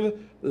positive,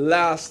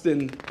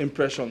 lasting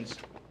impressions.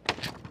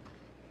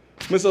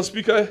 Mr.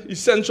 Speaker,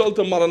 essential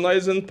to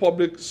modernizing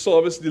public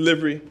service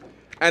delivery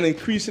and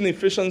increasing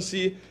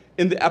efficiency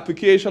in the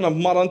application of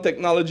modern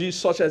technologies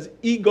such as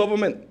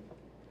e-government.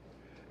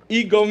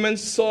 E-government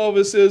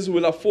services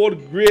will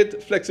afford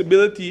great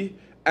flexibility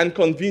and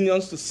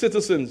convenience to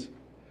citizens,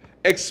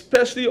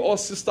 especially our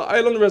sister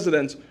island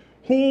residents,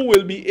 who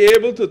will be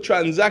able to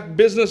transact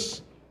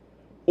business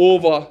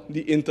over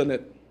the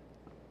internet.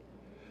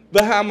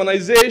 The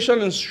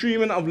harmonization and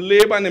streaming of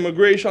labor and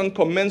immigration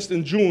commenced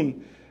in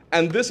June,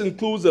 and this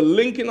includes the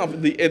linking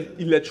of the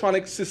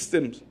electronic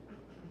systems.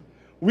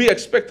 We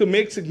expect to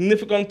make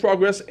significant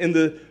progress in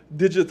the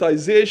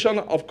digitization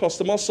of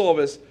customer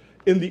service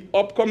in the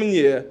upcoming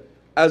year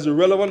as the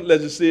relevant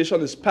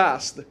legislation is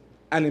passed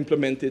and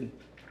implemented.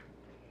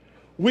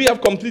 We have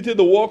completed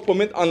the work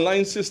permit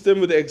online system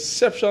with the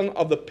exception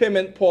of the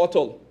payment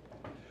portal,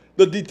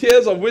 the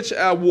details of which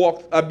are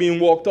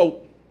being worked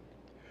out.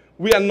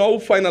 We are now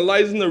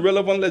finalizing the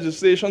relevant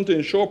legislation to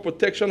ensure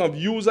protection of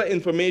user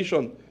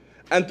information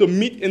and to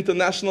meet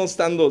international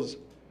standards.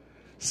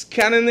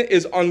 Scanning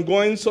is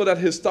ongoing so that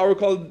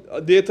historical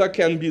data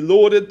can be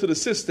loaded to the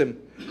system,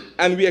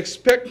 and we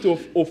expect to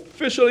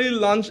officially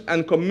launch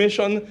and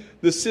commission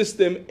the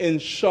system in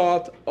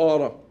short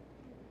order.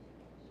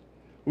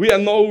 We are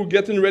now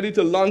getting ready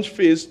to launch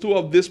phase 2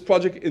 of this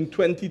project in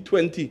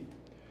 2020,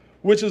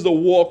 which is the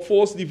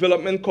workforce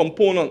development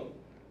component,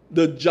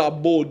 the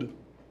job board.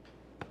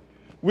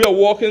 We are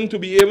working to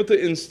be able to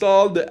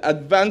install the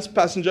advanced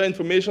passenger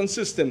information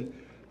system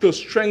to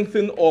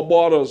strengthen our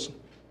borders.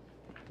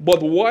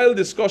 But while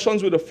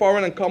discussions with the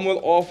Foreign and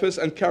Commonwealth Office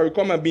and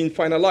CARICOM have been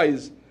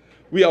finalized,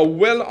 we are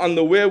well on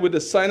the way with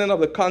the signing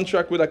of the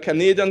contract with a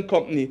Canadian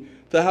company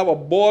to have a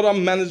border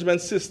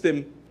management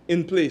system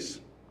in place.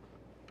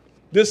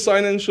 This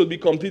signing should be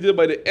completed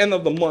by the end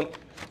of the month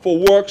for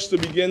works to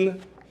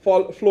begin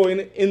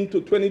flowing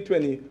into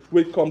 2020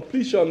 with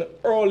completion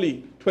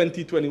early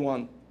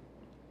 2021.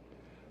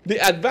 The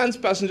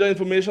advanced passenger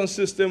information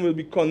system will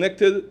be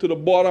connected to the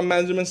border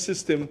management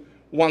system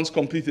once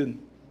completed.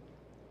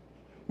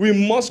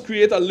 We must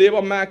create a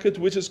labor market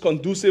which is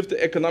conducive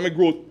to economic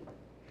growth,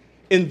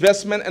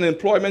 investment, and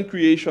employment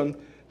creation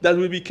that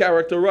will be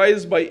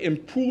characterized by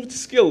improved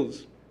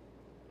skills,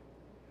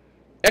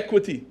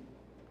 equity,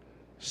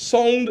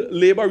 sound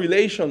labor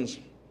relations,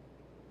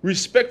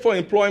 respect for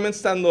employment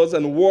standards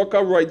and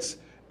worker rights,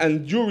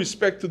 and due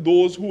respect to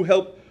those who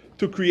help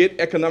to create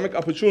economic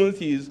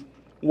opportunities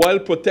while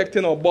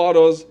protecting our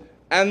borders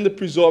and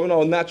preserving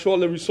our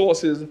natural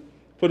resources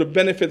for the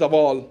benefit of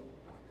all.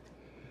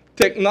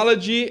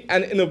 Technology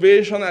and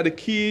innovation are the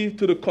key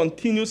to the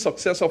continued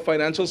success of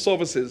financial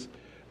services,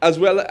 as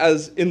well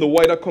as in the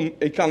wider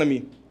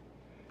economy.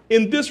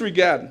 In this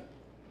regard,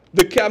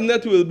 the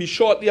Cabinet will be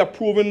shortly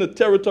approving the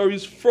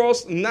territory's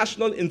first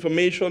National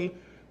Information,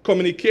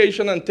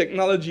 Communication and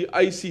Technology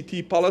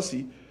ICT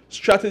policy,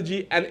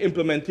 strategy, and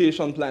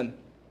implementation plan.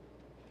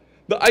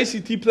 The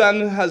ICT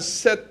plan has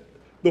set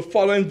the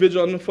following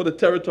vision for the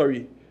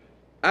territory: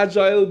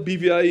 agile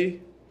BVI,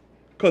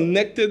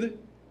 connected,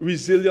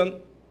 resilient,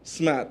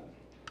 smart.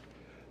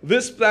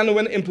 This plan,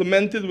 when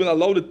implemented, will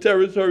allow the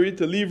territory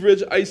to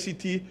leverage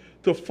ICT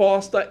to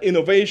foster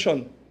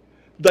innovation,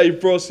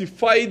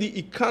 diversify the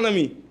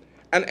economy,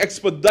 and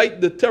expedite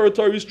the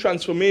territory's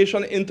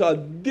transformation into a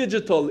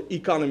digital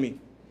economy.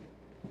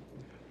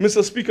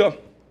 Mr. Speaker,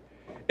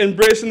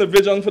 embracing the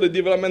vision for the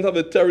development of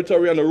the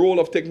territory and the role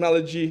of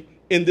technology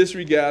in this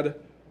regard,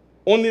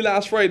 only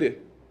last Friday,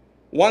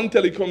 one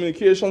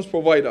telecommunications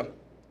provider,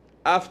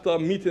 after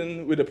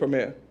meeting with the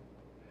Premier,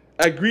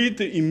 agreed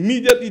to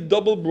immediately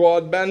double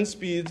broadband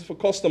speeds for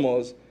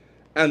customers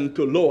and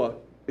to lower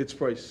its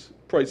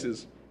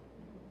prices.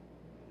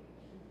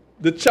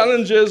 The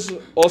challenges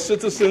our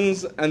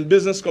citizens and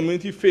business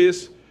community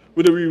face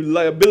with the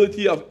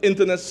reliability of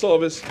internet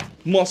service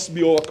must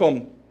be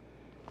overcome,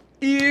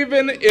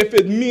 even if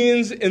it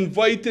means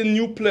inviting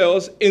new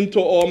players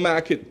into our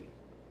market.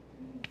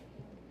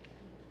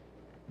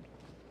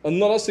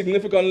 Another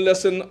significant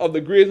lesson of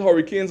the great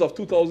hurricanes of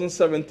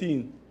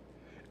 2017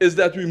 is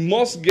that we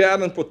must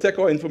guard and protect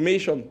our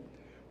information,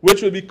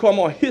 which will become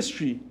our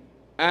history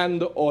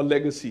and our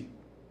legacy.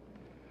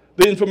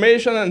 The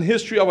information and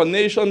history of a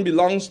nation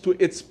belongs to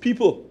its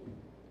people.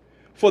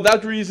 For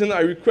that reason,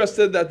 I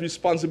requested that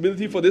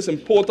responsibility for this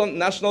important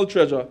national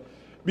treasure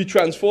be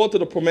transferred to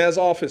the Premier's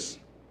office.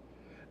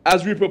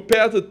 As we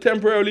prepare to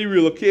temporarily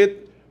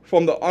relocate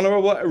from the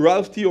Honorable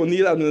Ralph T.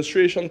 O'Neill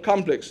Administration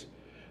Complex,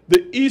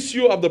 the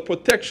issue of the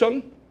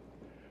protection,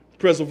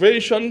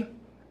 preservation,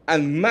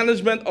 and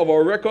management of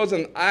our records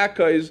and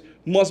archives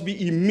must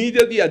be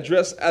immediately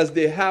addressed as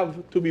they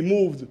have to be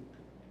moved.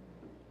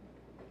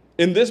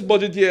 In this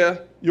budget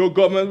year, your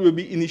government will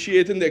be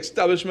initiating the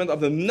establishment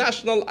of the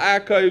National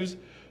Archives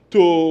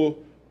to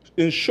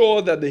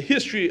ensure that the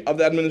history of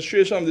the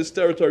administration of this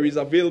territory is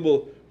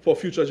available for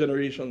future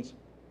generations.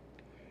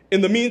 In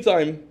the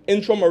meantime,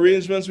 interim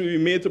arrangements will be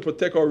made to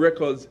protect our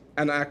records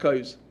and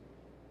archives.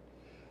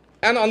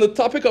 And on the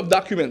topic of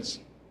documents,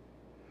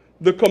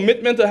 the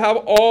commitment to have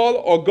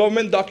all our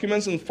government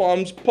documents and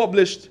forms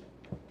published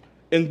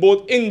in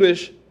both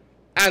English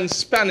and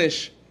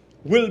Spanish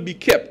will be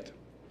kept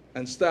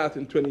and start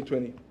in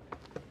 2020.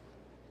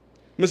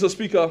 Mr.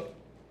 Speaker,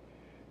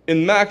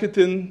 in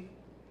marketing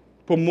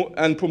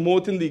and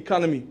promoting the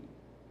economy,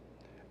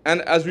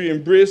 and as we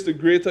embrace the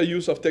greater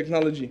use of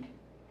technology,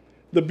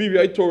 the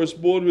BVI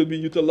Tourist Board will be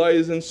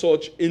utilizing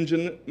search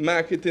engine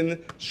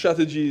marketing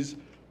strategies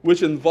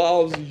which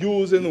involves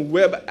using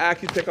web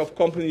architect of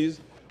companies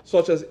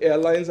such as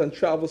airlines and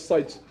travel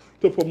sites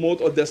to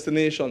promote our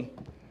destination.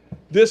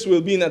 This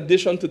will be in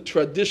addition to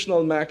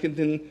traditional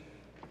marketing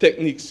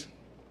techniques.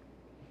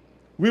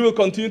 We will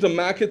continue to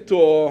market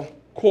to our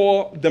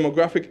core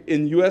demographic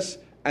in US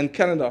and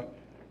Canada,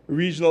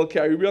 regional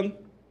Caribbean,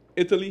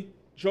 Italy,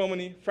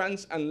 Germany,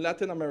 France, and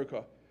Latin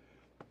America.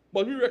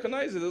 But we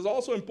recognize it is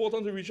also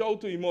important to reach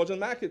out to emerging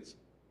markets.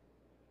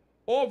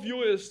 Our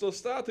view is to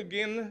start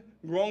again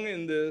growing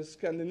in the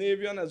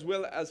Scandinavian as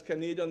well as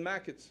Canadian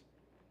markets.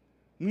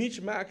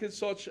 Niche markets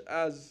such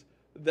as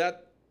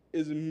that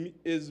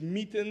is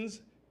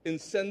meetings,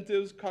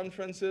 incentives,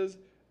 conferences,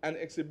 and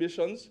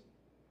exhibitions,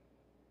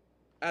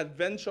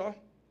 adventure,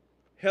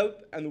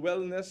 health and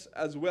wellness,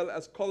 as well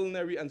as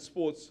culinary and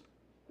sports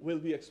will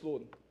be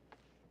explored.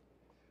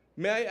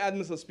 May I add,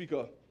 Mr.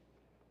 Speaker,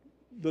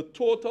 the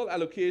total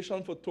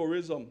allocation for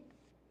tourism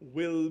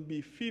will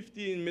be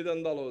 $15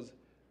 million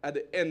at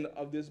the end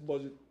of this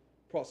budget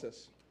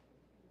process.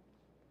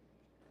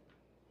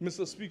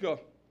 Mr. Speaker,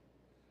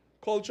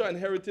 culture and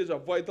heritage are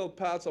vital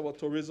parts of our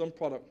tourism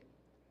product,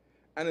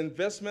 and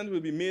investment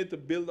will be made to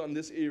build on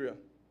this area.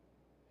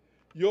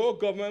 Your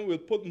government will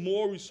put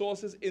more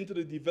resources into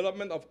the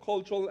development of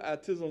cultural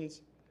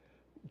artisans,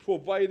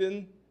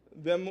 providing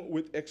them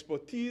with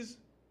expertise,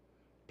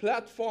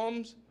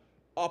 platforms,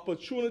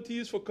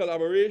 opportunities for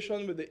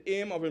collaboration with the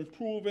aim of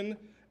improving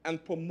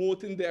and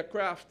promoting their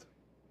craft.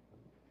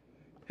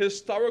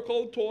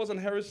 Historical tours and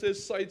heritage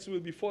sites will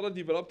be further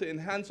developed to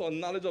enhance our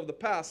knowledge of the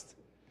past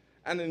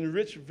and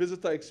enrich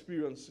visitor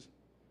experiences.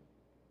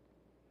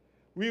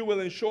 We will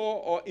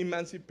ensure our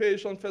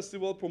Emancipation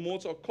Festival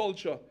promotes our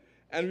culture,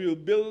 and we will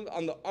build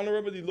on the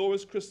Honorable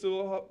Dolores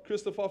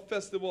Christopher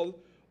Festival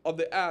of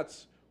the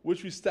Arts,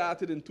 which we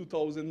started in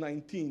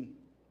 2019.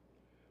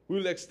 We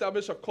will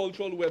establish a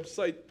cultural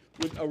website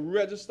with a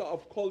register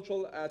of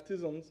cultural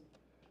artisans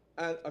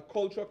and a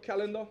cultural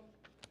calendar,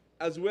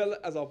 as well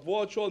as a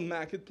virtual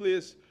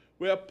marketplace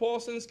where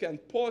persons can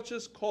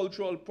purchase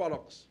cultural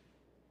products.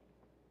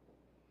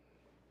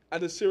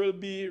 At the Cyril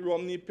B.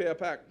 Romney Pier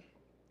Park,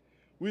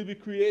 we'll be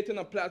creating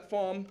a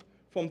platform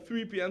from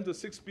 3 p.m. to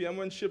 6 p.m.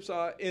 when ships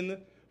are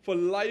in for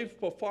live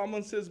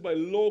performances by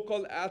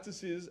local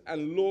artists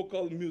and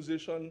local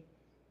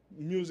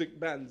music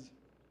bands.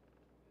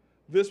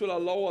 This will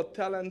allow our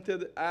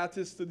talented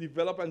artists to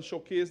develop and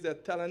showcase their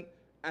talent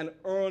and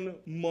earn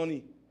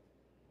money.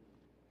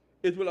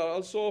 It will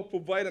also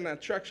provide an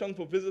attraction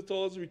for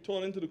visitors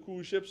returning to the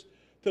cruise ships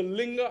to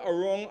linger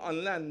around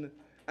on land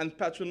and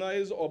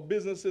patronize our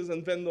businesses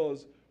and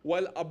vendors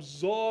while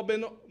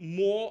absorbing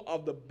more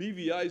of the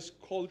BVI's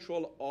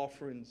cultural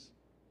offerings.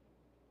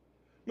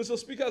 Mr.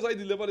 Speaker, as I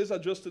deliver this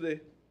address today,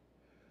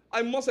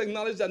 I must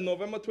acknowledge that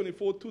November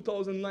 24,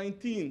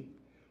 2019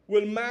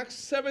 will mark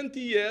 70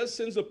 years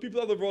since the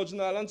people of the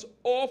Virgin Islands,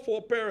 our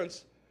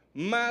foreparents,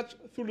 marched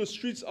through the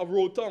streets of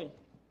Roatan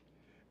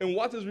in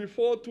what is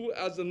referred to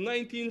as the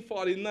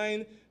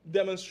 1949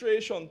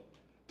 demonstration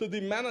to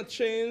demand a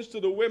change to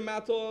the way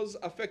matters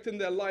affecting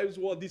their lives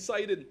were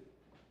decided.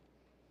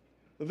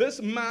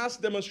 This mass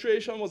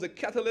demonstration was a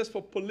catalyst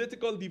for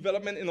political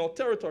development in our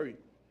territory,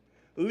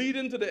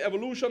 leading to the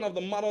evolution of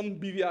the modern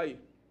BVI.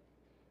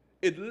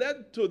 It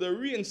led to the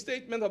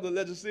reinstatement of the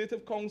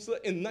Legislative Council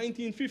in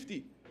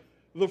 1950,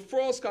 the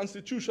first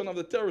constitution of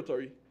the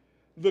territory,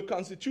 the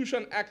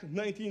Constitution Act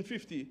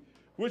 1950,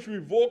 which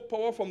revoked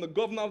power from the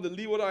governor of the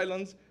Leeward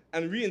Islands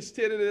and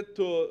reinstated it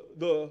to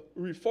the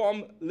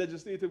reformed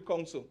Legislative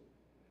Council.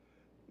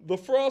 The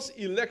first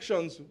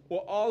elections were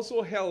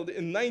also held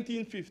in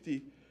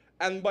 1950,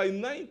 and by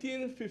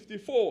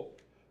 1954,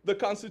 the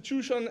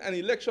Constitution and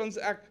Elections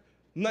Act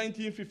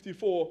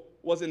 1954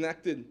 was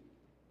enacted,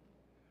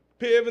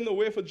 paving the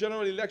way for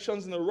general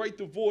elections and the right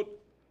to vote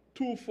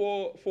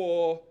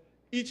for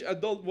each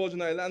adult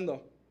Virgin Islander,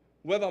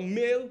 whether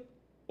male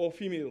or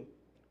female,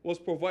 was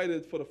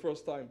provided for the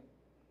first time.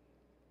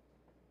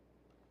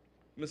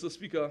 Mr.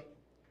 Speaker,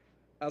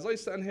 as I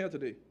stand here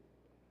today,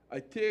 I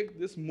take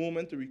this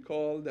moment to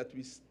recall that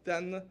we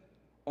stand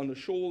on the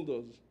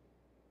shoulders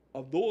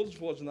of those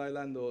Virgin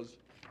Islanders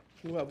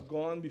who have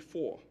gone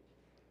before,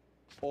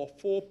 our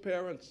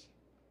foreparents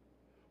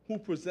who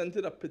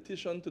presented a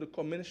petition to the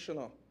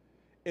Commissioner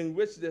in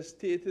which they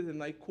stated,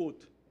 and I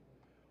quote,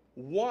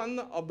 "One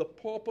of the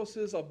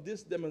purposes of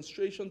this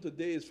demonstration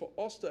today is for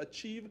us to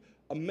achieve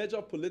a measure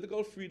of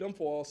political freedom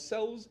for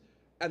ourselves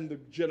and the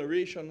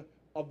generation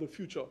of the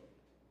future."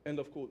 End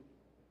of quote.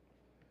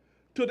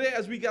 Today,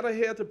 as we gather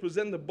here to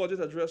present the budget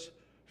address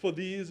for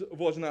these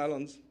Virgin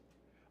Islands,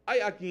 I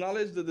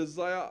acknowledge the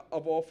desire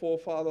of our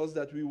forefathers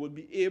that we would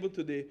be able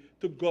today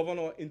to govern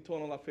our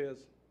internal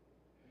affairs.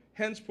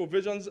 Hence,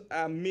 provisions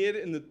are made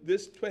in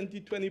this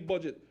 2020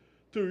 budget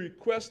to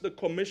request the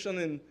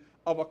commissioning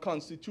of a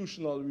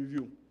constitutional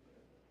review.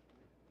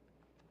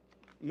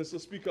 Mr.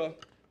 Speaker,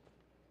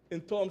 in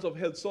terms of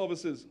health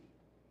services,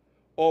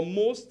 our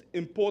most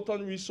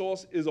important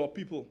resource is our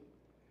people,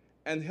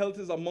 and health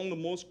is among the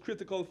most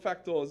critical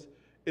factors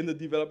in the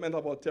development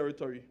of our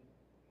territory.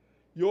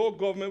 Your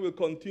government will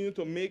continue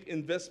to make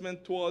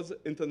investment towards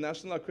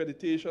international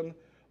accreditation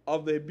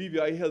of the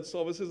BVI Health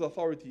Services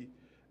Authority,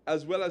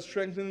 as well as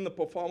strengthening the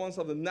performance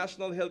of the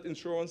National Health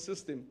Insurance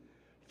System,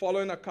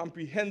 following a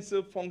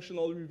comprehensive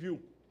functional review.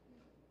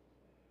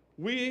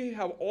 We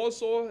have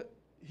also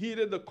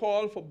heeded the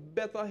call for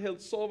better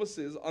health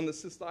services on the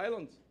sister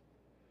islands,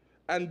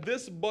 and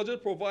this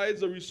budget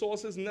provides the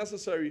resources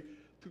necessary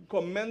to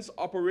commence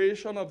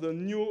operation of the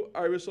new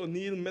Iris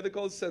O'Neill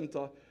Medical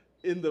Center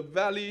in the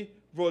Valley,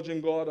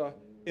 Virgin Gorda,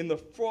 in the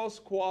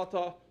first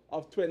quarter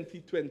of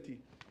 2020.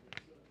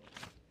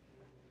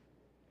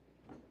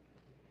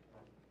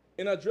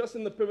 In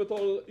addressing the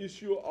pivotal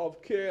issue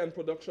of care and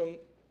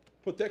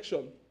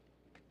protection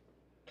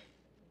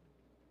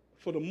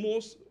for the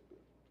most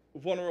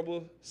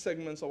vulnerable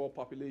segments of our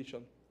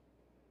population,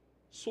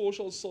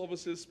 social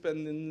services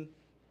spending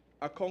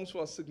accounts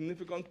for a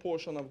significant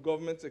portion of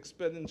government's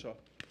expenditure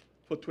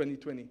for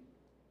 2020.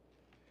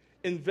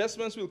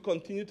 Investments will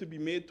continue to be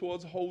made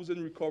towards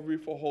housing recovery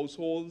for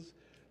households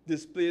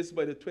displaced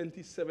by the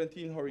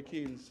 2017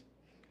 hurricanes,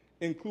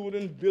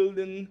 including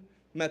building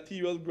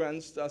material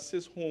grants to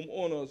assist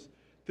homeowners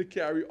to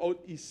carry out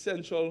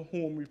essential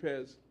home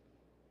repairs.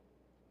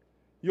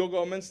 Your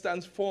government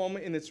stands firm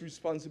in its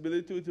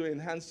responsibility to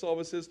enhance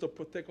services to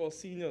protect our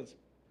seniors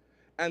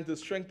and to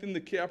strengthen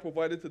the care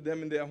provided to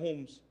them in their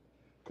homes,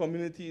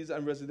 communities,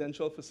 and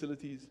residential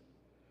facilities.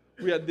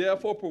 We are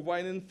therefore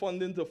providing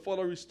funding to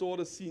further restore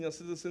the senior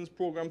citizens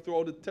program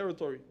throughout the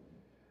territory,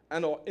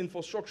 and our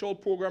infrastructural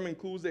program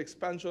includes the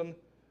expansion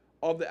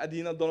of the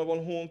Adina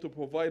Donovan Home to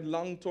provide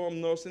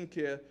long-term nursing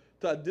care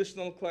to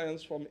additional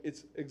clients from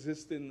its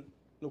existing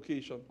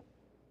location.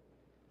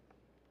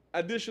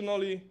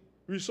 Additionally,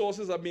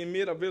 resources are being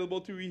made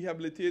available to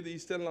rehabilitate the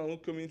Eastern Langley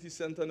Community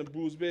Center and the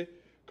Bruce Bay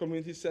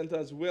Community Center,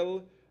 as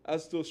well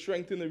as to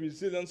strengthen the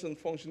resilience and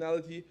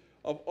functionality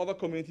of other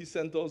community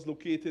centers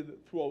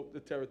located throughout the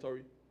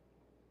territory.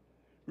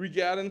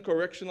 Regarding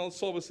correctional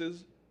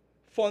services,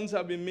 funds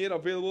have been made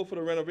available for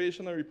the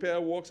renovation and repair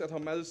works at Her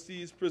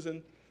Majesty's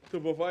Prison to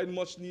provide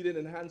much-needed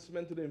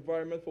enhancement to the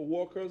environment for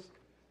workers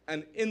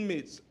and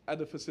inmates at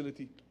the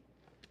facility.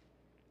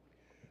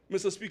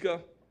 Mr. Speaker,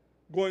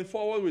 going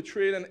forward with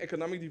trade and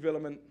economic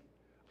development,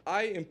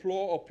 I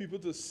implore our people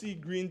to see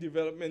green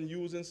development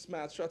using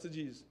smart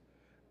strategies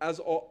as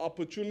our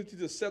opportunity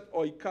to set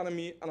our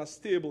economy on a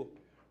stable,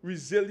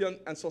 resilient,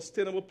 and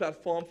sustainable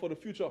platform for the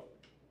future.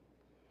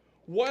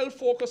 While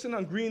focusing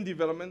on green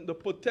development, the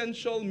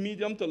potential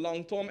medium to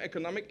long-term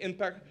economic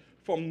impact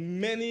from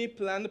many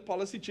planned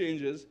policy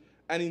changes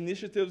and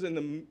initiatives in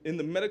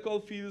the medical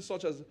field,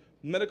 such as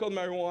medical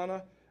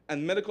marijuana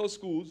and medical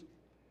schools,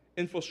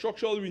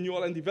 infrastructural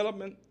renewal and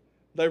development,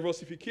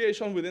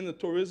 diversification within the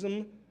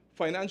tourism,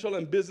 financial,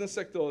 and business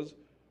sectors,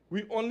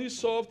 we only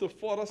serve to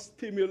further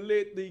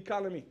stimulate the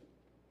economy.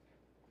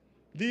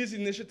 These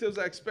initiatives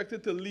are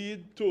expected to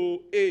lead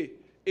to A,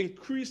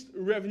 increased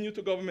revenue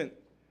to government,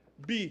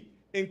 B,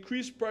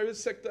 increased private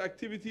sector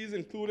activities,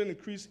 including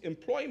increased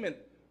employment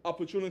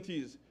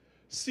opportunities,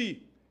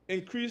 C,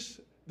 increased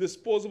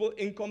disposable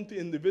income to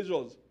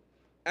individuals,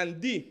 and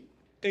D,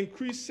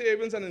 increase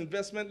savings and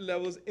investment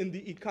levels in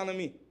the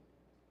economy.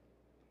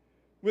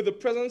 With the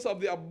presence of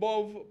the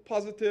above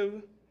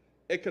positive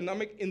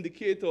economic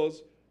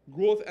indicators,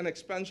 growth and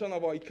expansion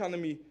of our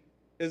economy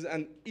is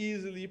an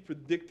easily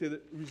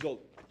predicted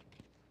result.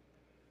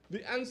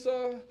 The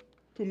answer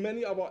to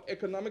many of our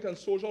economic and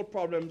social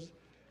problems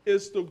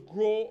is to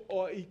grow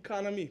our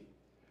economy,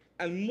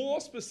 and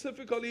more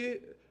specifically,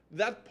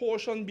 that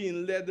portion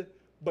being led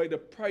by the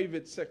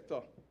private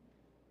sector.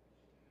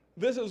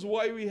 This is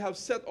why we have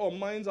set our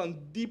minds on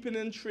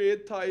deepening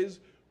trade ties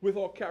with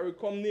our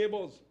CARICOM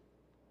neighbors.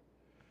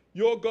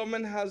 Your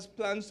government has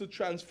plans to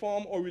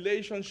transform our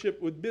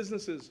relationship with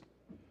businesses.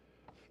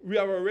 We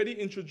have already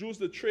introduced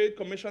the Trade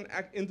Commission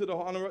Act into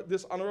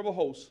this honorable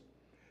House,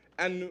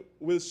 and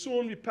will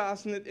soon be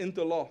passing it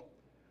into law,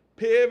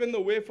 paving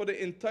the way for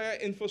the entire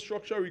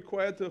infrastructure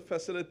required to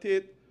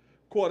facilitate,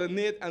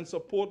 coordinate, and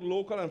support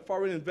local and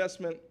foreign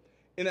investment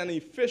in an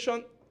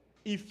efficient,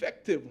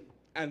 effective,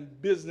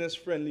 and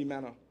business-friendly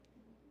manner.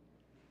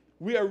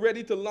 We are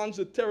ready to launch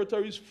the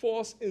territory's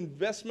first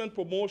investment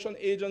promotion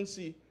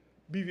agency,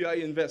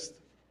 BVI Invest.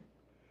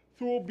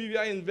 Through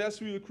BVI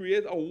Invest, we will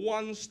create a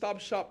one-stop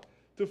shop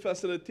to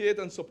facilitate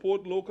and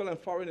support local and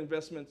foreign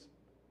investments.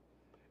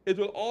 It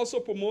will also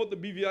promote the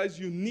BVI's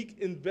unique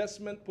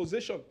investment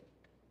position.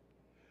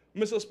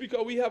 Mr.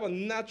 Speaker, we have a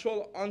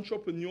natural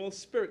entrepreneurial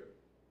spirit.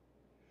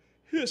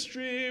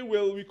 History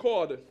will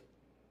record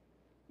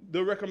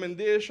the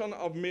recommendation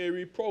of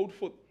Mary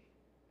Proudfoot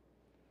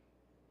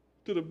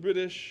to the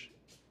British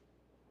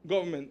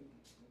government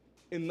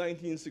in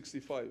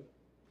 1965,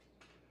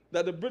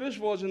 that the British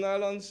Virgin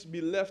Islands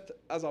be left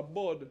as a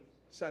bird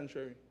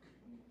sanctuary.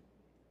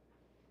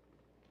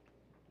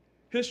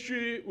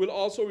 History will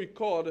also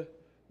record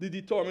the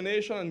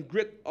determination and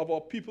grit of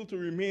our people to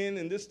remain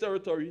in this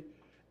territory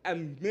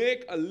and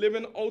make a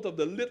living out of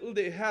the little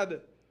they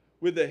had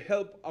with the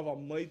help of a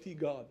mighty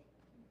God.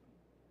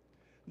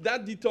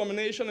 That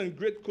determination and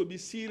grit could be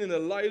seen in the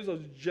lives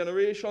of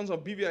generations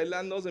of BVI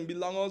landers and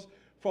belongers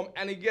from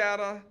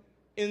Anegada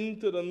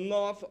into the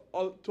north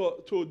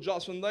to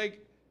Jocelyn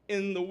Dyke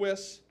in the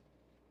west.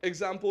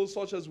 Examples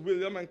such as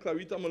William and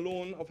Clarita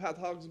Malone of Hat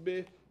Hawks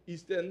Bay,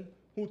 East End,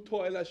 who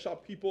toil as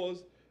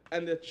shopkeepers,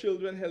 and their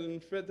children Helen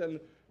Frith and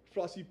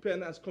Flossie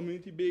Penn as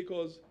community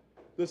bakers.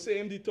 The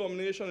same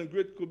determination and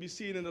grit could be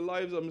seen in the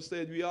lives of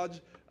Mr.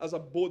 Edwiage as a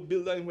boat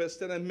builder in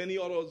West End and many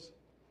others.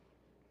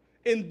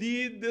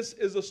 Indeed, this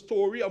is the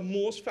story of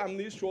most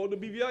families throughout the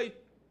BVI.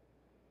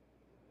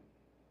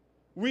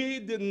 We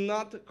did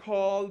not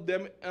call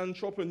them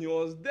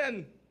entrepreneurs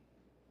then,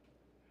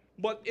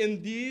 but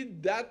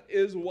indeed that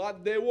is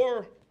what they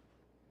were.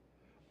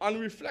 On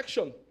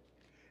reflection,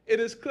 it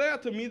is clear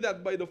to me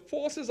that by the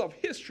forces of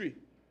history,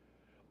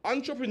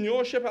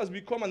 entrepreneurship has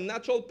become a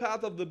natural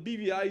part of the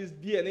BVI's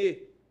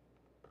DNA.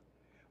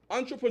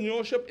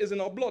 Entrepreneurship is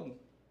in our blood.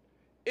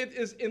 It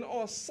is in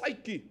our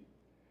psyche.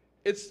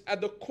 It's at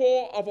the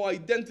core of our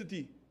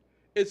identity.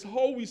 It's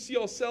how we see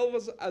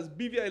ourselves as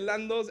BVI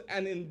landers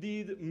and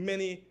indeed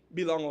many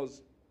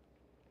belongers.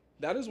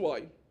 That is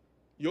why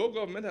your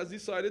government has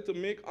decided to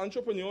make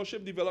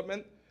entrepreneurship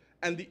development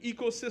and the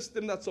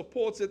ecosystem that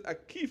supports it a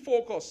key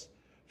focus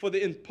for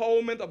the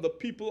empowerment of the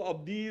people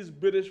of these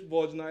British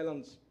Virgin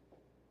Islands.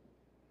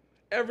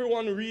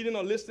 Everyone reading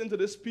or listening to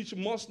this speech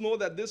must know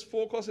that this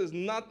focus is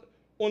not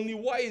only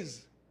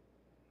wise,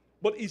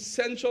 but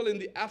essential in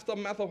the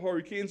aftermath of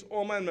Hurricanes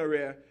Irma and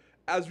Maria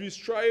as we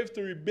strive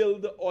to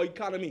rebuild our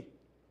economy.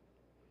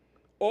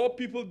 Our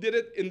people did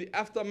it in the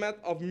aftermath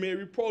of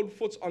Mary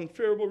Proudfoot's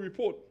unfavorable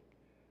report,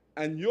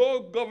 and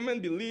your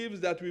government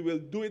believes that we will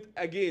do it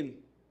again.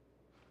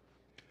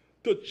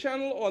 To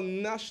channel our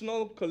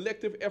national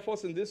collective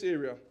efforts in this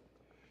area,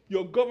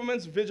 your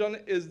government's vision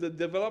is the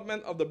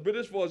development of the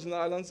British Virgin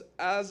Islands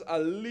as a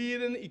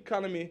leading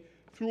economy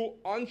through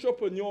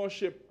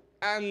entrepreneurship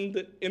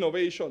and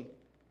innovation.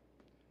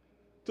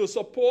 To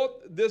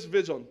support this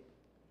vision,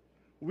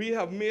 we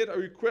have made a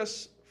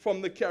request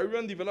from the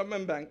Caribbean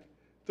Development Bank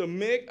to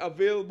make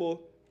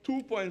available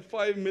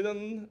 $2.5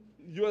 million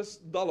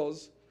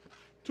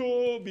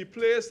to be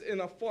placed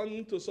in a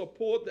fund to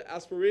support the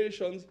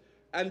aspirations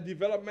and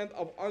development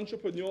of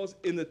entrepreneurs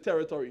in the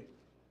territory.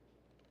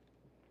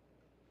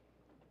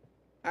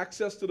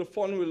 Access to the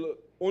fund will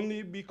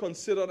only be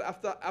considered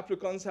after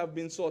applicants have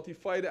been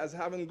certified as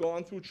having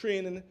gone through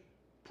training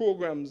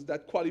programs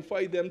that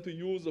qualify them to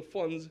use the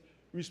funds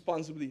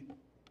responsibly.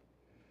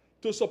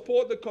 To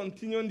support the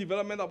continuing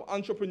development of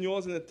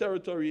entrepreneurs in the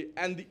territory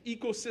and the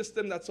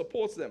ecosystem that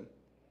supports them,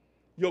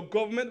 your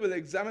government will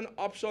examine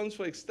options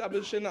for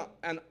establishing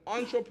an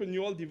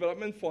entrepreneurial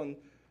development fund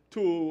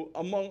to,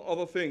 among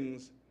other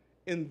things,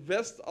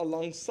 invest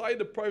alongside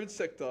the private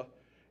sector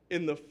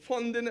in the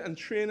funding and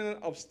training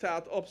of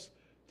startups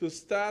to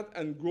start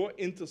and grow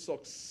into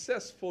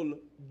successful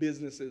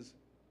businesses.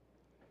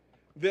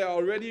 There are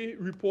already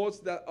reports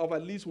that of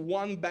at least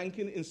one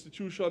banking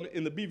institution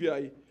in the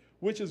BVI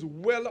which is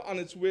well on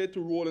its way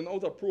to rolling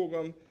out a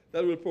program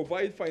that will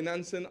provide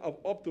financing of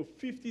up to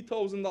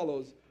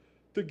 $50,000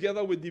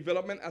 together with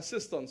development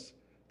assistance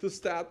to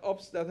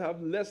startups that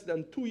have less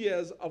than 2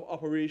 years of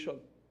operation.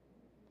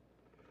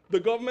 The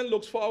government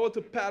looks forward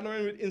to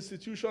partnering with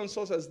institutions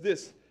such as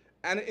this,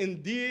 and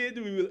indeed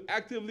we will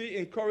actively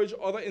encourage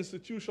other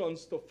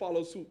institutions to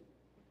follow suit.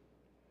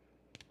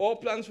 Our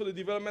plans for the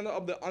development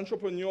of the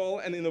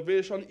entrepreneurial and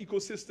innovation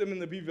ecosystem in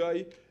the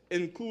BVI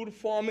include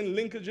forming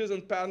linkages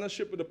and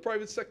partnership with the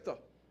private sector,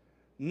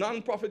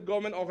 non-profit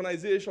government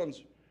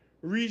organizations,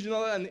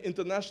 regional and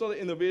international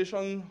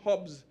innovation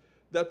hubs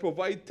that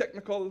provide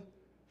technical,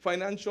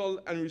 financial,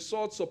 and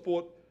resource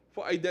support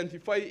for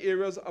identified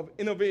areas of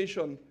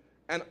innovation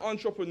and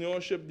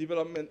entrepreneurship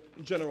development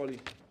generally.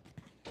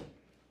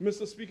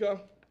 Mr. Speaker,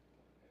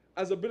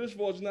 as the British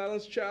Virgin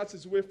Islands charts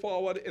its way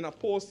forward in a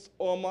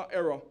post-Irma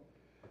era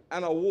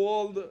and a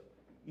world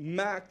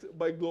marked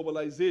by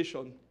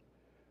globalization,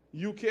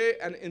 UK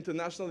and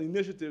international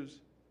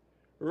initiatives,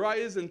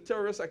 rise in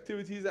terrorist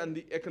activities, and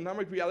the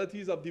economic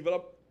realities of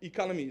developed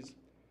economies,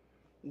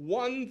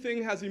 one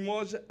thing has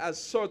emerged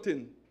as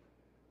certain: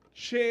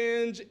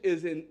 change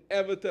is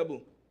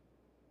inevitable.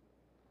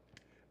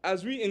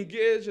 As we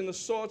engage in the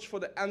search for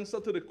the answer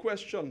to the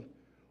question,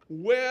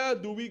 where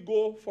do we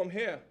go from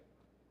here?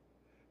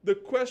 The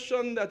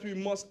question that we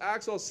must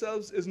ask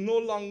ourselves is no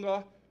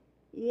longer,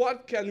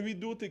 what can we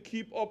do to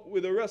keep up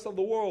with the rest of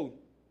the world?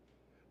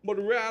 But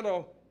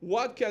rather,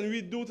 what can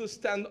we do to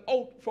stand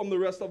out from the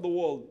rest of the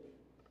world?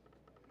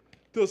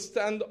 To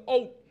stand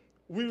out,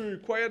 we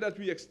require that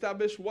we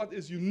establish what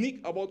is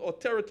unique about our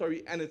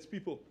territory and its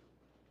people.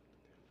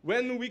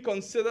 When we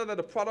consider that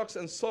the products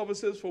and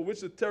services for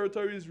which the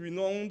territory is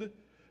renowned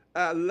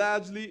are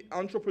largely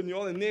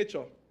entrepreneurial in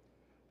nature,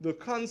 the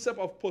concept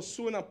of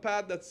pursuing a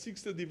path that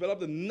seeks to develop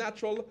the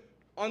natural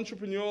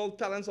entrepreneurial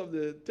talents of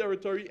the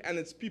territory and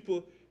its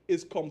people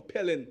is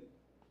compelling.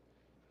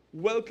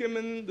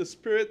 Welcoming the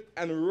spirit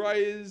and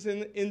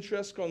rising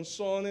interest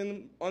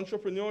concerning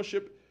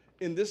entrepreneurship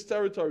in this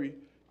territory,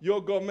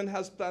 your government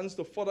has plans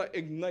to further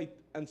ignite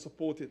and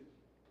support it.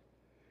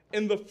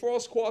 In the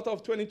first quarter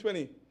of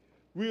 2020,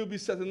 we will be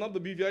setting up the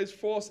BVI's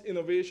first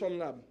Innovation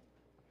Lab.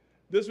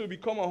 This will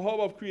become a hub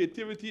of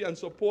creativity and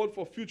support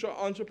for future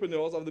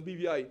entrepreneurs of the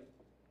BVI.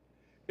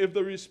 If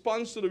the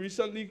response to the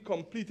recently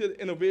completed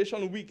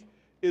Innovation Week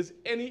is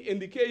any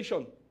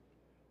indication,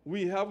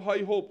 we have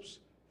high hopes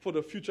for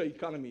the future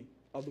economy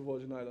of the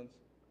Virgin Islands.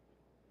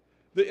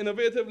 The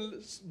Innovative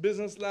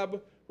Business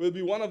Lab will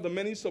be one of the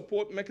many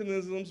support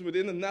mechanisms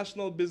within the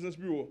National Business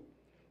Bureau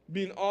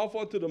being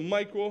offered to the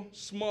micro,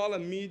 small,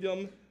 and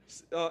medium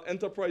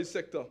enterprise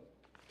sector.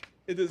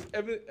 It is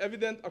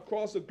evident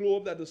across the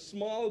globe that the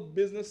small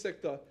business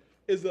sector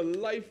is the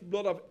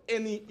lifeblood of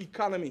any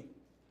economy.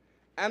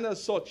 And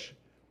as such,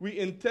 we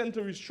intend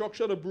to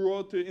restructure the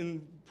Bureau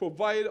to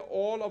provide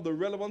all of the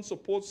relevant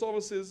support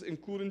services,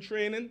 including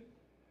training,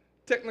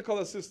 technical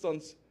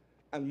assistance,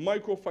 and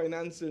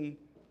microfinancing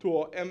to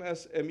our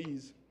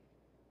MSMEs.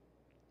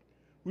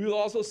 We will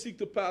also seek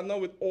to partner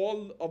with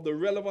all of the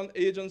relevant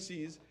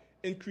agencies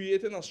in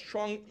creating a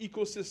strong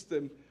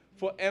ecosystem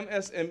for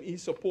MSME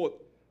support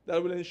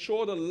that will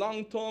ensure the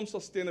long-term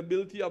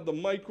sustainability of the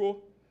micro,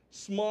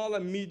 small,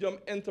 and medium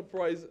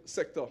enterprise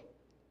sector.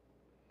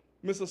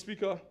 Mr.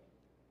 Speaker,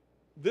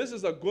 this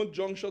is a good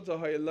juncture to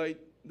highlight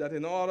that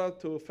in order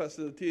to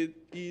facilitate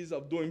ease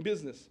of doing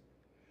business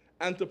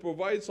and to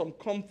provide some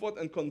comfort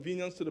and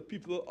convenience to the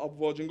people of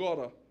Virgin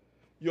Gorda,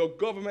 your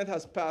government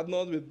has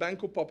partnered with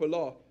Banco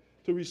Popular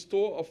to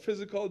restore a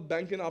physical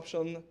banking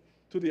option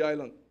to the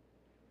island.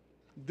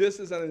 This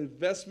is an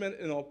investment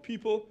in our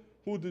people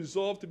who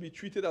deserve to be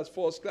treated as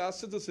first-class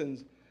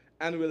citizens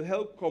and will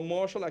help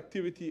commercial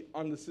activity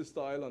on the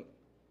sister island.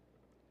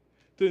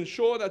 To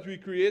ensure that we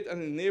create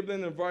an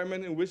enabling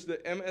environment in which the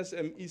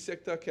MSME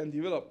sector can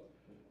develop,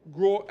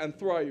 grow, and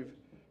thrive,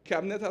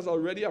 Cabinet has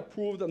already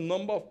approved a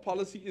number of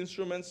policy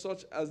instruments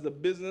such as the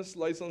Business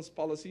License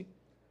Policy,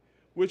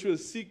 which will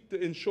seek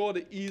to ensure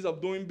the ease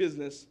of doing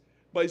business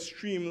by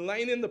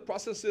streamlining the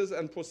processes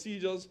and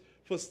procedures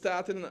for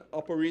starting and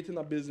operating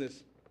a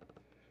business.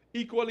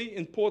 Equally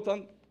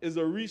important is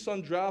the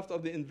recent draft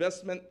of the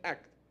Investment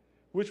Act,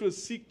 which will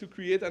seek to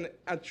create an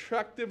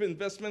attractive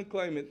investment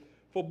climate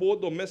for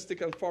both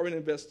domestic and foreign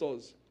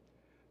investors.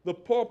 The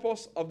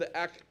purpose of the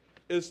Act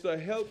is to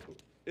help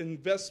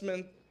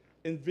investment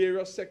in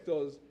various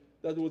sectors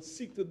that would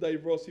seek to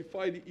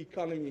diversify the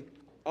economy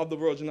of the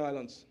Virgin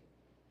Islands.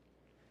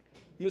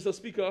 Mr.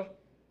 Speaker,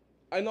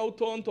 I now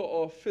turn to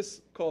our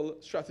fiscal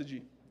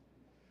strategy.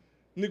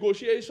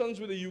 Negotiations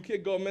with the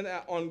UK government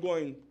are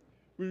ongoing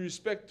with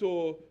respect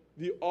to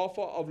the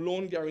offer of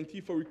loan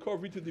guarantee for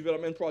recovery to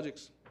development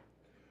projects.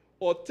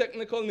 Our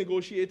technical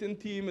negotiating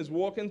team is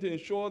working to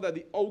ensure that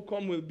the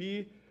outcome will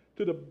be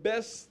to the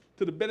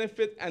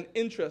benefit and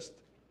interest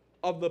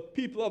of the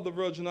people of the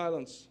Virgin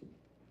Islands.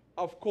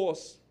 Of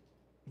course,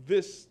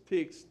 this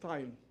takes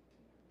time.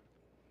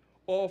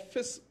 Our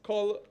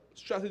fiscal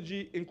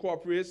strategy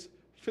incorporates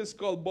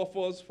fiscal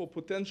buffers for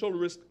potential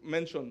risk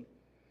mentioned,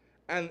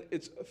 and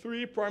its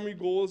three primary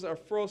goals are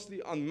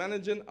firstly on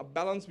managing a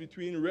balance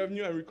between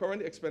revenue and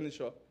recurrent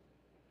expenditure,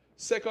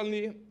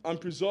 secondly on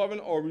preserving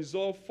our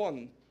reserve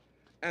fund,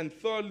 and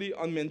thirdly,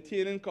 on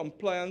maintaining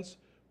compliance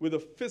with the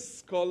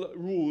fiscal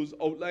rules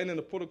outlined in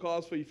the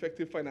protocols for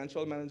effective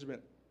financial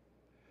management.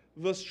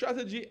 The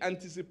strategy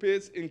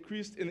anticipates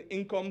increase in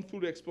income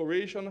through the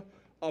exploration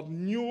of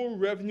new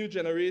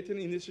revenue-generating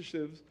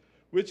initiatives,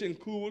 which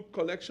include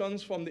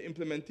collections from the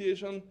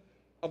implementation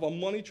of a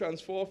money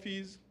transfer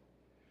fees,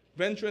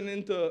 venturing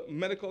into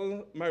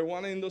medical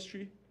marijuana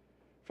industry,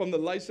 from the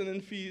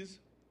licensing fees,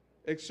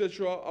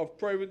 etc., of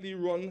privately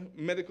run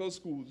medical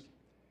schools,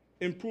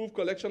 improved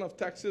collection of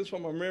taxes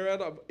from a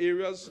myriad of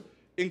areas,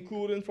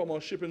 including from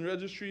our shipping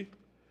registry,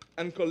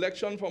 and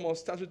collection from our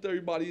statutory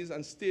bodies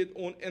and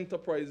state-owned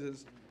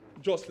enterprises,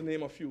 just to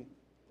name a few.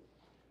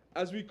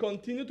 As we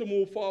continue to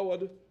move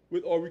forward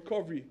with our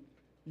recovery,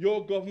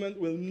 your government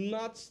will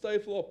not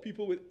stifle our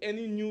people with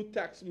any new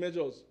tax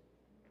measures.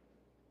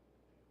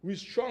 We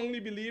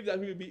strongly believe that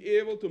we will be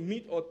able to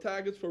meet our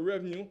targets for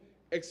revenue,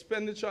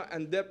 expenditure,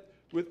 and debt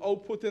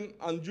without putting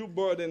undue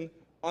burden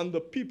on the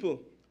people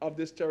of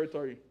this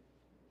territory.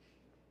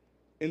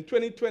 In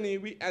 2020,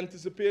 we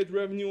anticipate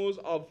revenues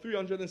of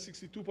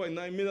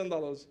 $362.9 million,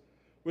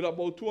 with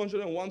about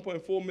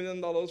 $201.4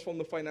 million from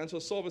the financial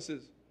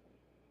services.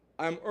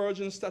 I'm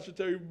urging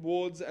statutory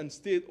boards and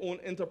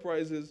state-owned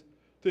enterprises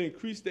to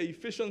increase their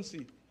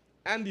efficiency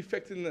and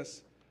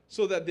effectiveness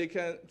so that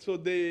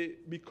they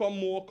become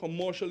more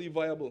commercially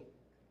viable.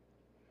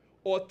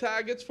 Our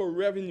targets for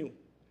revenue,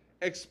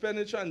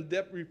 expenditure, and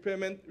debt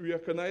repayment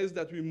recognize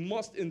that we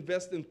must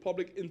invest in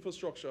public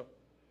infrastructure,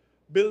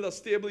 build a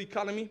stable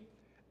economy,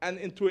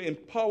 and to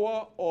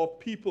empower our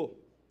people.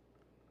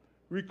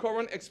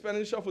 Recurrent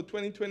expenditure for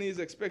 2020 is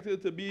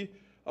expected to be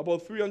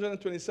about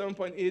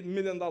 $327.8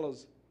 million,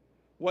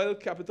 while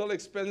capital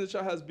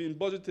expenditure has been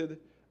budgeted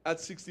at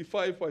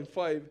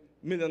 $65.5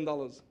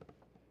 million.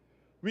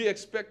 We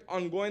expect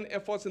ongoing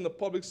efforts in the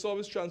public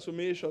service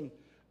transformation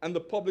and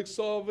the public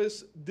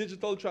service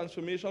digital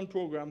transformation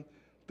program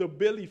to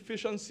build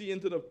efficiency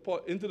into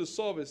the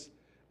service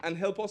and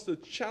help us to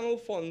channel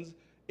funds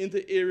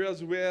into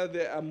areas where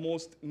they are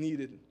most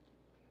needed.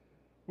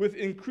 With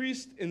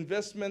increased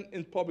investment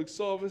in public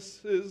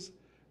services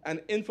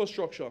and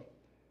infrastructure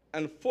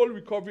and full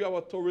recovery of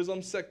our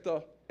tourism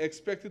sector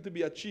expected to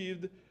be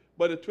achieved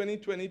by the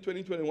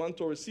 2020-2021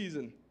 tourist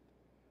season,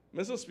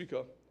 Mr.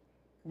 Speaker,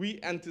 we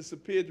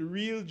anticipate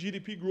real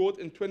GDP growth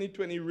in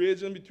 2020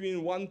 ranging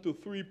between 1% to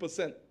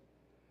 3%.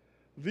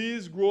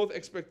 These growth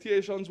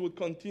expectations would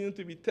continue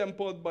to be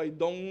tempered by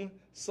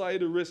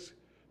downside risks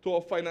to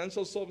our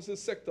financial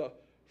services sector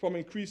from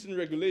increasing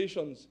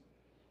regulations,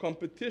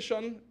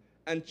 competition,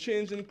 and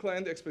changing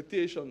client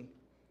expectation.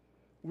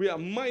 We are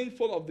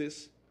mindful of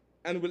this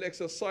and will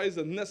exercise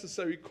the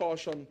necessary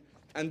caution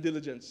and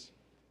diligence.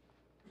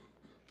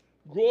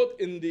 Growth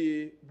in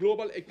the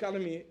global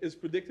economy is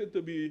predicted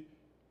to be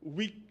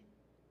weak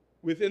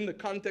within the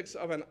context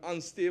of an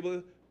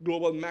unstable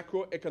global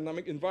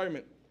macroeconomic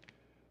environment.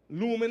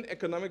 Looming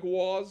economic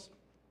wars,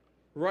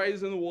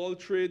 rising world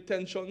trade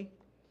tension,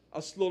 a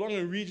slowdown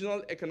in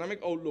regional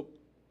economic outlook,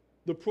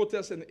 the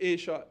protests in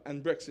Asia,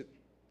 and Brexit.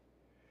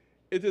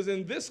 It is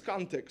in this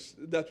context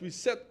that we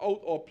set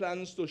out our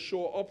plans to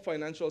shore up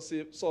financial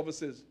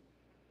services.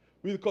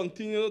 We'll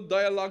continue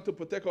dialogue to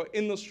protect our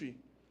industry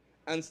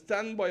and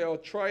stand by our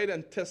tried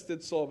and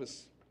tested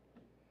service.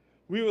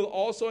 We will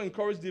also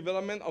encourage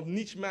development of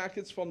niche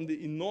markets from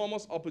the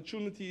enormous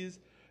opportunities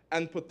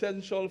and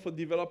potential for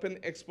developing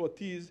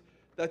expertise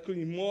that could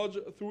emerge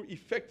through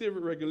effective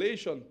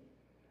regulation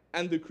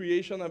and the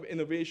creation of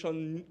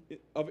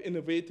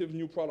innovative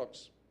new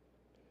products.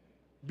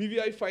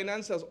 BVI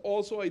Finance has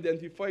also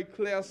identified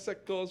clear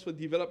sectors for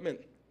development,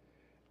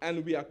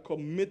 and we are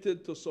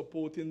committed to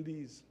supporting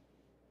these.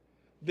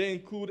 They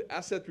include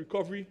asset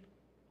recovery,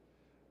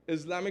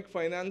 Islamic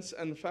finance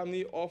and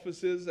family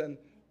offices, and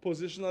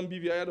positioning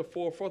BVI at the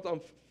forefront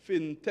of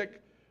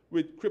fintech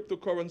with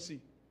cryptocurrency,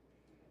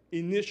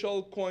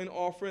 initial coin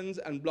offerings,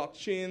 and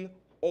blockchain,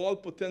 all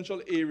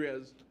potential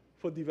areas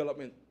for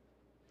development.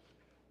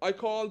 I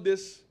call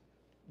this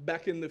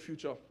back in the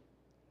future,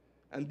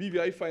 and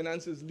BVI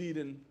Finance is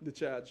leading the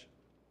charge.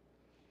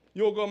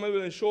 Your government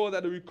will ensure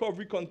that the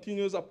recovery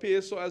continues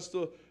apace so as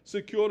to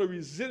secure the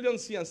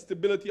resiliency and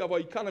stability of our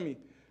economy,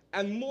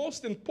 and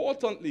most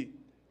importantly,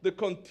 the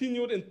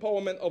continued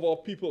empowerment of our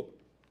people.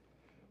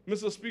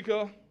 Mr.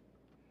 Speaker,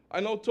 I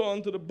now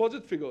turn to the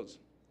budget figures.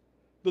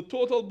 The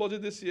total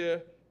budget this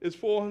year is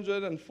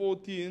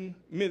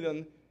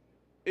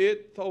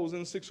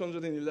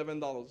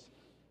 $414,008,611.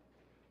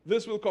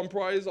 This will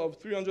comprise of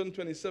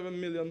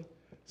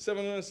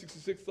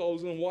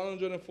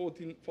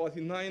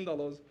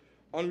 $327,766,149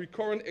 on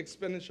recurrent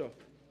expenditure,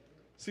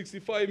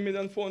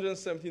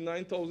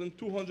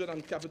 $65,479,200 on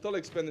capital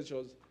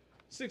expenditures,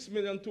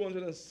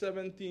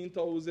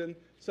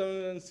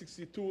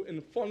 $6,217,762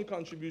 in fund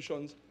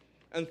contributions,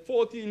 and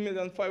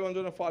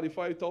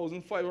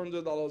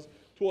 $14,545,500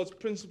 towards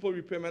principal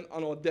repayment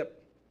on our debt.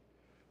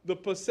 The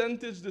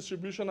percentage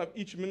distribution of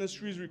each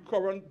ministry's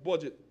recurrent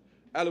budget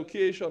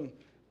allocation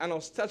and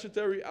our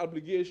statutory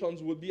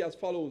obligations will be as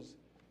follows.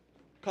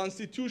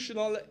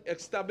 Constitutional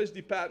established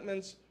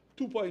departments,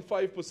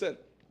 2.5%.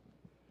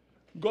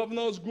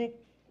 Governor's Group,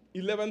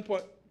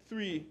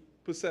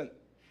 11.3%.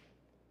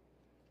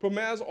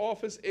 Premier's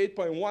Office,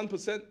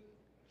 8.1%.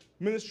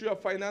 Ministry of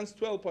Finance,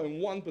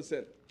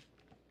 12.1%.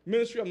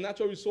 Ministry of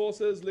Natural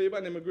Resources, Labor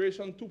and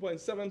Immigration,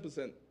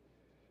 2.7%.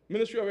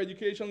 Ministry of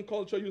Education,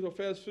 Culture, Youth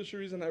Affairs,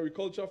 Fisheries and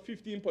Agriculture,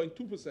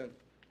 15.2%.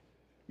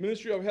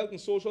 Ministry of Health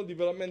and Social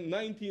Development,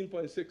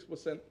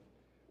 19.6%.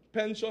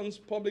 Pensions,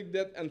 public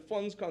debt and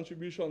funds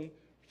contribution,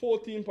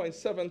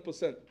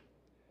 14.7%.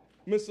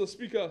 Mr.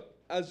 Speaker,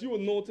 as you will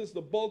notice,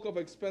 the bulk of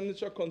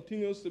expenditure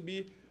continues to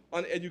be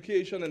on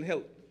education and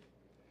health,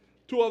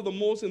 two of the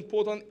most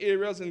important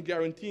areas in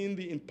guaranteeing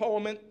the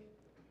empowerment,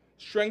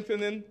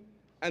 strengthening,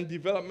 and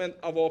development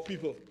of our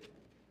people.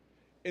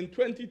 In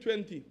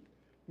 2020,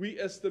 we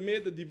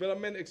estimate the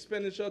development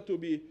expenditure to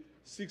be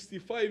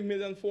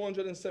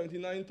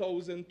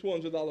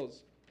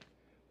 $65,479,200.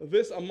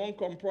 This amount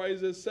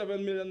comprises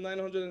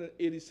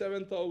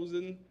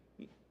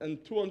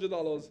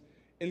 $7,987,200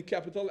 in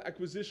capital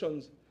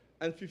acquisitions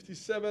and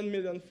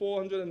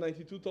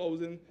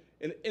 $57,492,000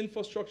 in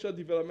infrastructure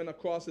development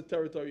across the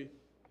territory.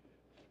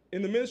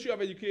 In the Ministry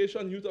of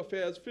Education, Youth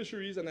Affairs,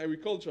 Fisheries and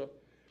Agriculture,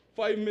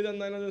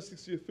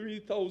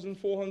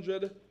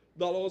 $5,963,400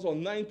 or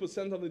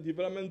 9% of the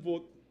development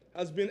vote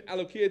has been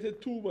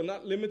allocated to, but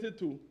not limited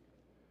to,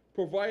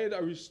 provide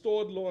a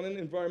restored learning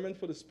environment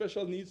for the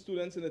special needs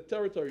students in the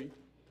territory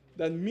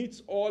that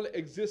meets all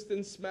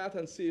existing SMART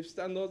and SAFE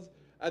standards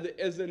at the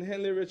Eslin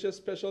Henley Riches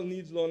Special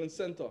Needs Learning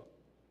Center.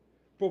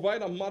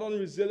 Provide a modern,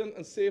 resilient,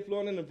 and safe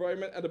learning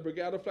environment at the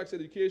Brigada Flax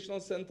Educational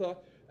Center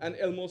and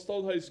Elmo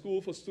Stout High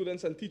School for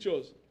students and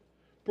teachers.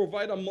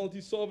 Provide a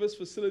multi-service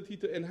facility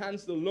to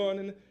enhance the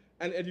learning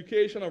and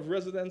education of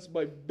residents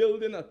by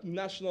building a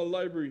national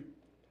library.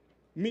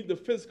 Meet the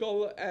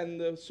physical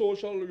and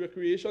social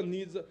recreation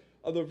needs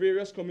of the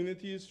various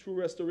communities through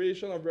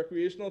restoration of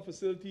recreational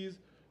facilities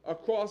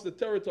across the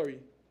territory,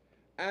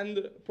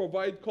 and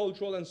provide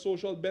cultural and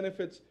social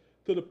benefits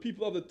to the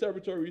people of the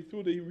territory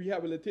through the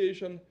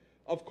rehabilitation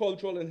of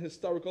cultural and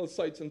historical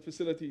sites and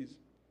facilities.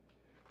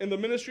 In the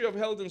Ministry of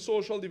Health and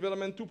Social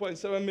Development,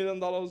 $2.7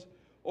 million,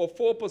 or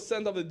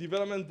 4% of the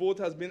development vote,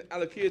 has been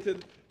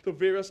allocated to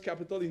various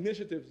capital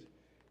initiatives,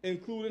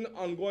 including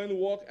ongoing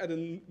work at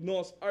the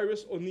North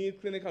Iris O'Neill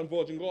Clinic on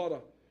Virgin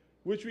Gorda,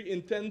 which we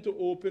intend to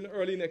open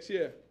early next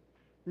year.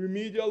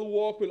 Remedial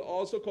work will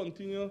also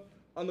continue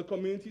on the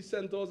community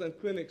centers and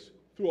clinics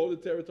throughout the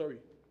territory.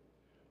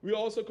 We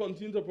also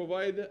continue to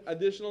provide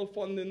additional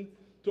funding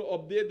to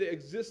update the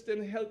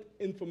existing health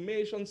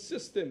information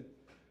system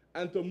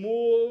and to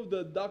move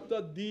the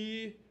Dr.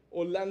 D.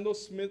 Orlando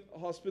Smith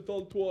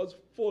Hospital towards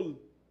full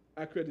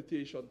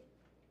accreditation.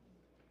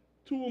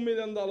 $2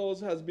 million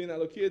has been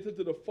allocated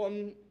to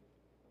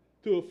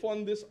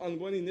fund this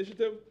ongoing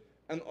initiative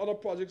and other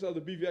projects of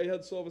the BVI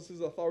Health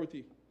Services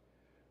Authority.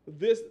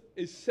 This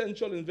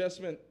essential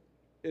investment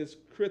is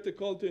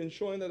critical to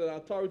ensuring that the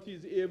authority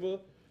is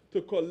able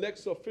to collect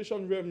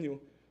sufficient revenue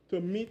to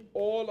meet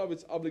all of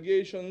its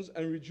obligations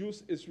and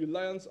reduce its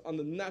reliance on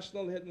the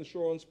National Health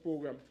Insurance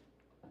Program.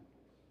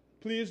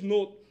 Please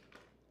note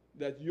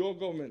that your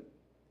government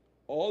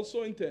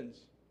also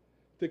intends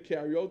to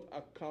carry out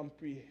a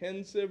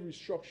comprehensive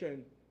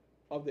restructuring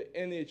of the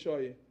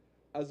NHI,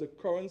 as the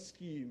current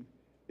scheme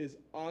is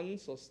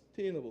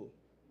unsustainable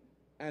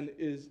and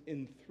is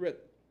in threat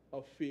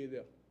of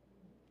failure.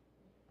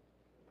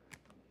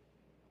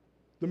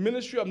 The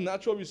Ministry of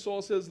Natural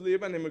Resources,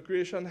 Labor and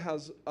Immigration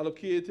has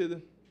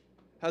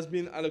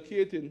been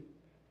allocating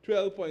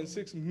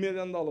 $12.6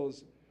 million, or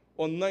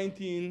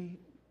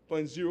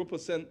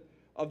 19.0%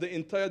 of the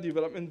entire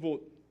development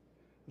vote.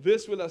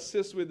 This will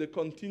assist with the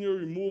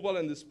continued removal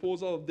and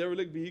disposal of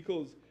derelict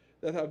vehicles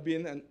that have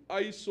been an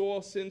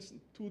eyesore since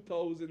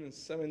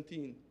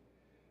 2017.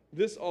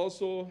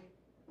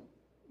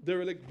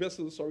 Derelict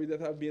vessels,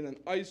 that have been an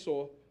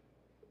eyesore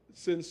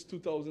since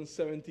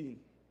 2017.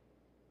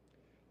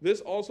 This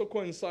also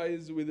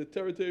coincides with the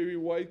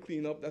territory-wide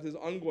cleanup that is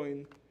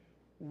ongoing,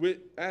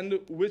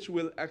 which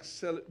will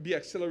be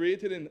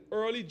accelerated in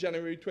early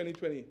January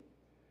 2020.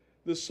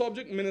 The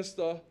subject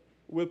minister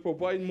will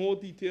provide more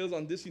details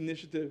on this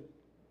initiative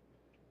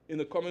in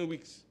the coming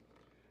weeks,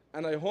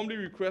 and I humbly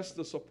request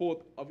the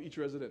support of each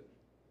resident.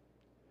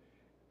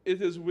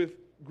 It is with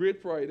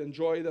great pride and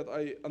joy that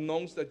I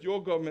announce that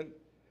your government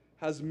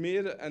has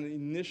made an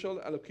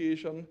initial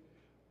allocation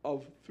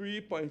of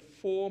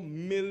 $3.4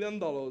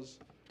 million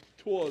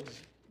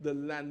towards the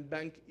Land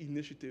Bank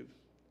initiative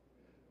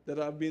that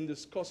I've been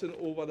discussing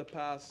over the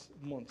past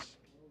months.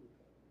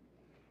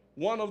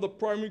 One of the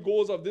primary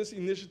goals of this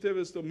initiative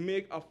is to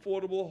make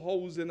affordable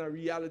housing a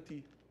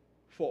reality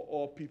for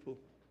all people.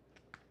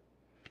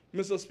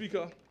 Mr.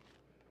 Speaker,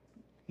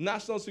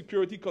 national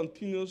security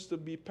continues to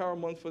be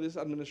paramount for this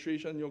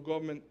administration. Your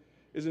government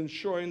is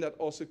ensuring that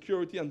our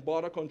security and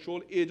border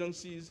control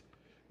agencies,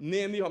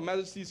 namely Her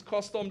Majesty's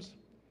Customs,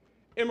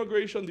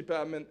 Immigration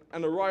Department,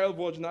 and the Royal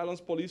Virgin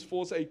Islands Police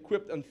Force, are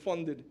equipped and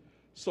funded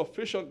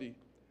sufficiently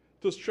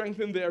to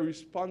strengthen their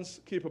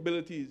response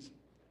capabilities.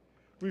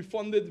 We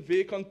funded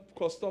vacant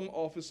custom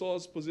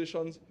officers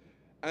positions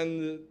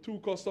and 2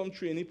 custom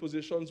trainee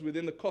positions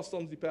within the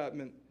Customs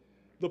Department.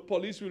 The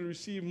police will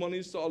receive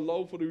monies to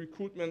allow for the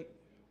recruitment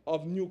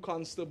of new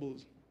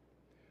constables.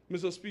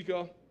 Mr.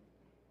 Speaker,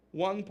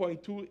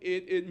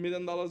 $1.288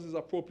 million is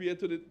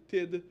appropriated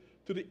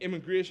to the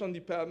Immigration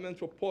Department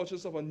for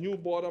purchase of a new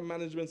border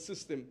management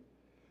system.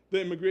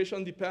 The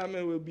Immigration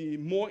Department will be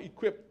more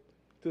equipped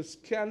to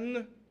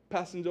scan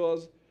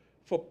passengers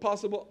for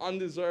possible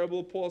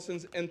undesirable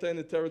persons entering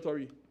the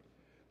territory.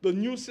 The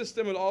new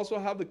system will also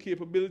have the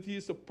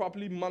capabilities to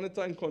properly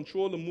monitor and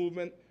control the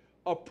movement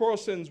of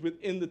persons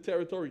within the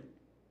territory.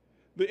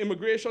 The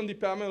Immigration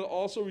Department will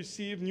also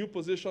receive new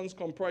positions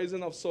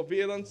comprising of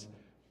surveillance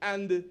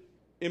and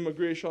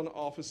immigration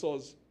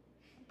officers.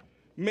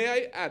 May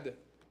I add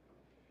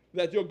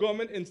that your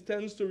government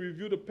intends to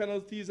review the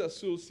penalties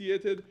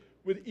associated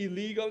with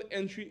illegal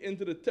entry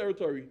into the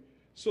territory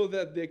so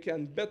that they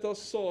can better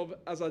serve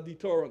as a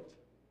deterrent.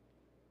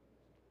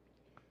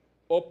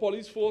 Our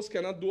police force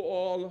cannot do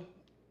all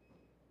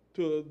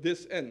to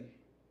this end.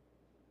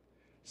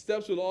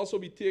 Steps will also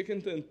be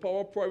taken to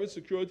empower private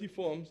security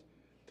firms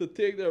to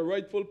take their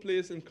rightful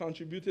place in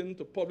contributing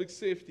to public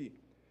safety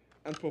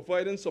and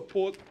providing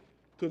support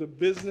to the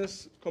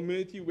business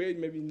community where it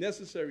may be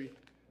necessary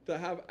to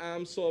have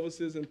armed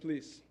services in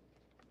place.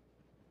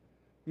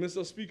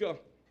 Mr. Speaker,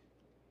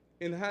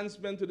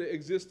 enhancement to the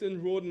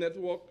existing road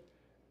network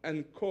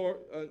and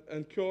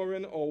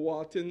curing our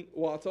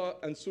water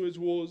and sewage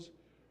woes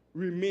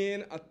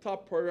remain a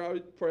top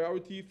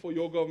priority for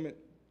your government.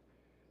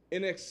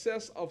 In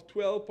excess of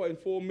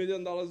 $12.4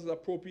 million is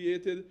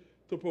appropriated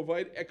to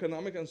provide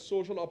economic and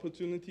social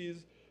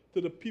opportunities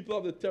to the people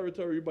of the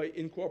territory by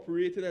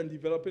incorporating and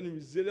developing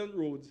resilient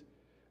roads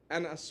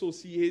and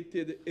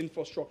associated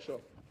infrastructure.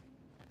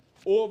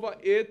 Over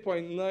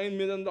 $8.9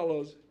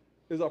 million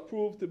is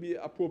approved to be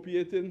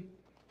appropriated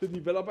to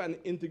develop an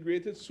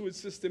integrated sewage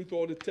system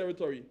throughout the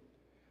territory,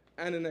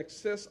 and in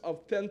excess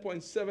of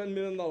 $10.7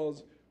 million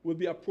will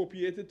be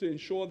appropriated to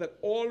ensure that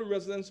all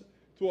residents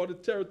throughout the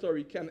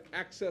territory can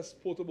access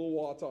potable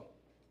water.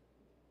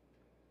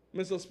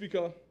 Mr.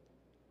 Speaker,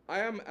 I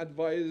am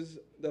advised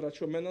that a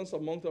tremendous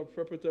amount of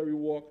preparatory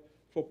work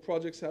for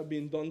projects have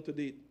been done to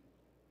date.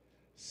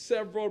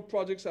 Several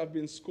projects have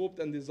been scoped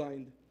and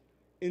designed,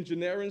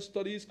 engineering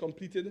studies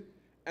completed,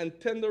 and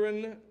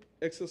tendering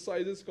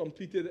exercises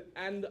completed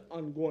and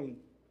ongoing.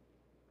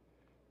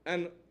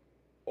 And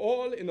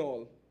all in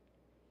all,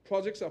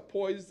 projects are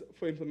poised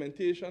for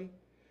implementation,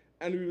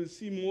 and we will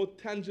see more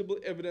tangible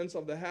evidence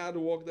of the hard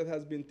work that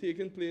has been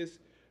taking place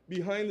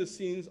behind the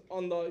scenes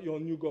under your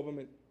new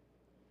government.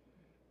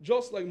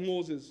 Just like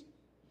Moses,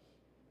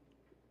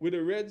 with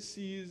the Red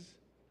Seas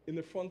in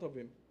the front of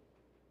him,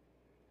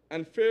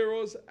 and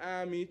Pharaoh's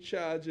army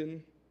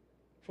charging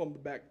from the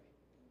back.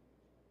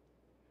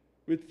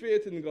 With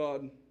faith in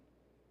God,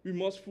 we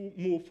must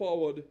move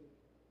forward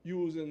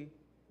using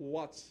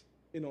what's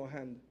in our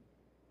hand.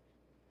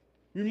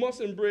 We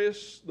must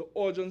embrace the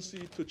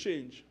urgency to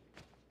change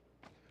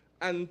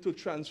and to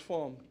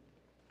transform.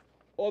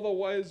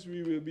 Otherwise,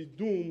 we will be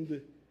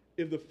doomed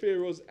if the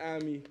Pharaoh's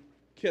army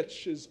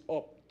catches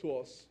up to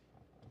us.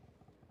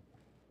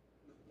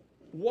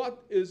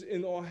 What is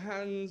in our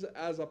hands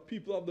as a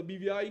people of the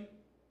BVI?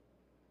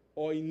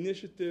 Our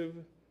initiative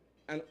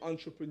and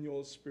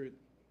entrepreneurial spirit.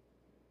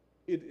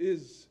 It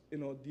is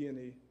in our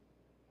DNA.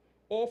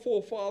 Our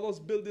forefathers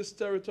built this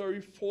territory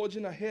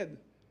forging ahead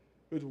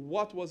with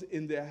what was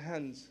in their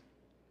hands.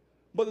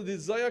 But the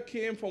desire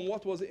came from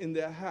what was in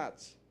their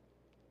hearts,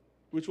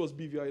 which was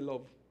BVI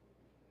love.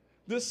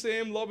 This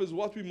same love is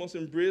what we must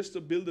embrace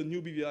to build a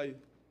new BVI.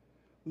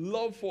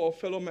 Love for our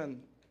fellow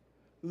man,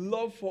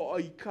 love for our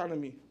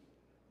economy,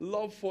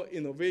 love for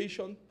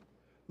innovation,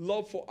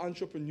 love for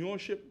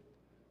entrepreneurship,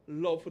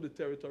 love for the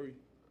territory.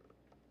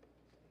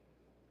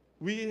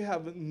 We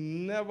have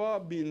never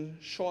been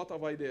short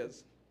of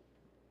ideas.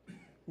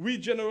 We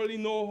generally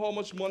know how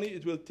much money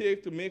it will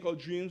take to make our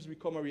dreams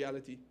become a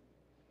reality.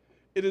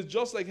 It is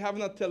just like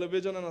having a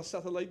television and a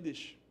satellite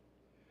dish.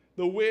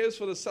 The ways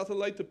for the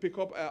satellite to pick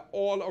up are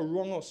all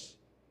around us.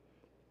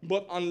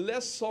 But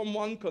unless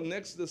someone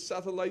connects the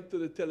satellite to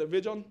the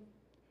television,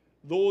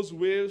 those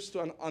waves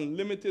to an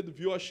unlimited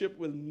viewership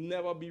will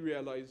never be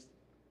realized.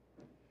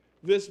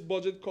 This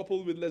budget,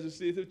 coupled with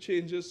legislative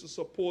changes to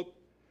support,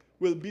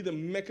 will be the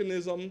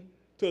mechanism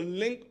to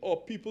link our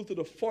people to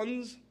the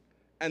funds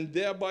and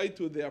thereby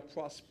to their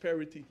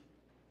prosperity.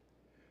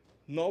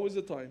 Now is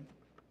the time.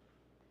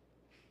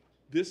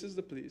 This is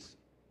the place.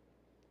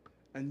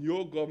 And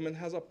your government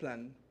has a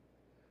plan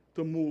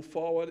to move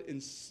forward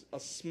in a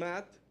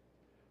smart,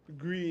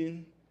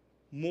 green,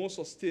 more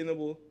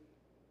sustainable,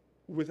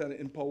 with an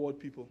empowered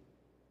people.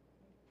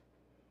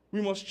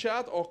 We must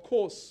chart our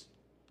course,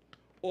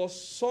 or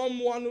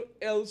someone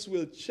else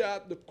will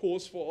chart the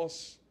course for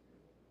us.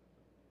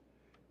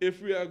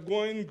 If we are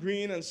going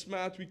green and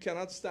smart, we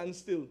cannot stand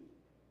still.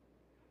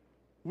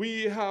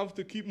 We have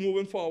to keep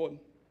moving forward.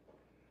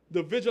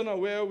 The vision of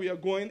where we are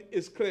going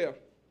is clear.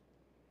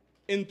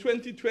 In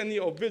 2020,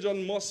 our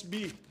vision must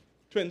be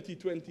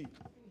 2020.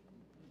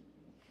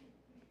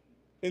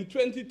 In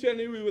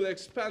 2020, we will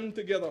expand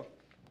together.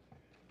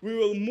 We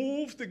will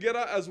move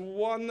together as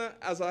one,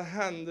 as a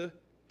hand,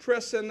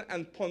 pressing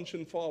and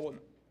punching forward.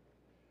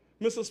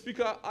 Mr.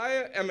 Speaker,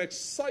 I am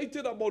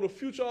excited about the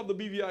future of the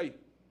BVI.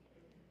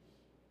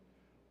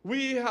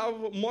 We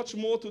have much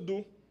more to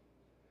do.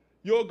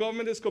 Your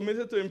government is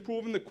committed to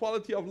improving the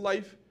quality of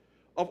life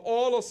of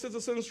all our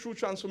citizens through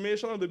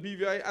transformation of the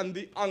BVI and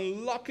the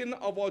unlocking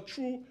of our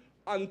true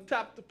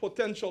untapped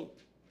potential.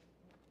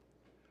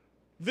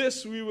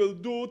 This we will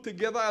do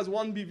together as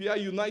one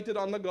BVI, united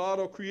under God,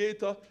 our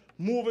Creator,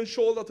 moving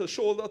shoulder to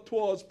shoulder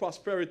towards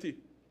prosperity.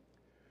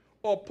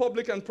 Our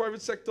public and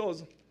private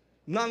sectors,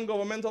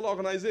 non-governmental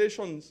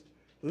organizations,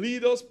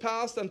 leaders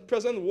past and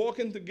present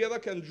working together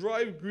can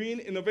drive green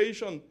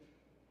innovation,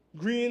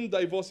 green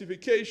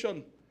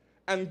diversification,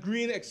 and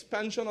green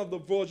expansion of the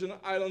Virgin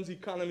Islands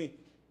economy.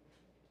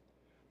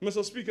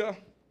 Mr. Speaker,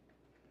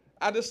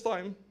 at this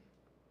time,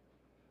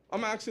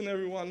 I'm asking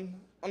everyone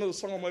under the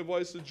sound of my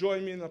voice to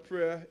join me in a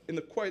prayer in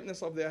the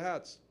quietness of their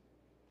hearts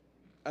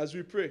as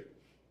we pray.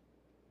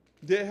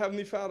 Dear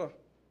Heavenly Father,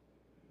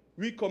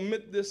 we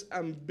commit this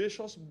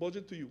ambitious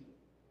budget to you.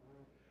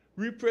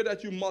 We pray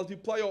that you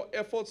multiply our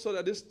efforts so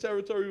that this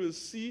territory will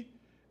see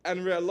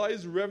and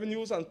realize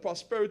revenues and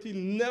prosperity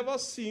never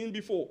seen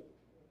before.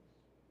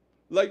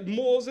 Like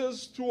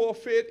Moses, through our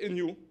faith in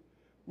you,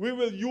 we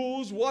will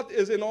use what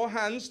is in our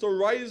hands to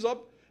rise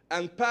up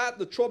and part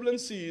the troubling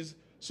seas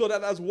so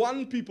that as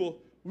one people,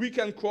 we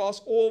can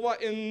cross over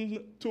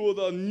into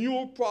the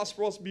new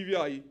prosperous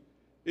BVI.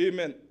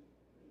 Amen.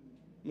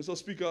 Mr.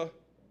 Speaker,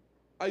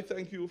 I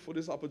thank you for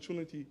this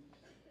opportunity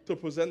to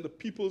present the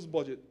people's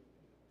budget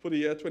for the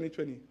year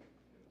 2020.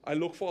 I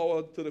look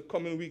forward to the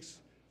coming weeks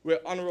where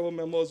honorable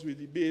members will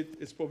debate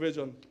its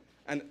provision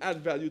and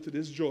add value to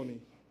this journey.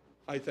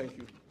 I thank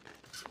you.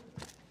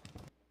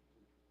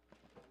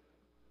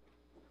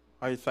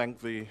 I thank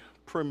the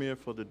Premier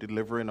for the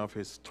delivering of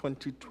his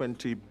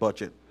 2020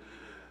 budget.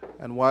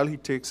 And while he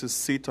takes his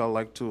seat, I'd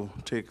like to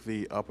take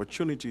the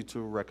opportunity to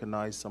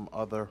recognize some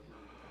other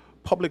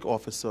public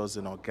officers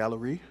in our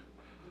gallery.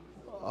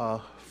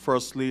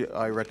 Firstly,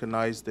 I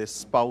recognize the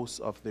spouse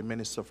of the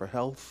Minister for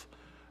Health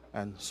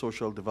and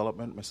Social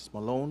Development, Mrs.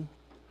 Malone.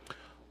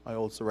 I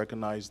also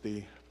recognize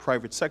the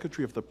Private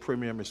Secretary of the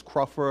Premier, Ms.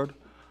 Crawford.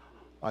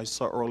 I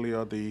saw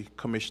earlier the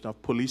Commissioner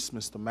of Police,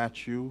 Mr.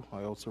 Matthew.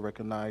 I also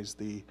recognize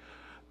the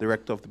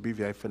Director of the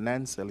BVI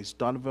Finance, Ellis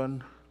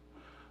Donovan,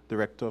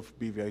 Director of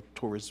BVI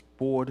Tourist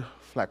Board,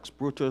 Flax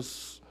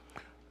Brutus,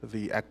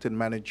 the Acting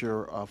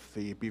Manager of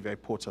the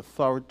BVI Ports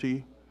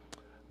Authority,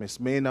 Ms.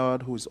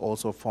 Maynard, who is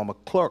also a former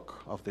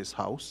clerk of this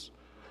House.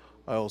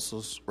 I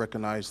also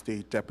recognize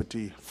the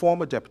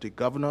former Deputy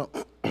Governor,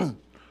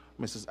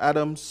 Mrs.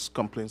 Adams,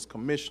 Complaints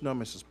Commissioner,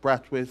 Mrs.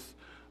 Bratwith,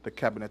 the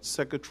Cabinet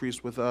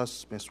Secretaries with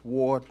us, Ms.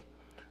 Ward,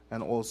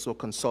 and also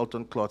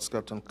Consultant Claude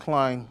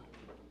Skelton-Klein,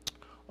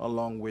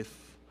 along with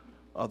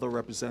other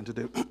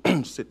representatives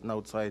sitting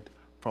outside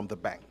from the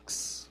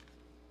banks.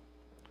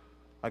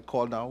 I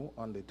call now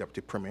on the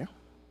Deputy Premier.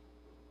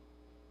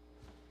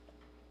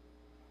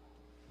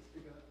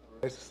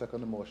 I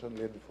second the motion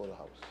laid before the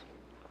House.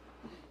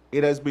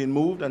 It has been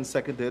moved and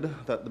seconded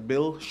that the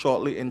bill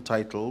shortly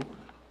entitled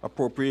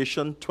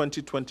Appropriation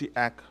 2020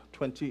 Act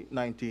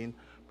 2019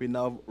 be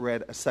now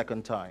read a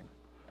second time.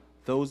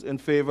 Those in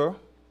favor?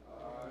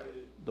 Aye.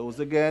 Those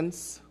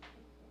against?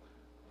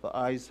 The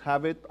ayes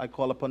have it. I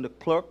call upon the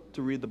clerk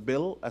to read the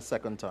bill a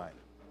second time.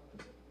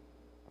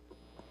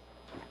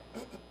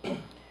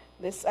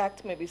 This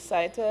act may be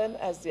cited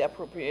as the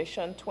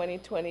Appropriation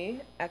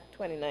 2020 Act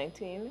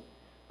 2019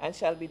 and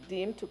shall be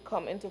deemed to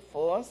come into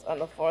force on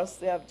the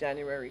first day of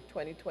January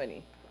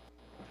 2020.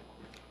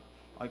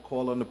 I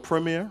call on the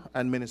Premier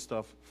and Minister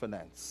of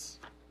Finance.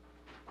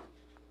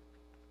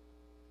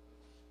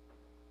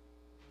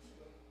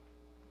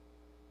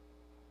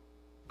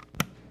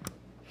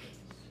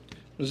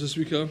 Mr.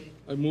 Speaker,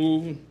 I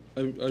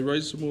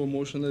rise to move a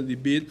motion that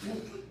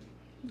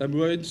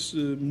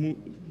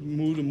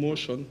move the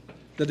motion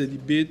that the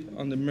debate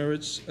on the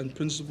merits and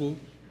principle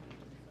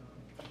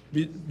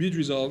be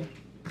resolved.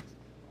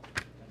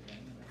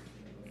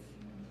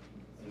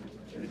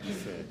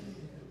 Deferred.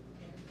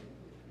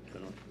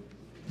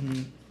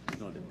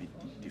 Not a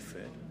bit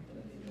deferred.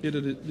 Yeah,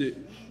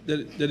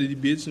 that the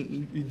debates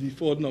be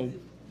deferred now.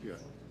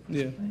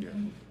 Yeah.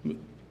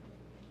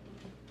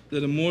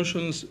 That the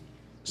motion's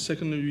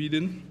second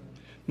reading,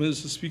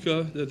 Mr.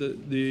 Speaker, that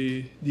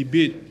the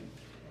debate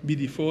be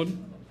deferred.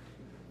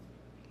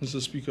 Mr.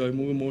 Speaker, I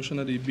move a motion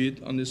that the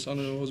debate on this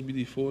honorable House be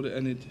deferred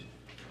and it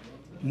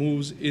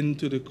moves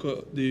into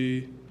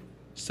the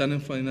Standing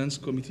Finance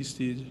Committee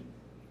stage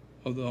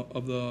of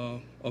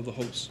the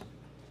House.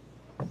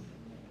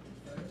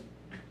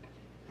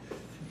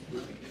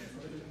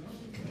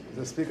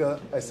 Mr. Speaker,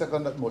 I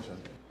second that motion.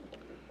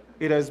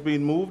 It has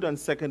been moved and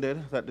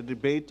seconded that the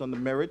debate on the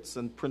merits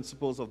and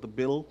principles of the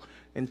bill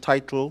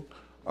entitled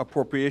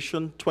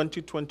Appropriation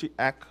 2020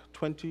 Act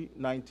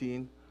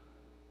 2019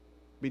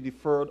 be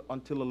deferred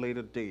until a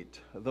later date.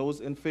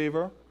 Those in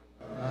favor?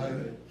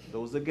 Aye.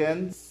 Those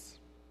against?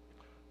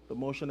 The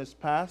motion is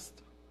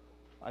passed.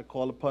 I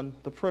call upon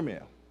the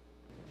Premier.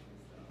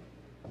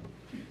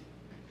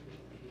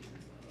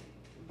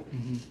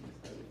 You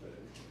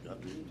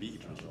have to be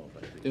it resolved,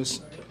 I think.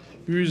 Yes.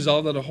 Be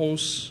resolved that the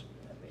House.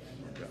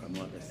 The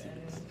annual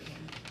estimates.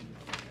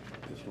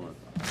 This one.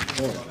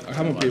 Oh, I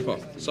have a paper.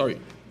 Sorry.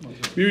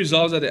 Be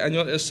resolved that the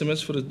annual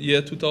estimates for the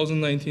year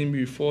 2019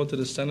 be referred to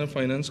the Standing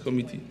Finance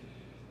Committee.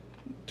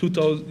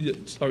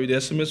 The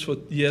estimates for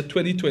year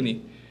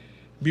 2020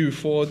 be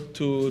referred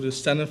to the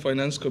Standing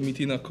Finance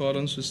Committee in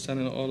accordance with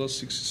Standing Order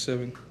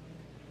 67.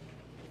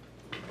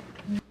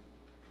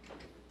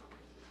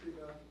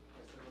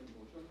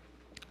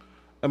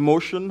 A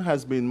motion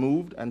has been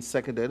moved and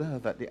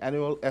seconded that the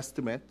annual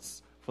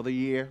estimates for the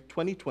year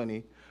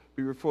 2020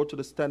 be referred to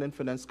the Standing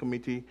Finance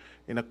Committee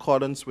in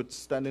accordance with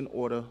Standing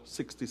Order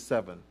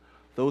 67.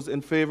 Those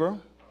in favor?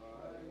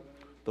 Aye.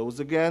 Those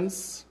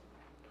against?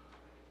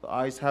 The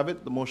ayes have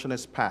it. The motion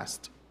is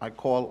passed. I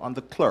call on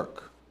the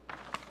clerk.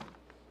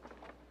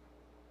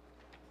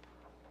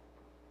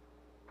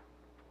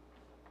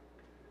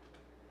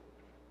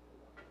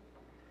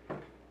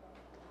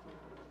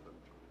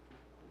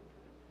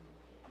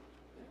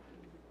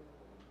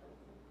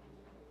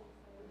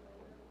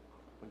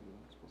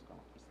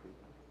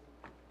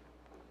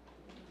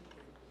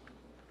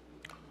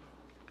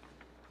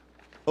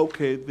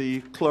 Okay,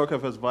 the clerk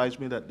have advised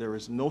me that there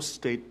is no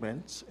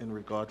statement in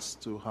regards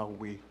to how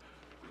we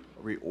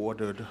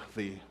reordered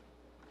the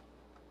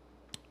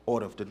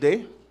order of the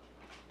day.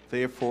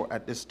 Therefore,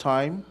 at this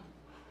time,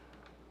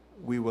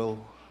 we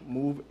will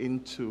move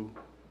into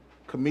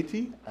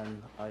committee,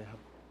 and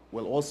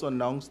will also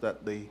announce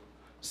that the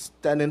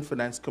Standing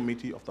Finance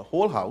Committee of the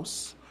whole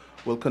House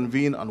will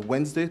convene on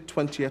Wednesday,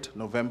 20th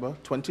November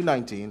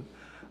 2019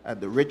 at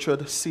the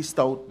Richard C.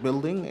 Stout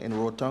Building in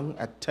Rotong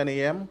at 10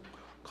 a.m.,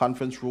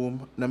 Conference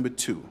Room number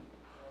 2.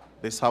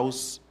 This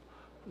House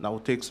now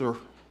takes a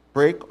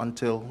break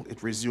until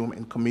it resumes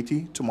in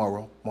committee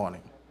tomorrow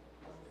morning.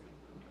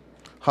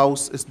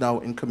 House is now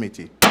in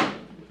committee.